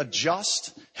co-create a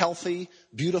just, healthy,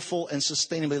 beautiful, and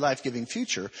sustainably life-giving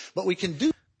future. But we can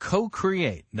do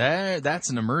co-create. That's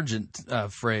an emergent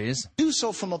phrase. Do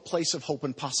so from a place of hope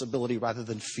and possibility rather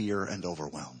than fear and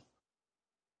overwhelm.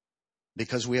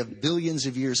 Because we have billions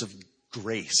of years of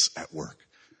grace at work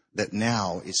that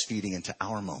now is feeding into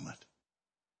our moment.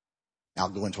 I'll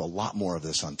go into a lot more of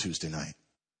this on Tuesday night.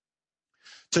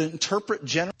 To interpret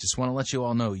Just want to let you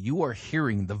all know, you are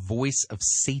hearing the voice of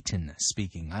Satan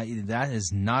speaking. That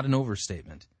is not an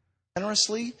overstatement.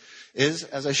 Generously is,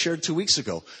 as I shared 2 weeks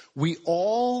ago, we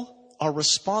all are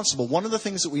responsible. One of the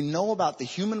things that we know about the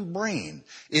human brain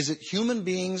is that human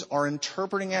beings are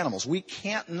interpreting animals. We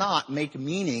can't not make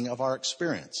meaning of our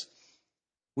experience.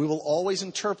 We will always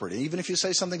interpret it. Even if you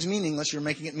say something's meaningless, you're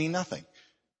making it mean nothing.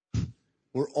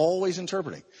 We're always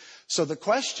interpreting. So the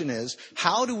question is,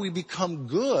 how do we become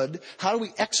good? How do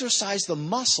we exercise the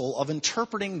muscle of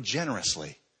interpreting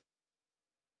generously?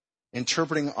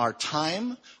 Interpreting our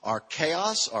time, our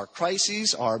chaos, our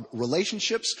crises, our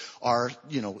relationships, our,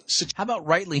 How about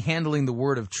rightly handling the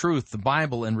word of truth, the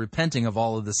Bible, and repenting of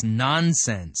all of this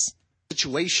nonsense?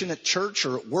 Situation at church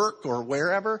or at work or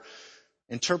wherever,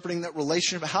 interpreting that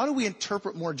relationship. How do we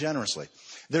interpret more generously?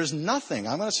 I'm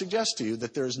going to suggest to you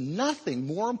that there's nothing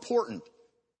more important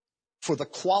for the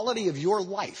quality of your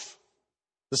life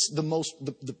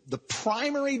The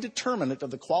primary determinant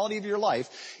of the quality of your life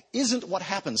isn't what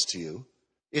happens to you,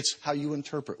 it's how you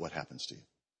interpret what happens to you.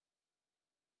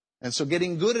 And so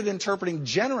getting good at interpreting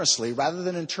generously rather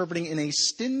than interpreting in a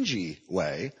stingy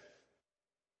way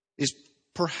is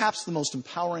perhaps the most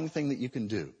empowering thing that you can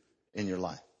do in your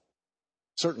life.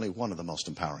 Certainly one of the most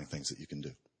empowering things that you can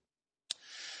do.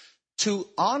 To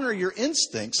honor your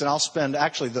instincts, and I'll spend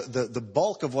actually the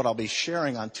bulk of what I'll be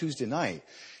sharing on Tuesday night,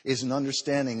 is an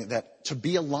understanding that to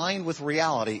be aligned with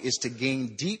reality is to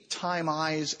gain deep time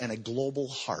eyes and a global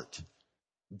heart.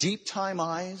 Deep time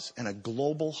eyes and a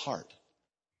global heart.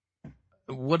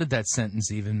 What did that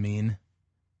sentence even mean?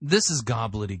 This is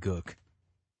gobbledygook.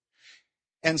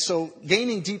 And so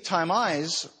gaining deep time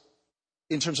eyes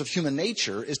in terms of human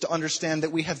nature is to understand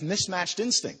that we have mismatched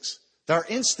instincts. That our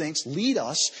instincts lead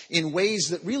us in ways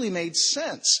that really made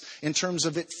sense in terms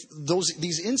of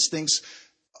these instincts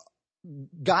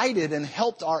guided and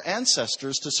helped our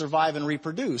ancestors to survive and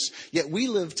reproduce. Yet we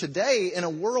live today in a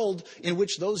world in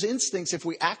which those instincts, if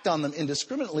we act on them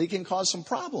indiscriminately, can cause some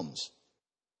problems.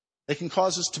 They can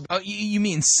cause us to... Oh, you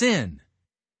mean sin.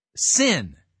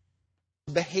 Sin.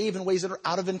 Behave in ways that are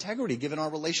out of integrity, given our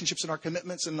relationships and our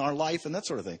commitments and our life and that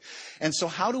sort of thing. And so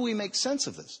how do we make sense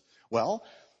of this? Well,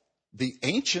 the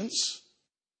ancients,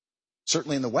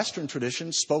 certainly in the Western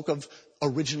tradition, spoke of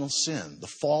original sin, the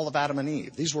fall of Adam and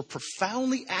Eve. These were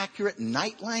profoundly accurate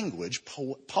night language,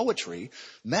 poetry,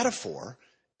 metaphor,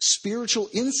 spiritual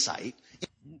insight.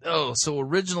 Oh, so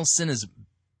original sin is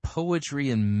poetry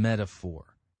and metaphor.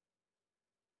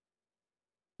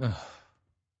 Ugh.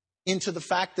 Into the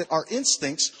fact that our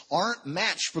instincts aren't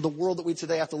matched for the world that we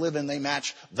today have to live in. They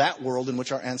match that world in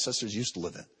which our ancestors used to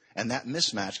live in. And that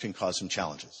mismatch can cause some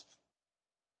challenges.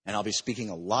 And I'll be speaking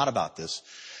a lot about this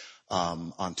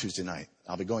on Tuesday night.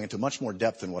 I'll be going into much more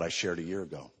depth than what I shared a year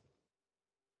ago.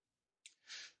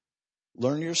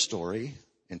 Learn your story,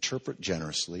 interpret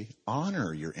generously,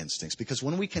 honor your instincts. Because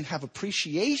when we can have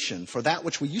appreciation for that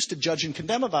which we used to judge and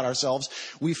condemn about ourselves,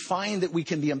 we find that we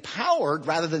can be empowered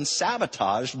rather than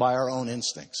sabotaged by our own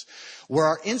instincts. Where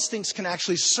our instincts can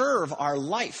actually serve our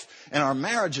life and our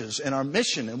marriages and our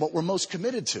mission and what we're most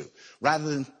committed to, rather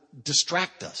than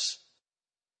distract us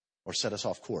or set us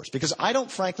off course. Because I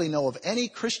don't frankly know of any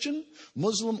Christian,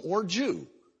 Muslim, or Jew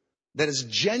that is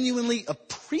genuinely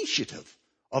appreciative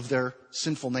of their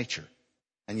sinful nature.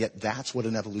 And yet that's what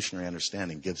an evolutionary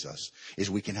understanding gives us, is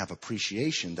we can have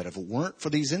appreciation that if it weren't for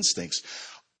these instincts,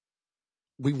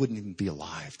 we wouldn't even be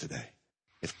alive today.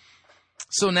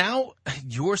 So now,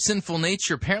 your sinful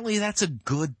nature, apparently that's a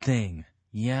good thing.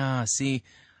 Yeah, see,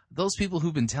 those people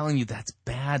who've been telling you that's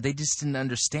bad, they just didn't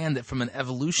understand that from an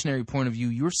evolutionary point of view,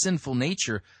 your sinful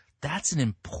nature, that's an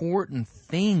important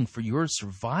thing for your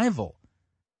survival.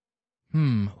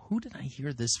 Who did I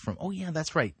hear this from? Oh, yeah,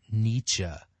 that's right, Nietzsche.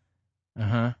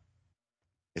 Uh-huh.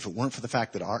 If it weren't for the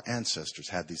fact that our ancestors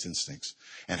had these instincts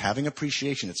and having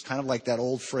appreciation, it's kind of like that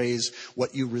old phrase,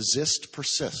 what you resist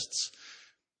persists,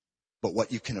 but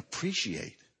what you can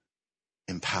appreciate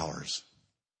empowers.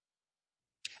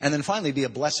 And then finally, be a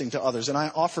blessing to others. And I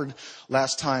offered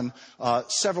last time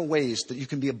several ways that you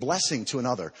can be a blessing to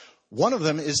another. One of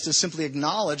them is to simply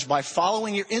acknowledge, by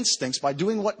following your instincts, by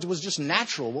doing what was just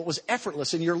natural, what was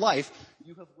effortless in your life,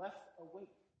 you have left a wake.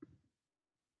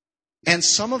 And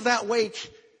some of that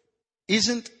wake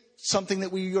isn't something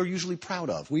that we are usually proud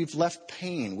of. We've left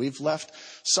pain. We've left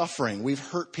suffering. We've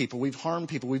hurt people. We've harmed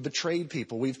people. We've betrayed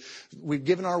people. We've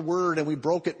given our word and we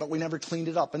broke it, but we never cleaned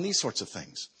it up, and these sorts of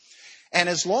things. And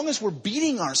as long as we're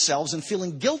beating ourselves and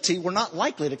feeling guilty, we're not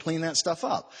likely to clean that stuff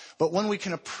up. But when we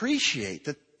can appreciate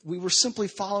that we were simply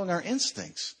following our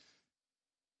instincts,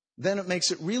 then it makes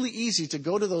it really easy to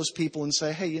go to those people and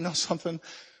say, hey, you know something?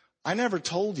 I never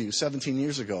told you 17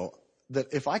 years ago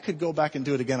that if I could go back and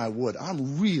do it again, I would.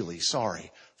 I'm really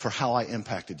sorry for how I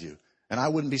impacted you. And I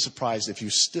wouldn't be surprised if you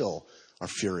still are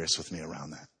furious with me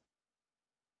around that.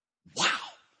 Wow.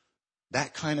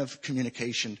 That kind of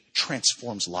communication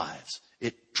transforms lives.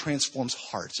 It transforms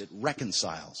hearts. It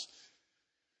reconciles.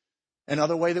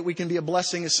 Another way that we can be a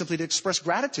blessing is simply to express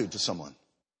gratitude to someone.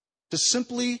 To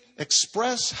simply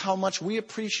express how much we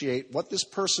appreciate what this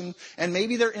person, and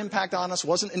maybe their impact on us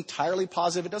wasn't entirely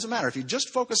positive. It doesn't matter. If you just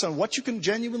focus on what you can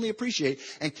genuinely appreciate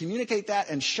and communicate that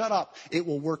and shut up, it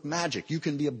will work magic. You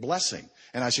can be a blessing.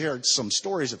 And I shared some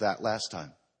stories of that last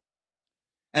time.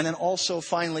 And then also,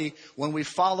 finally, when we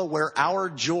follow where our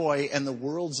joy and the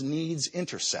world's needs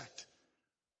intersect.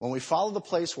 When we follow the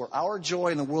place where our joy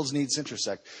and the world's needs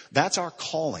intersect, that's our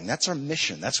calling. That's our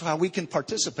mission. That's how we can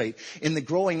participate in the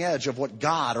growing edge of what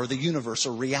God or the universe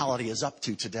or reality is up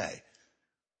to today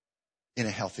in a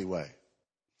healthy way.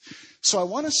 So I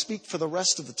want to speak for the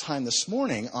rest of the time this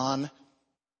morning on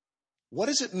what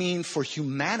does it mean for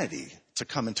humanity to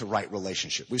come into right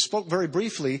relationship. We spoke very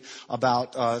briefly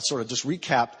about, sort of just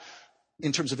recap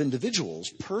in terms of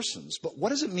individuals, persons, but what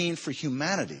does it mean for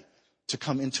humanity to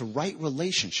come into right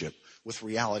relationship with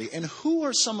reality? And who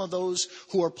are some of those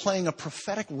who are playing a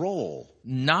prophetic role?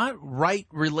 Not right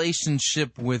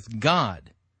relationship with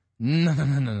God.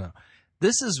 No.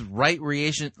 This is right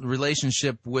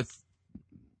relationship with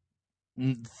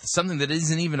something that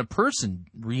isn't even a person,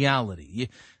 reality.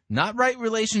 Not right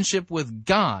relationship with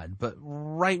God, but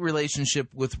right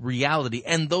relationship with reality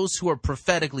and those who are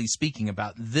prophetically speaking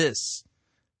about this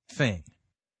thing.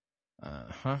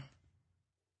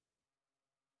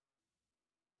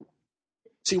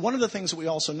 See, one of the things that we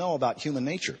also know about human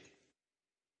nature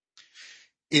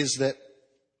is that,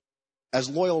 as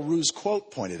Loyal Rue's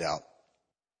quote pointed out,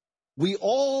 we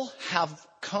all have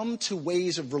come to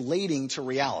ways of relating to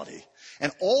reality.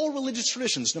 And all religious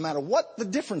traditions, no matter what the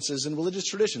differences in religious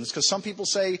traditions, because some people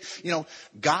say,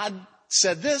 God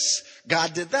said this,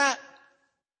 God did that.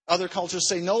 Other cultures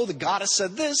say, no, the goddess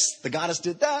said this, the goddess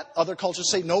did that. Other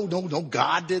cultures say, no,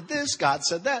 God did this, God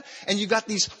said that. And you've got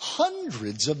these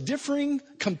hundreds of differing,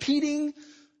 competing,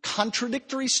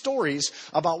 contradictory stories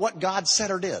about what God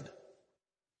said or did.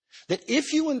 That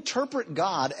if you interpret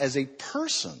God as a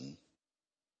person,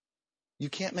 you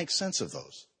can't make sense of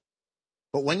those.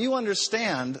 But when you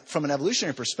understand from an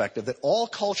evolutionary perspective that all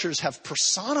cultures have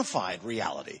personified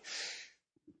reality,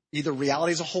 either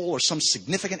reality as a whole or some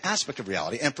significant aspect of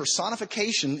reality, and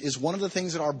personification is one of the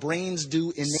things that our brains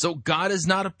do. So God is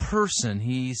not a person.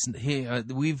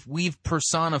 We've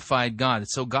personified God.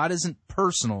 So God isn't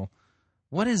personal.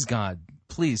 What is God?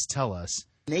 Please tell us.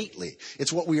 Innately,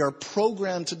 it's what we are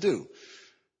programmed to do.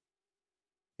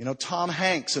 Tom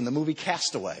Hanks in the movie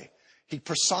Castaway. He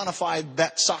personified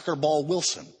that soccer ball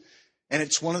Wilson. And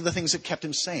it's one of the things that kept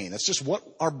him sane. It's just what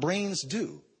our brains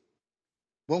do.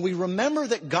 When we remember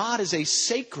that God is a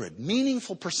sacred,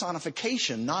 meaningful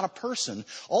personification, not a person,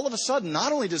 all of a sudden,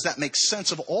 not only does that make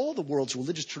sense of all the world's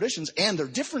religious traditions and their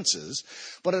differences,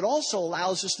 but it also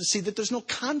allows us to see that there's no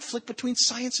conflict between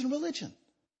science and religion.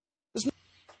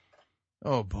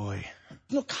 Oh, boy. There's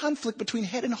no conflict between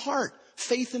head and heart,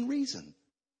 faith and reason.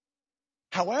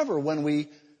 However,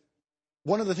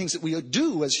 one of the things that we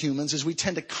do as humans is we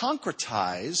tend to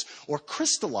concretize or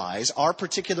crystallize our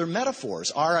particular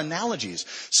metaphors, our analogies.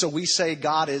 So we say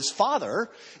God is Father,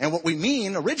 and what we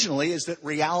mean originally is that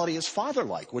reality is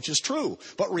father-like, which is true.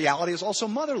 But reality is also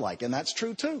mother-like, and that's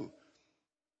true too.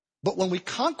 But when we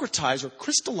concretize or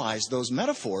crystallize those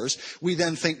metaphors, we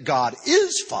then think God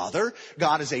is Father,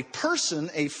 God is a person,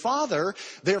 a father,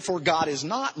 therefore God is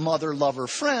not mother, lover,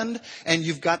 friend, and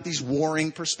you've got these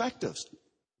warring perspectives.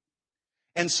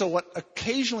 And so what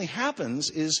occasionally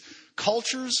happens is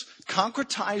cultures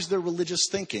concretize their religious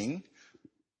thinking,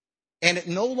 and it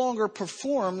no longer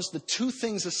performs the two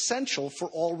things essential for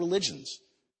all religions.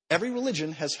 Every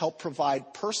religion has helped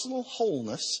provide personal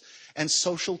wholeness and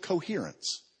social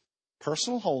coherence.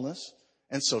 Personal wholeness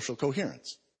and social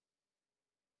coherence.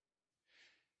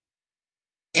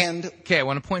 Okay, I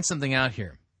want to point something out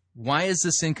here. Why is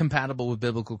this incompatible with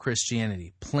biblical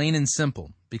Christianity? Plain and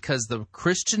simple. Because the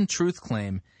Christian truth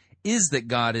claim is that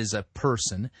God is a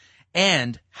person.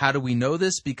 And how do we know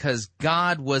this? Because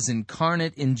God was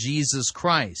incarnate in Jesus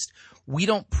Christ. We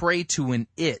don't pray to an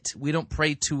it. We don't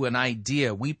pray to an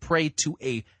idea. We pray to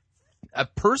a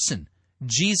person,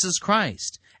 Jesus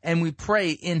Christ. And we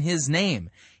pray in his name.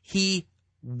 God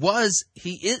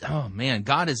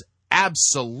is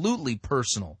absolutely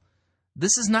personal.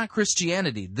 This is not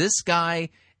Christianity. This guy,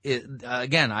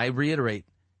 again, I reiterate,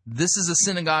 this is a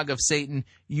synagogue of Satan.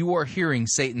 You are hearing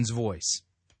Satan's voice.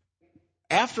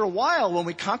 After a while, when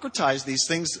we concretize these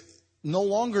things, no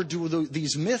longer do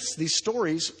these myths, these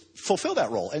stories, fulfill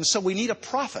that role. And so we need a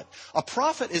prophet. A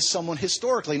prophet is someone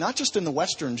historically, not just in the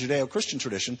Western Judeo-Christian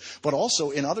tradition, but also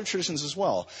in other traditions as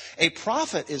well. A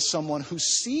prophet is someone who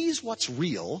sees what's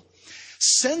real,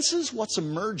 senses what's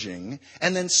emerging,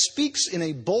 and then speaks in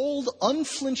a bold,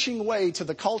 unflinching way to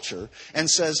the culture and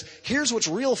says, here's what's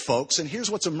real, folks, and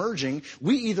here's what's emerging.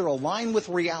 We either align with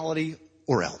reality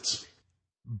or else.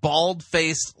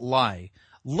 Bald-faced lie.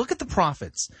 Look at the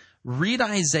prophets. Read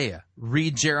Isaiah,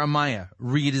 read Jeremiah,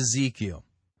 read Ezekiel.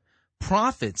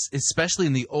 Prophets, especially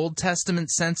in the Old Testament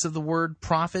sense of the word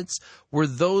prophets, were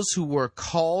those who were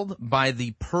called by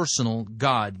the personal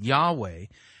God, Yahweh,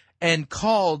 and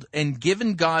called and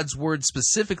given God's word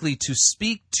specifically to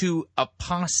speak to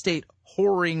apostate,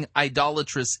 whoring,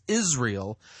 idolatrous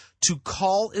Israel, to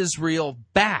call Israel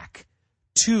back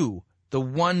to the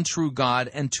one true God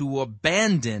and to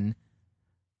abandon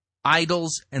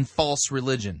idols, and false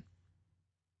religion.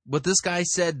 What this guy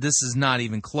said, this is not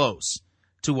even close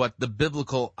to what the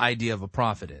biblical idea of a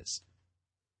prophet is.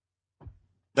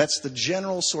 That's the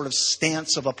general sort of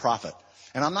stance of a prophet.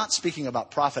 And I'm not speaking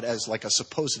about prophet as like a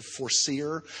supposed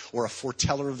foreseer or a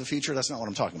foreteller of the future. That's not what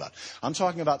I'm talking about. I'm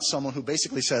talking about someone who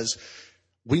basically says,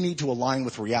 we need to align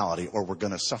with reality or we're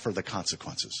going to suffer the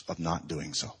consequences of not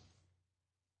doing so.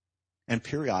 And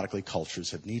periodically,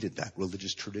 cultures have needed that.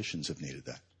 Religious traditions have needed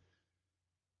that.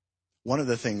 One of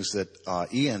the things that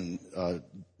Ian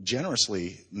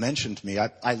generously mentioned to me,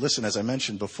 I listen, as I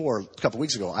mentioned before, a couple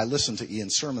weeks ago, I listen to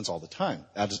Ian's sermons all the time,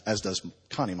 as does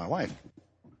Connie, my wife.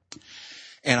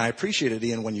 And I appreciated,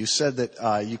 Ian, when you said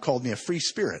that you called me a free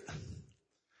spirit.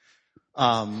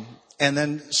 And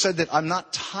then said that I'm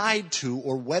not tied to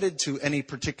or wedded to any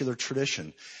particular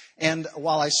tradition. And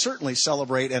while I certainly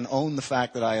celebrate and own the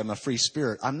fact that I am a free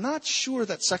spirit, I'm not sure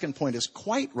that second point is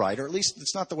quite right, or at least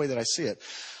it's not the way that I see it.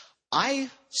 I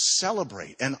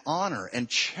celebrate and honor and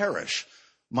cherish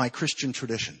my Christian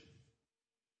tradition.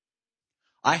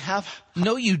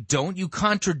 No, you don't. You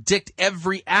contradict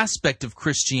every aspect of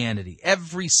Christianity,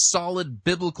 every solid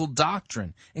biblical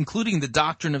doctrine, including the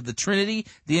doctrine of the Trinity,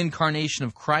 the incarnation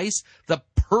of Christ, the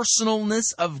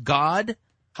personalness of God.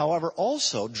 However,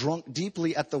 also drunk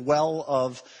deeply at the well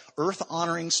of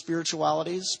earth-honoring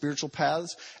spiritualities, spiritual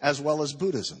paths, as well as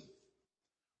Buddhism.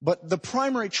 But the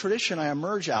primary tradition I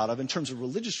emerge out of in terms of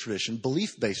religious tradition,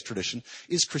 belief-based tradition,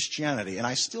 is Christianity. And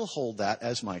I still hold that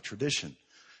as my tradition.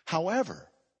 However,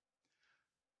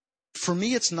 for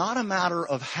me, it's not a matter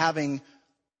of having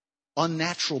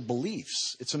unnatural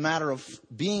beliefs. It's a matter of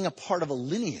being a part of a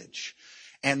lineage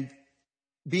and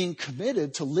being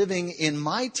committed to living in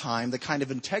my time the kind of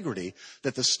integrity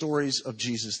that the stories of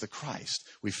Jesus the Christ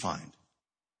we find.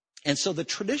 And so the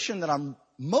tradition that I'm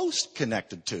most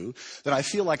connected to, that I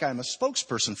feel like I'm a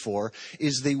spokesperson for,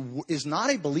 is not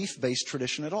a belief-based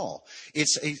tradition at all.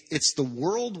 It's the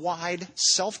worldwide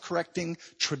self-correcting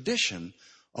tradition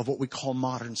of what we call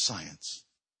modern science.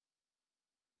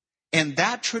 And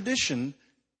that tradition,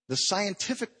 the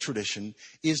scientific tradition,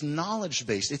 is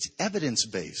knowledge-based. It's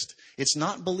evidence-based. It's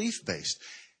not belief-based.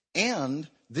 And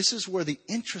this is where the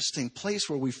interesting place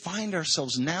where we find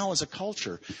ourselves now as a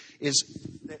culture is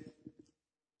that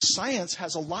science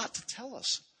has a lot to tell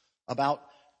us about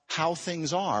how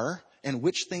things are and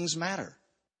which things matter.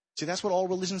 See, that's what all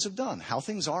religions have done. How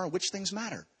things are and which things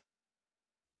matter.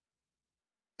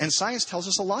 And science tells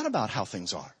us a lot about how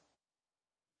things are.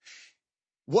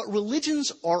 What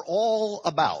religions are all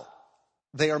about,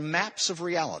 they are maps of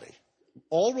reality.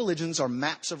 All religions are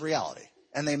maps of reality.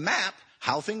 And they map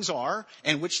how things are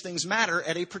and which things matter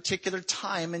at a particular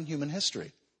time in human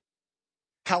history.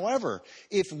 However,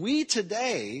 if we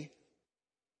today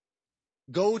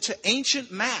go to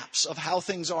ancient maps of how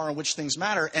things are and which things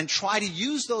matter and try to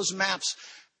use those maps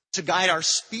to guide our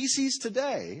species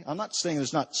today, I'm not saying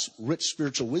there's not rich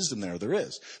spiritual wisdom there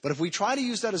is. But if we try to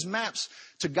use that as maps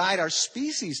to guide our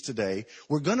species today,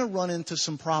 we're going to run into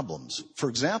some problems. For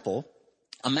example,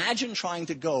 imagine trying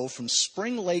to go from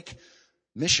Spring Lake,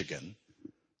 Michigan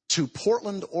to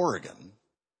Portland, Oregon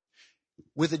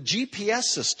with a GPS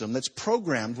system that's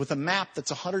programmed with a map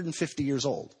that's 150 years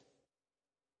old.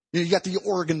 You got the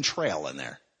Oregon Trail in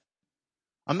there.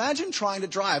 Imagine trying to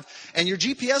drive, and your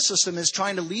GPS system is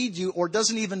trying to lead you or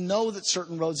doesn't even know that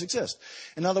certain roads exist.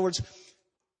 In other words,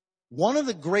 one of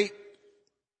the great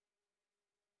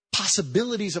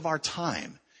possibilities of our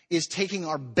time is taking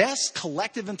our best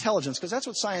collective intelligence, because that's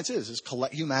what science is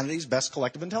humanity's best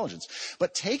collective intelligence.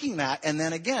 But taking that, and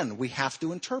then again, we have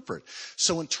to interpret.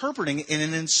 So interpreting it in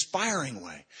an inspiring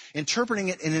way, interpreting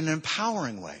it in an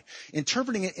empowering way,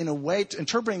 interpreting it in a way,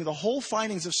 interpreting the whole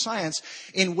findings of science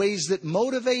in ways that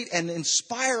motivate and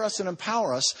inspire us and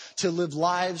empower us to live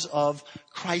lives of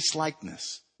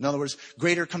Christ-likeness. In other words,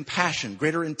 greater compassion,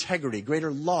 greater integrity,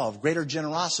 greater love, greater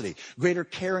generosity, greater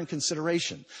care and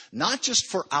consideration. Not just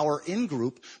for our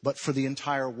in-group, but for the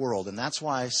entire world. And that's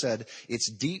why I said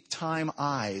it's deep time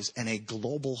eyes and a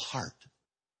global heart.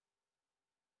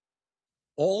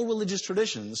 All religious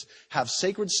traditions have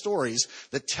sacred stories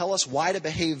that tell us why to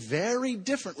behave very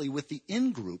differently with the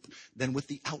in-group than with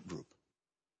the out-group.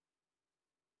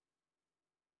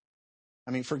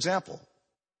 I mean, for example,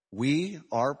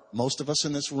 most of us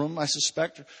in this room, I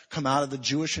suspect, come out of the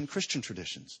Jewish and Christian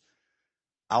traditions.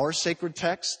 Our sacred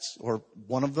texts, or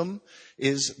one of them,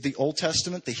 is the Old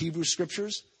Testament, the Hebrew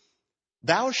Scriptures.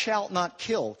 Thou shalt not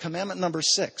kill, commandment number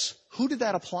 6. Who did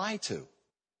that apply to?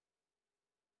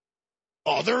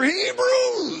 Other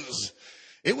Hebrews!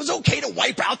 It was okay to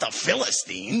wipe out the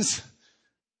Philistines.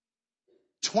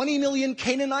 20 million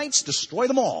Canaanites, destroy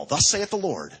them all. Thus saith the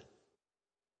Lord.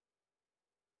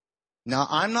 Now,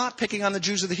 I'm not picking on the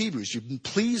Jews or the Hebrews. You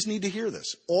please need to hear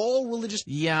this. All religious...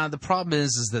 Yeah, the problem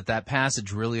is that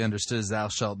passage really understood as thou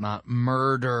shalt not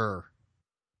murder.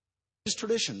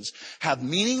 Traditions have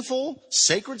meaningful,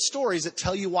 sacred stories that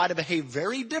tell you why to behave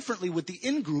very differently with the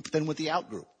in-group than with the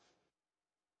out-group.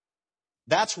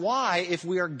 That's why if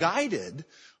we are guided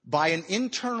by an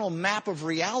internal map of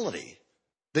reality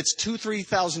that's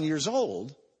 2,000-3,000 years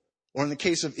old, or in the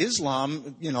case of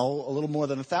Islam, a little more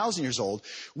than 1,000 years old,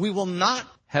 we will not...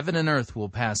 Heaven and earth will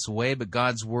pass away, but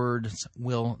God's words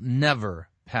will never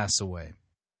pass away.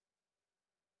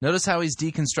 Notice how he's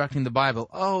deconstructing the Bible.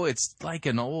 Oh, it's like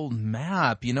an old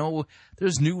map.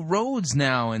 There's new roads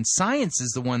now, and science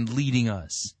is the one leading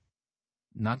us.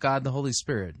 Not God the Holy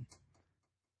Spirit.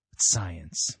 But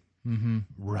science.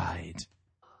 Right.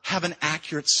 Have an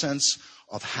accurate sense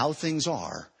of how things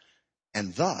are,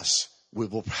 and thus we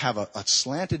will have a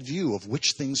slanted view of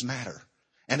which things matter.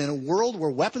 And in a world where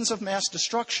weapons of mass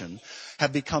destruction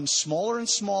have become smaller and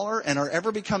smaller and are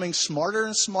ever becoming smarter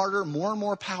and smarter, more and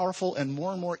more powerful, and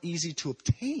more easy to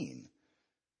obtain,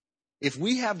 if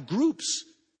we have groups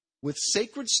with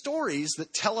sacred stories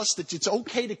that tell us that it's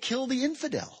okay to kill the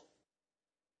infidel,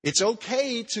 it's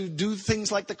okay to do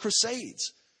things like the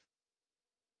Crusades,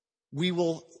 we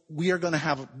are going to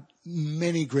have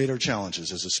many greater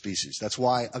challenges as a species. That's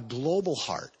why a global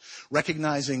heart,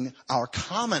 recognizing our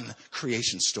common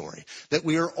creation story, that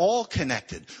we are all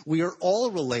connected, we are all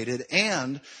related,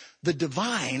 and the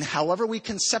divine, however we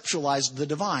conceptualize the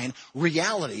divine,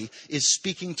 reality is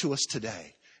speaking to us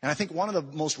today. And I think one of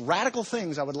the most radical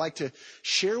things I would like to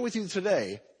share with you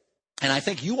today, and I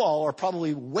think you all are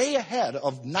probably way ahead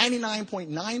of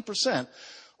 99.9%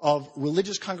 of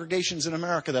religious congregations in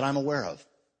America that I'm aware of.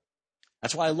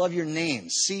 That's why I love your name,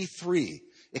 C3,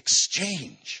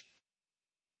 exchange.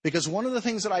 Because one of the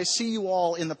things that I see you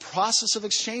all in the process of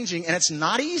exchanging, and it's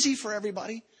not easy for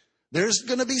everybody, there's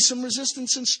going to be some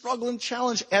resistance and struggle and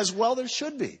challenge, as well there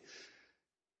should be.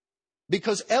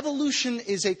 Because evolution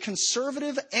is a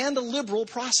conservative and a liberal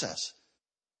process.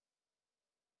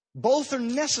 Both are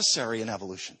necessary in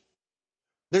evolution.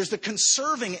 There's the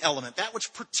conserving element, that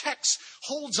which protects,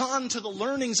 holds on to the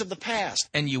learnings of the past.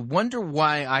 And you wonder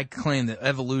why I claim that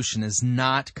evolution is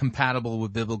not compatible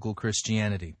with biblical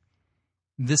Christianity.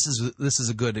 This is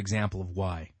a good example of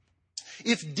why.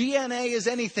 If DNA is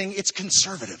anything, it's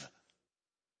conservative.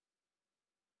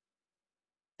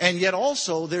 And yet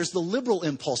also there's the liberal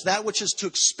impulse, that which is to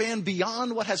expand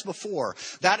beyond what has before.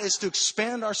 That is to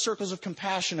expand our circles of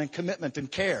compassion and commitment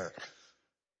and care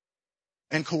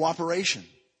and cooperation.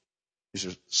 These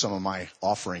are some of my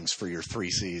offerings for your 3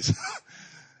 C's.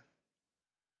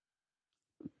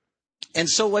 And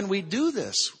so when we do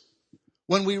this,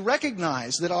 when we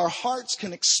recognize that our hearts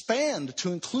can expand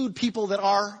to include people that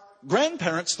our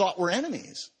grandparents thought were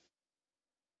enemies,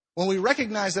 when we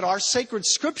recognize that our sacred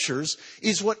scriptures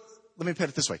is what, let me put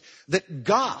it this way, that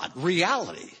God,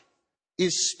 reality,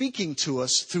 is speaking to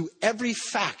us through every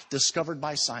fact discovered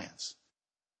by science.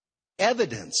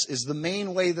 Evidence is the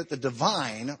main way that the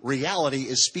divine reality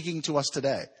is speaking to us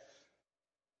today.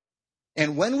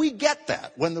 And when we get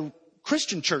that, when the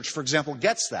Christian church, for example,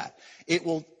 gets that, it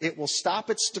will stop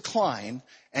its decline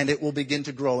and it will begin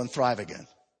to grow and thrive again.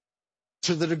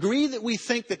 To the degree that we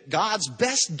think that God's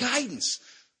best guidance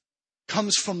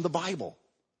comes from the Bible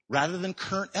rather than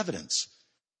current evidence,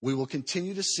 we will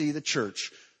continue to see the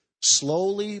church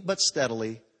slowly but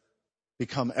steadily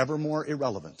become ever more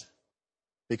irrelevant.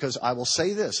 Because I will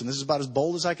say this, and this is about as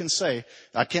bold as I can say.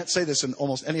 I can't say this in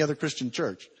almost any other Christian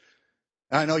church.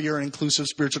 And I know you're an inclusive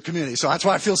spiritual community, so that's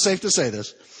why I feel safe to say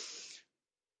this.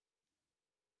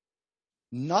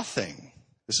 Nothing,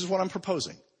 this is what I'm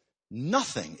proposing,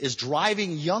 nothing is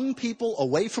driving young people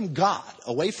away from God,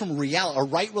 away from reality, a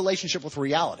right relationship with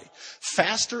reality,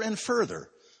 faster and further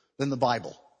than the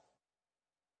Bible.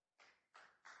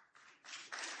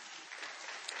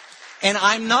 And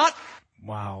I'm not...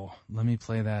 Wow, let me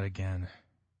play that again.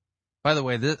 By the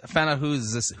way, I found out who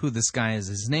this guy is.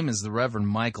 His name is the Reverend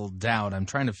Michael Dowd. I'm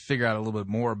trying to figure out a little bit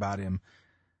more about him.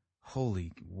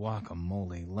 Holy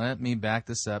guacamole. Let me back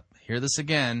this up. Hear this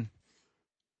again.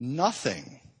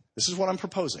 Nothing, this is what I'm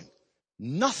proposing,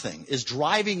 nothing is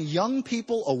driving young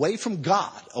people away from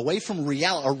God, away from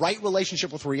reality, a right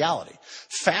relationship with reality,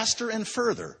 faster and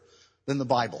further than the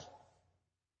Bible.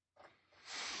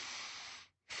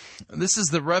 This is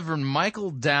the Reverend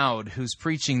Michael Dowd, who's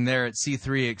preaching there at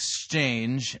C3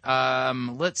 Exchange.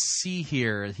 Let's see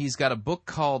here. He's got a book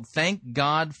called Thank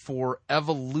God for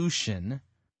Evolution.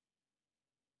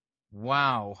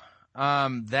 Wow.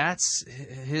 That's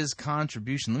his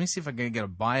contribution. Let me see if I can get a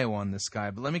bio on this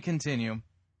guy, but let me continue.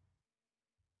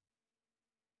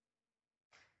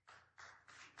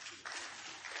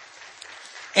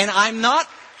 And I'm not,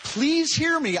 please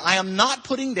hear me, I am not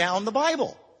putting down the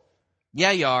Bible.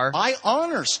 Yeah, you are. I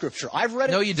honor Scripture. I've read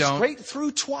it No, you don't. straight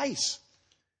through twice.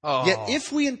 Oh. Yet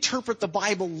if we interpret the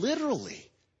Bible literally,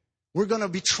 we're going to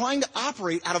be trying to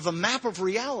operate out of a map of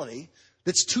reality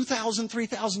that's 2,000,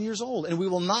 3,000 years old. And we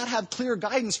will not have clear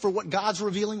guidance for what God's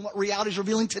revealing, what reality is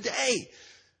revealing today.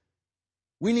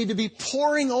 We need to be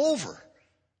poring over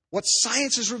what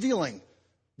science is revealing.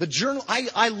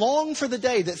 I long for the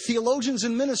day that theologians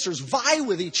and ministers vie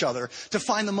with each other to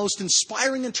find the most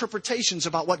inspiring interpretations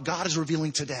about what God is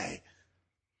revealing today.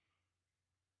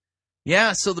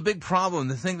 Yeah, so the big problem,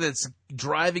 the thing that's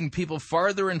driving people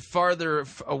farther and farther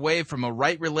away from a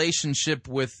right relationship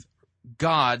with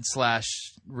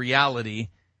God/reality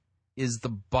is the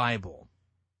Bible.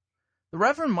 The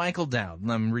Reverend Michael Dowd,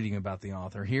 and I'm reading about the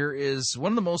author here, is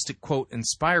one of the most, quote,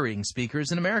 inspiring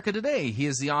speakers in America today. He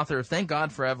is the author of Thank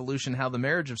God for Evolution, How the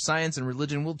Marriage of Science and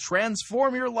Religion Will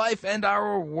Transform Your Life and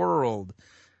Our World.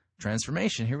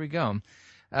 Transformation, here we go.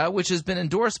 Which has been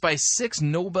endorsed by 6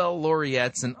 Nobel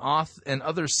laureates and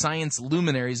other science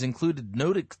luminaries, including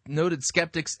noted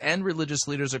skeptics and religious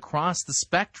leaders across the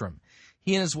spectrum.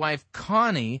 He and his wife,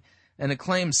 Connie, an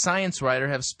acclaimed science writer,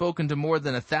 have spoken to more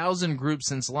than 1,000 groups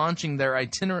since launching their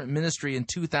itinerant ministry in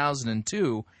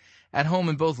 2002. At home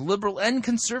in both liberal and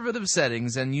conservative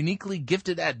settings, and uniquely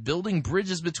gifted at building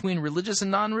bridges between religious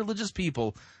and non-religious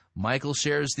people, Michael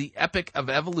shares the epic of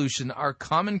evolution, our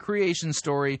common creation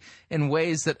story, in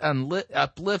ways that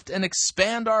uplift and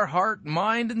expand our heart,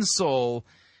 mind, and soul.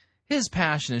 His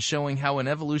passion is showing how an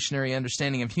evolutionary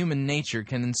understanding of human nature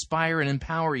can inspire and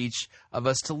empower each of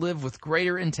us to live with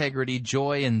greater integrity,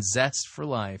 joy, and zest for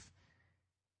life.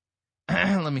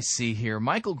 Let me see here.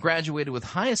 Michael graduated with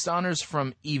highest honors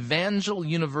from Evangel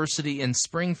University in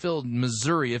Springfield,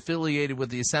 Missouri, affiliated with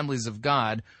the Assemblies of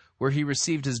God, where he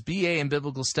received his BA in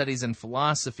Biblical Studies and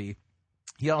Philosophy.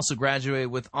 He also graduated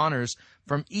with honors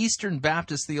from Eastern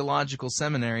Baptist Theological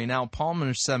Seminary, now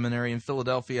Palmer Seminary in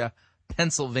Philadelphia,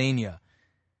 Pennsylvania.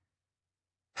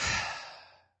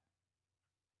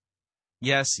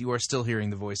 Yes, you are still hearing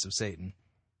the voice of Satan.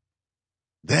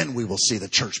 Then we will see the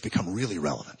church become really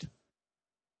relevant.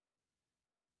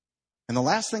 And the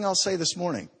last thing I'll say this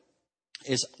morning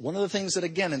is one of the things that,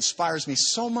 again, inspires me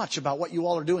so much about what you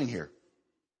all are doing here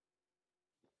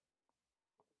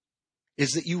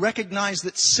is that you recognize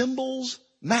that symbols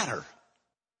matter.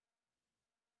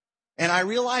 And I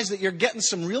realize that you're getting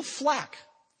some real flack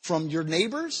from your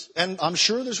neighbors, and I'm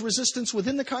sure there's resistance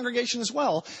within the congregation as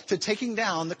well, to taking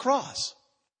down the cross.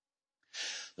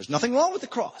 There's nothing wrong with the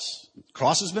cross. The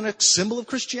cross has been a symbol of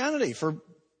Christianity for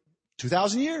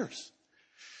 2,000 years.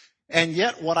 And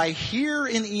yet what I hear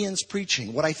in Ian's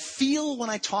preaching, what I feel when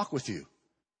I talk with you,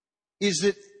 is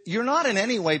that you're not in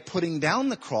any way putting down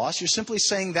the cross. You're simply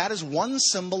saying that is one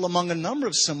symbol among a number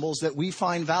of symbols that we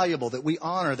find valuable, that we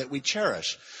honor, that we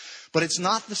cherish. But it's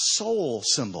not the sole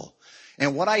symbol.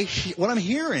 And what I'm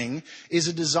hearing is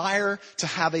a desire to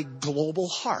have a global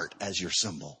heart as your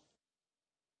symbol.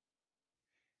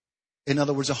 In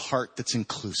other words, a heart that's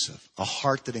inclusive, a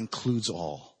heart that includes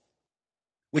all.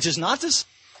 Which is not to...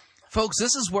 Folks,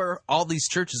 this is where all these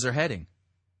churches are heading.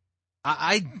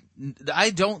 I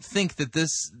don't think that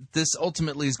this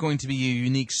ultimately is going to be a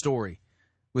unique story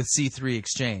with C3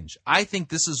 Exchange. I think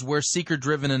this is where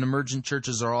seeker-driven and emergent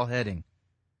churches are all heading.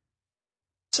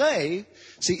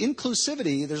 See,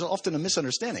 inclusivity, there's often a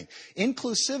misunderstanding.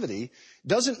 Inclusivity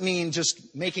doesn't mean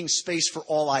just making space for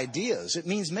all ideas. It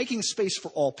means making space for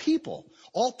all people.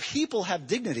 All people have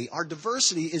dignity. Our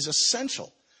diversity is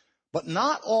essential. But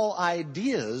not all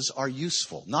ideas are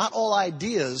useful. Not all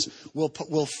ideas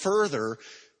will further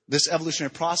this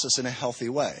evolutionary process in a healthy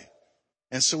way.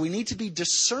 And so we need to be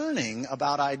discerning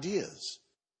about ideas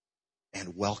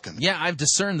and welcoming. Yeah, I've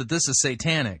discerned that this is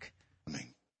satanic.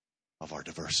 Of our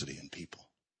diversity in people.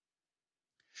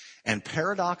 And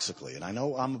paradoxically, and I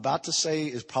know I'm about to say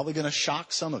is probably going to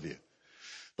shock some of you,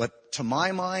 but to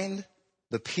my mind,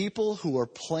 the people who are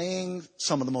playing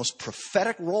some of the most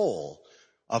prophetic role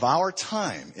of our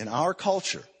time in our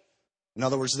culture, in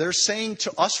other words, they're saying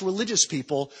to us religious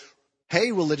people,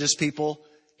 hey, religious people,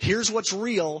 here's what's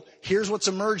real, here's what's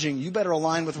emerging, you better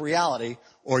align with reality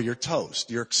or you're toast,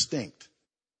 you're extinct.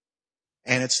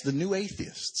 And it's the new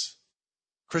atheists.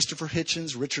 Christopher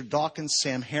Hitchens, Richard Dawkins,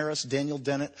 Sam Harris, Daniel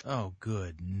Dennett. Oh,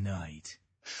 good night.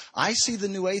 I see the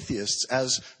new atheists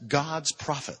as God's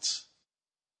prophets.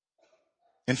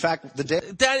 In fact,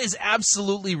 that is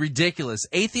absolutely ridiculous.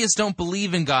 Atheists don't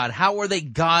believe in God. How are they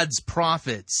God's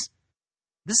prophets?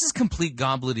 This is complete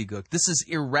gobbledygook. This is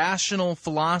irrational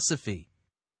philosophy.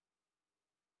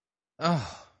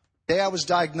 Oh. The day I was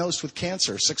diagnosed with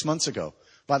cancer 6 months ago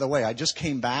By the way, I just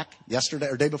came back yesterday,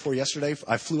 or day before yesterday.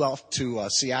 I flew out to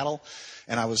Seattle,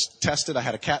 and I was tested. I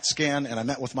had a CAT scan, and I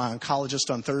met with my oncologist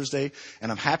on Thursday,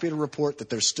 and I'm happy to report that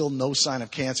there's still no sign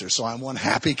of cancer, so I'm one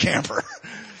happy camper.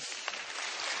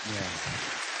 Yeah.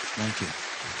 Thank you.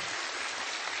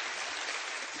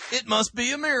 It must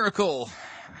be a miracle.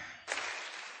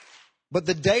 But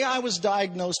the day I was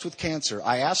diagnosed with cancer,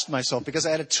 I asked myself, because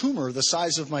I had a tumor the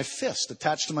size of my fist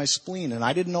attached to my spleen, and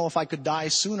I didn't know if I could die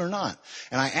soon or not.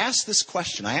 And I asked this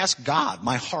question. I asked God,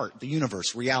 my heart, the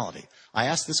universe, reality. I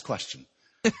asked this question.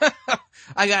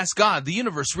 I asked God, the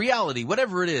universe, reality,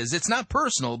 whatever it is. It's not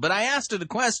personal, but I asked it a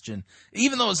question,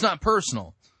 even though it's not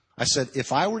personal. I said,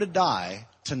 if I were to die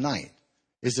tonight,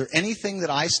 is there anything that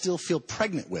I still feel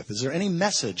pregnant with? Is there any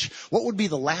message? What would be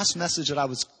the last message that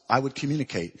I would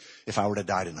communicate if I were to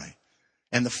die tonight?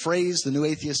 And the phrase, the new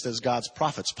atheist as God's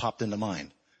prophets, popped into mind.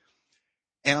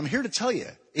 And I'm here to tell you,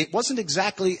 it wasn't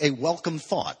exactly a welcome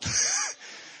thought.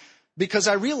 Because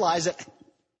I realized that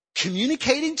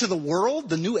communicating to the world,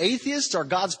 the new atheists are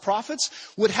God's prophets,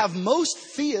 would have most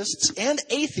theists and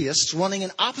atheists running in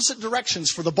opposite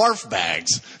directions for the barf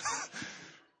bags.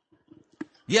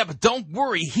 Yeah, but don't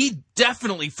worry. He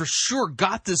definitely, for sure,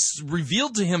 got this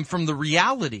revealed to him from the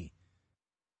reality.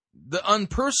 The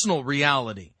unpersonal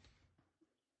reality.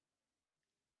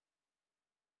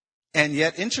 And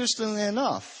yet, interestingly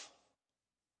enough,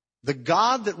 the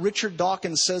God that Richard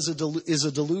Dawkins says is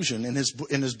a delusion in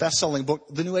his best-selling book,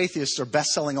 the New Atheists are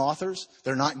best-selling authors.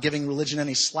 They're not giving religion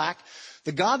any slack.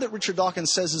 The God that Richard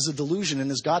Dawkins says is a delusion in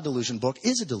his God Delusion book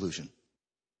is a delusion.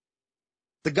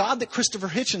 The God that Christopher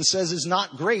Hitchens says is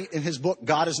not great in his book,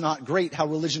 God is Not Great, How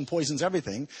Religion Poisons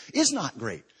Everything, is not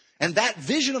great. And that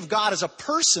vision of God as a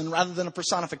person rather than a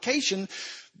personification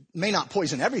may not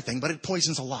poison everything, but it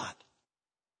poisons a lot.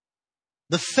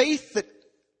 The faith that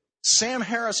Sam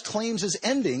Harris claims is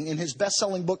ending in his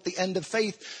best-selling book, The End of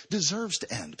Faith, deserves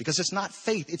to end because it's not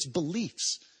faith, it's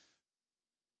beliefs.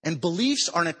 And beliefs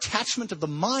are an attachment of the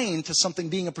mind to something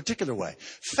being a particular way.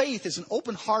 Faith is an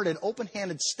open-hearted,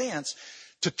 open-handed stance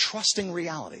to trusting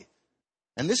reality.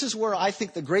 And this is where I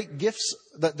think the great gifts,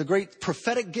 the great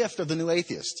prophetic gift of the new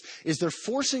atheists is they're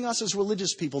forcing us as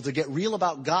religious people to get real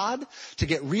about God, to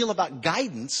get real about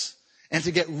guidance, and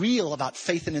to get real about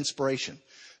faith and inspiration.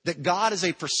 That God is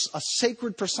a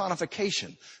sacred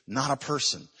personification, not a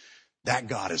person. That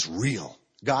God is real.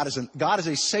 God is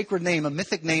a sacred name, a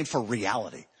mythic name for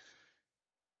reality.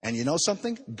 And you know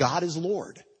something? God is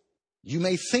Lord. You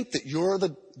may think that you're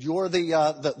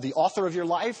the author of your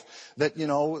life, that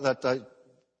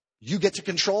you get to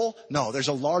control. No, there's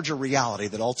a larger reality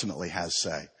that ultimately has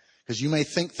say. Because you may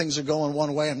think things are going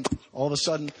one way and all of a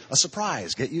sudden a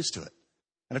surprise. Get used to it.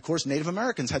 And of course, Native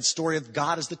Americans had story of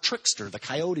God as the trickster, the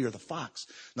coyote or the fox.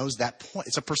 Knows that point.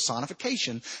 It's a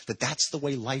personification that that's the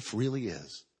way life really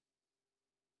is.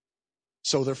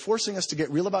 So they're forcing us to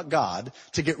get real about God,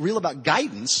 to get real about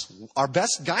guidance. Our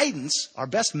best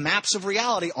maps of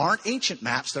reality aren't ancient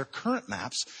maps, they're current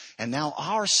maps. And now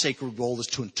our sacred role is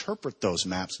to interpret those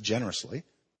maps generously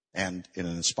and in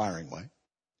an inspiring way.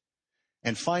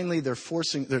 And finally, they're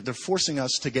forcing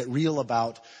us to get real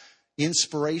about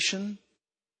inspiration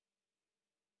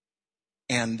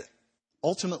and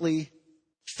ultimately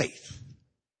faith.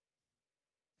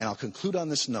 And I'll conclude on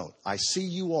this note. I see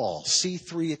you all,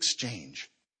 C3 Exchange,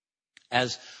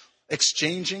 as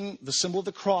exchanging the symbol of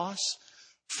the cross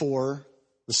for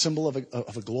the symbol of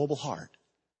a global heart,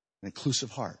 an inclusive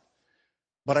heart.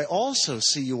 But I also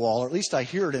see you all, or at least I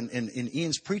hear it in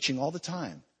Ian's preaching all the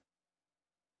time,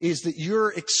 is that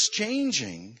you're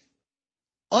exchanging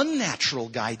unnatural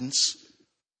guidance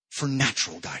for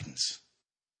natural guidance.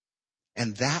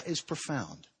 And that is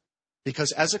profound.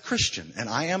 Because as a Christian, and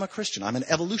I am a Christian, I'm an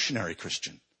evolutionary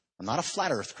Christian. I'm not a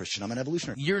flat earth Christian, I'm an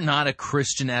evolutionary Christian. You're not a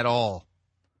Christian at all.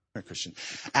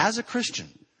 As a Christian,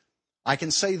 I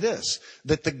can say this,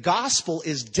 that the gospel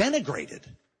is denigrated.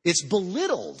 It's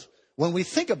belittled when we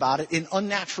think about it in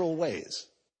unnatural ways.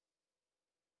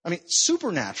 I mean,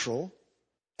 supernatural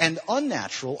and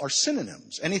unnatural are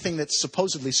synonyms. Anything that's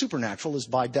supposedly supernatural is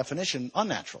by definition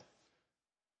unnatural.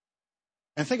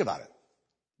 And think about it.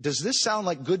 Does this sound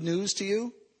like good news to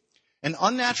you? An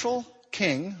unnatural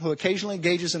king who occasionally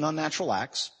engages in unnatural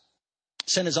acts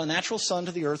sent his unnatural son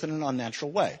to the earth in an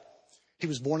unnatural way. He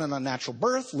was born in unnatural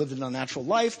birth, lived an unnatural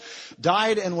life,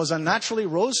 died and was unnaturally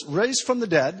raised from the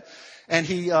dead. And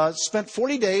he spent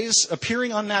 40 days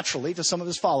appearing unnaturally to some of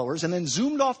his followers and then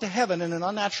zoomed off to heaven in an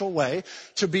unnatural way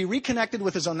to be reconnected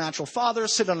with his unnatural father,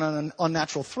 sit on an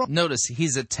unnatural throne. Notice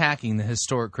he's attacking the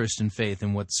historic Christian faith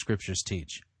and what the scriptures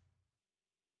teach.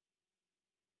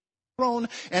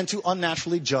 And to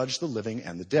unnaturally judge the living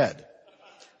and the dead.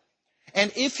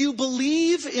 And if you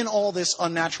believe in all this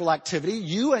unnatural activity,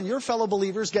 you and your fellow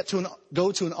believers get to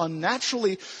go to an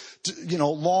unnaturally,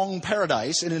 long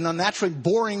paradise in an unnaturally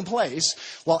boring place,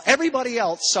 while everybody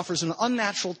else suffers an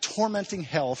unnatural, tormenting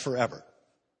hell forever.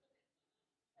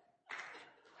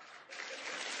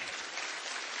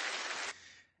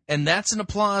 And that's an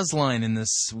applause line in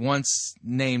this once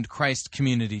named Christ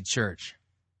Community Church.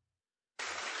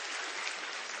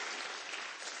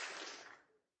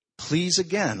 Please,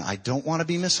 again, I don't want to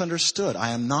be misunderstood. I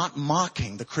am not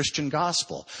mocking the Christian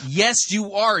gospel. Yes,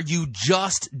 you are. You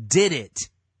just did it.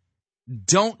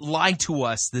 Don't lie to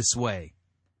us this way.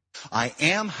 I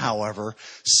am, however,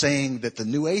 saying that the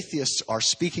new atheists are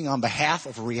speaking on behalf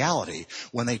of reality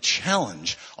when they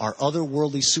challenge our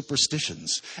otherworldly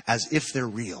superstitions as if they're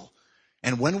real.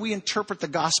 And when we interpret the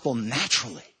gospel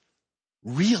naturally,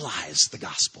 realize the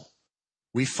gospel,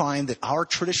 we find that our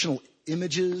traditional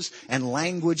images and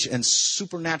language and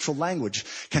supernatural language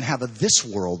can have a this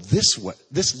world,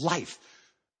 this life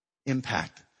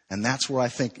impact. And that's where I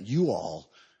think you all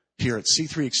here at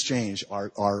C3 Exchange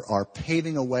are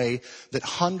paving a way that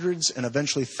hundreds and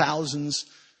eventually thousands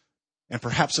and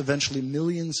perhaps eventually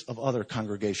millions of other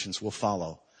congregations will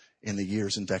follow in the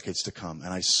years and decades to come.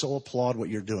 And I so applaud what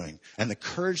you're doing and the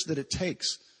courage that it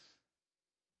takes.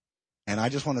 And I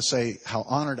just want to say how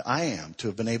honored I am to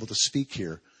have been able to speak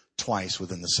here twice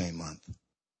within the same month.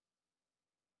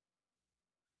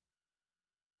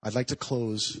 I'd like to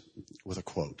close with a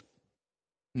quote.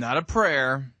 Not a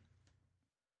prayer.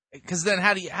 Because then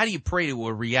how do you pray to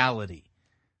a reality?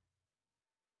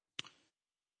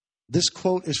 This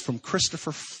quote is from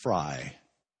Christopher Fry.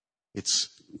 It's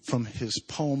from his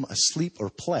poem, Asleep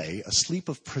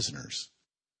of Prisoners.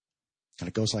 And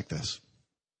it goes like this.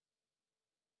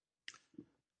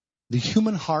 The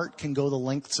human heart can go the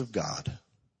lengths of God.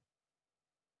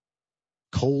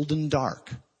 Cold and dark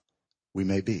we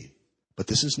may be, but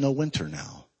this is no winter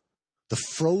now. The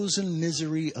frozen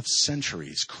misery of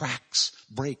centuries cracks,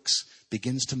 breaks,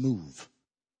 begins to move.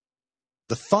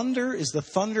 The thunder is the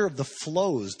thunder of the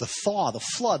flows, the thaw, the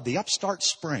flood, the upstart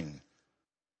spring.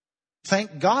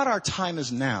 Thank God our time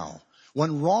is now,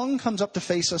 when wrong comes up to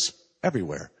face us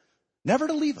everywhere, never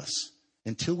to leave us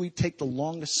until we take the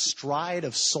longest stride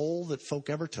of soul that folk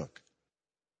ever took.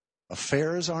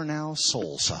 Affairs are now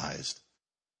soul-sized.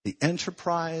 The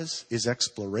enterprise is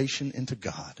exploration into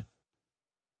God.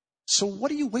 So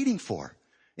what are you waiting for?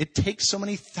 It takes so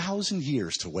many thousand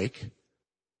years to wake.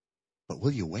 But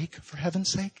will you wake for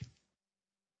heaven's sake?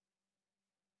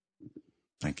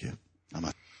 Thank you.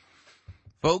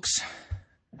 Folks,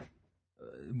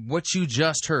 what you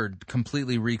just heard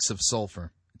completely reeks of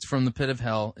sulfur. It's from the pit of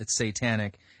hell. It's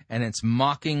satanic. And it's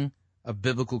mocking of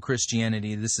biblical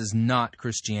Christianity. This is not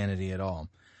Christianity at all.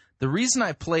 The reason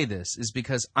I play this is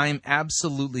because I'm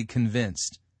absolutely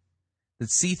convinced that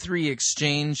C3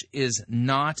 Exchange is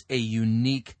not a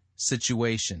unique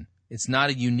situation. It's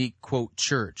not a unique, quote,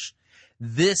 church.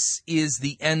 This is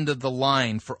the end of the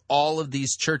line for all of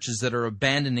these churches that are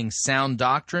abandoning sound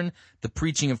doctrine, the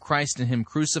preaching of Christ and Him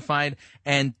crucified,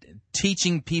 and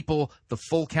teaching people the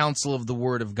full counsel of the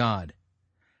Word of God.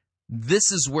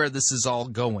 This is where this is all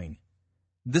going.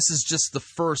 This is just the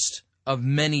first of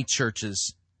many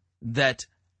churches that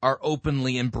are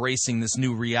openly embracing this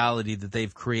new reality that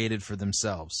they've created for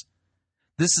themselves.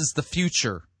 This is the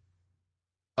future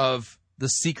of the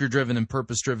seeker-driven and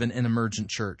purpose-driven and emergent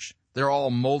church. They're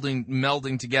all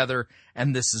melding together,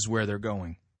 and this is where they're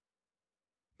going.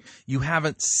 You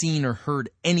haven't seen or heard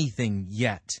anything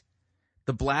yet.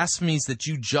 The blasphemies that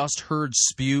you just heard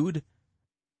spewed,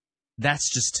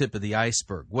 that's just tip of the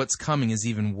iceberg. What's coming is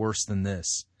even worse than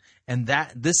this. And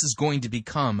this is going to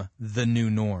become the new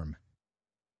norm.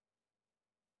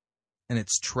 And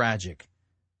it's tragic.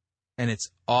 And it's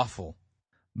awful.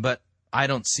 But I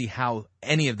don't see how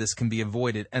any of this can be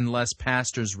avoided unless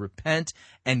pastors repent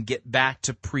and get back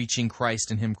to preaching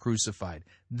Christ and Him crucified.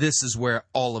 This is where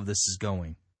all of this is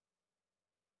going.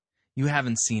 You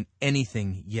haven't seen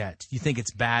anything yet. You think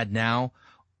it's bad now?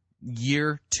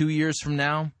 2 years from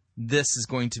now, this is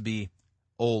going to be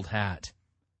old hat.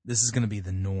 This is going to be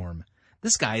the norm.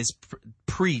 This guy has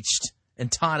preached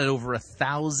and taught at over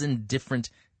 1,000 different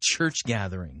church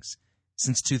gatherings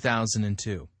since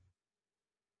 2002.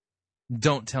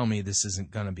 Don't tell me this isn't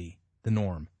going to be the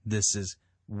norm. This is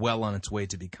well on its way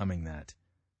to becoming that.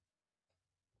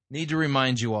 Need to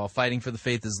remind you all, Fighting for the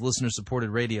Faith is listener-supported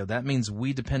radio. That means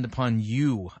we depend upon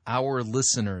you, our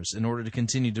listeners, in order to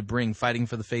continue to bring Fighting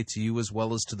for the Faith to you as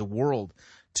well as to the world,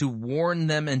 to warn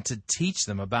them and to teach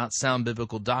them about sound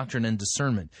biblical doctrine and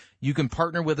discernment. You can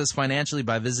partner with us financially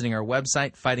by visiting our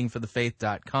website,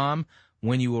 fightingforthefaith.com.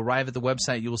 When you arrive at the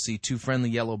website, you will see two friendly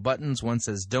yellow buttons. One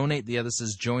says Donate, the other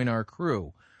says Join Our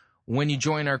Crew. When you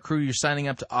join our crew, you're signing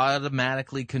up to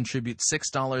automatically contribute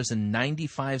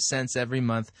 $6.95 every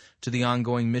month to the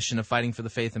ongoing mission of fighting for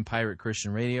the faith in Pirate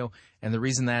Christian Radio. And the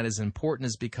reason that is important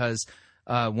is because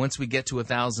once we get to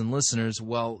 1,000 listeners,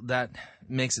 well, that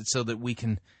makes it so that we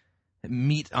can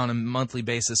meet on a monthly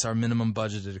basis our minimum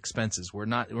budgeted expenses. We're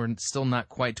still not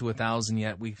quite to 1,000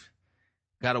 yet. We've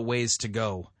got a ways to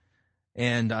go.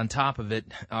 And on top of it,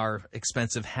 our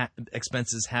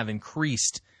expenses have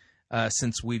increased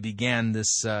since we began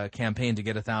this campaign to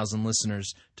get 1,000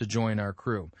 listeners to join our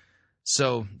crew.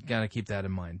 So, got to keep that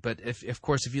in mind. But, of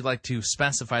course, if you'd like to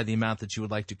specify the amount that you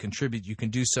would like to contribute, you can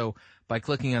do so by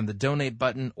clicking on the Donate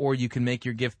button, or you can make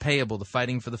your gift payable to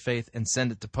Fighting for the Faith and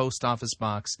send it to Post Office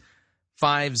Box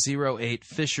 508,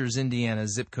 Fishers, Indiana,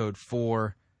 zip code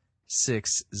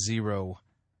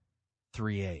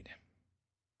 46038.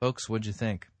 Folks, what'd you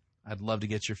think? I'd love to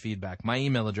get your feedback. My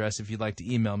email address, if you'd like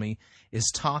to email me,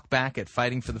 is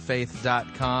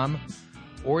talkback@fightingforthefaith.com.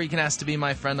 Or you can ask to be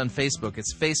my friend on Facebook.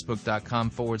 It's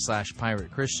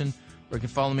facebook.com/Pirate Christian. Or you can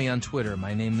follow me on Twitter.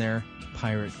 My name there,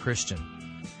 Pirate Christian.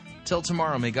 Till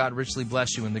tomorrow, may God richly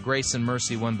bless you in the grace and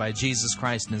mercy won by Jesus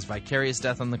Christ and his vicarious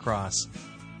death on the cross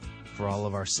for all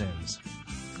of our sins.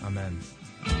 Amen.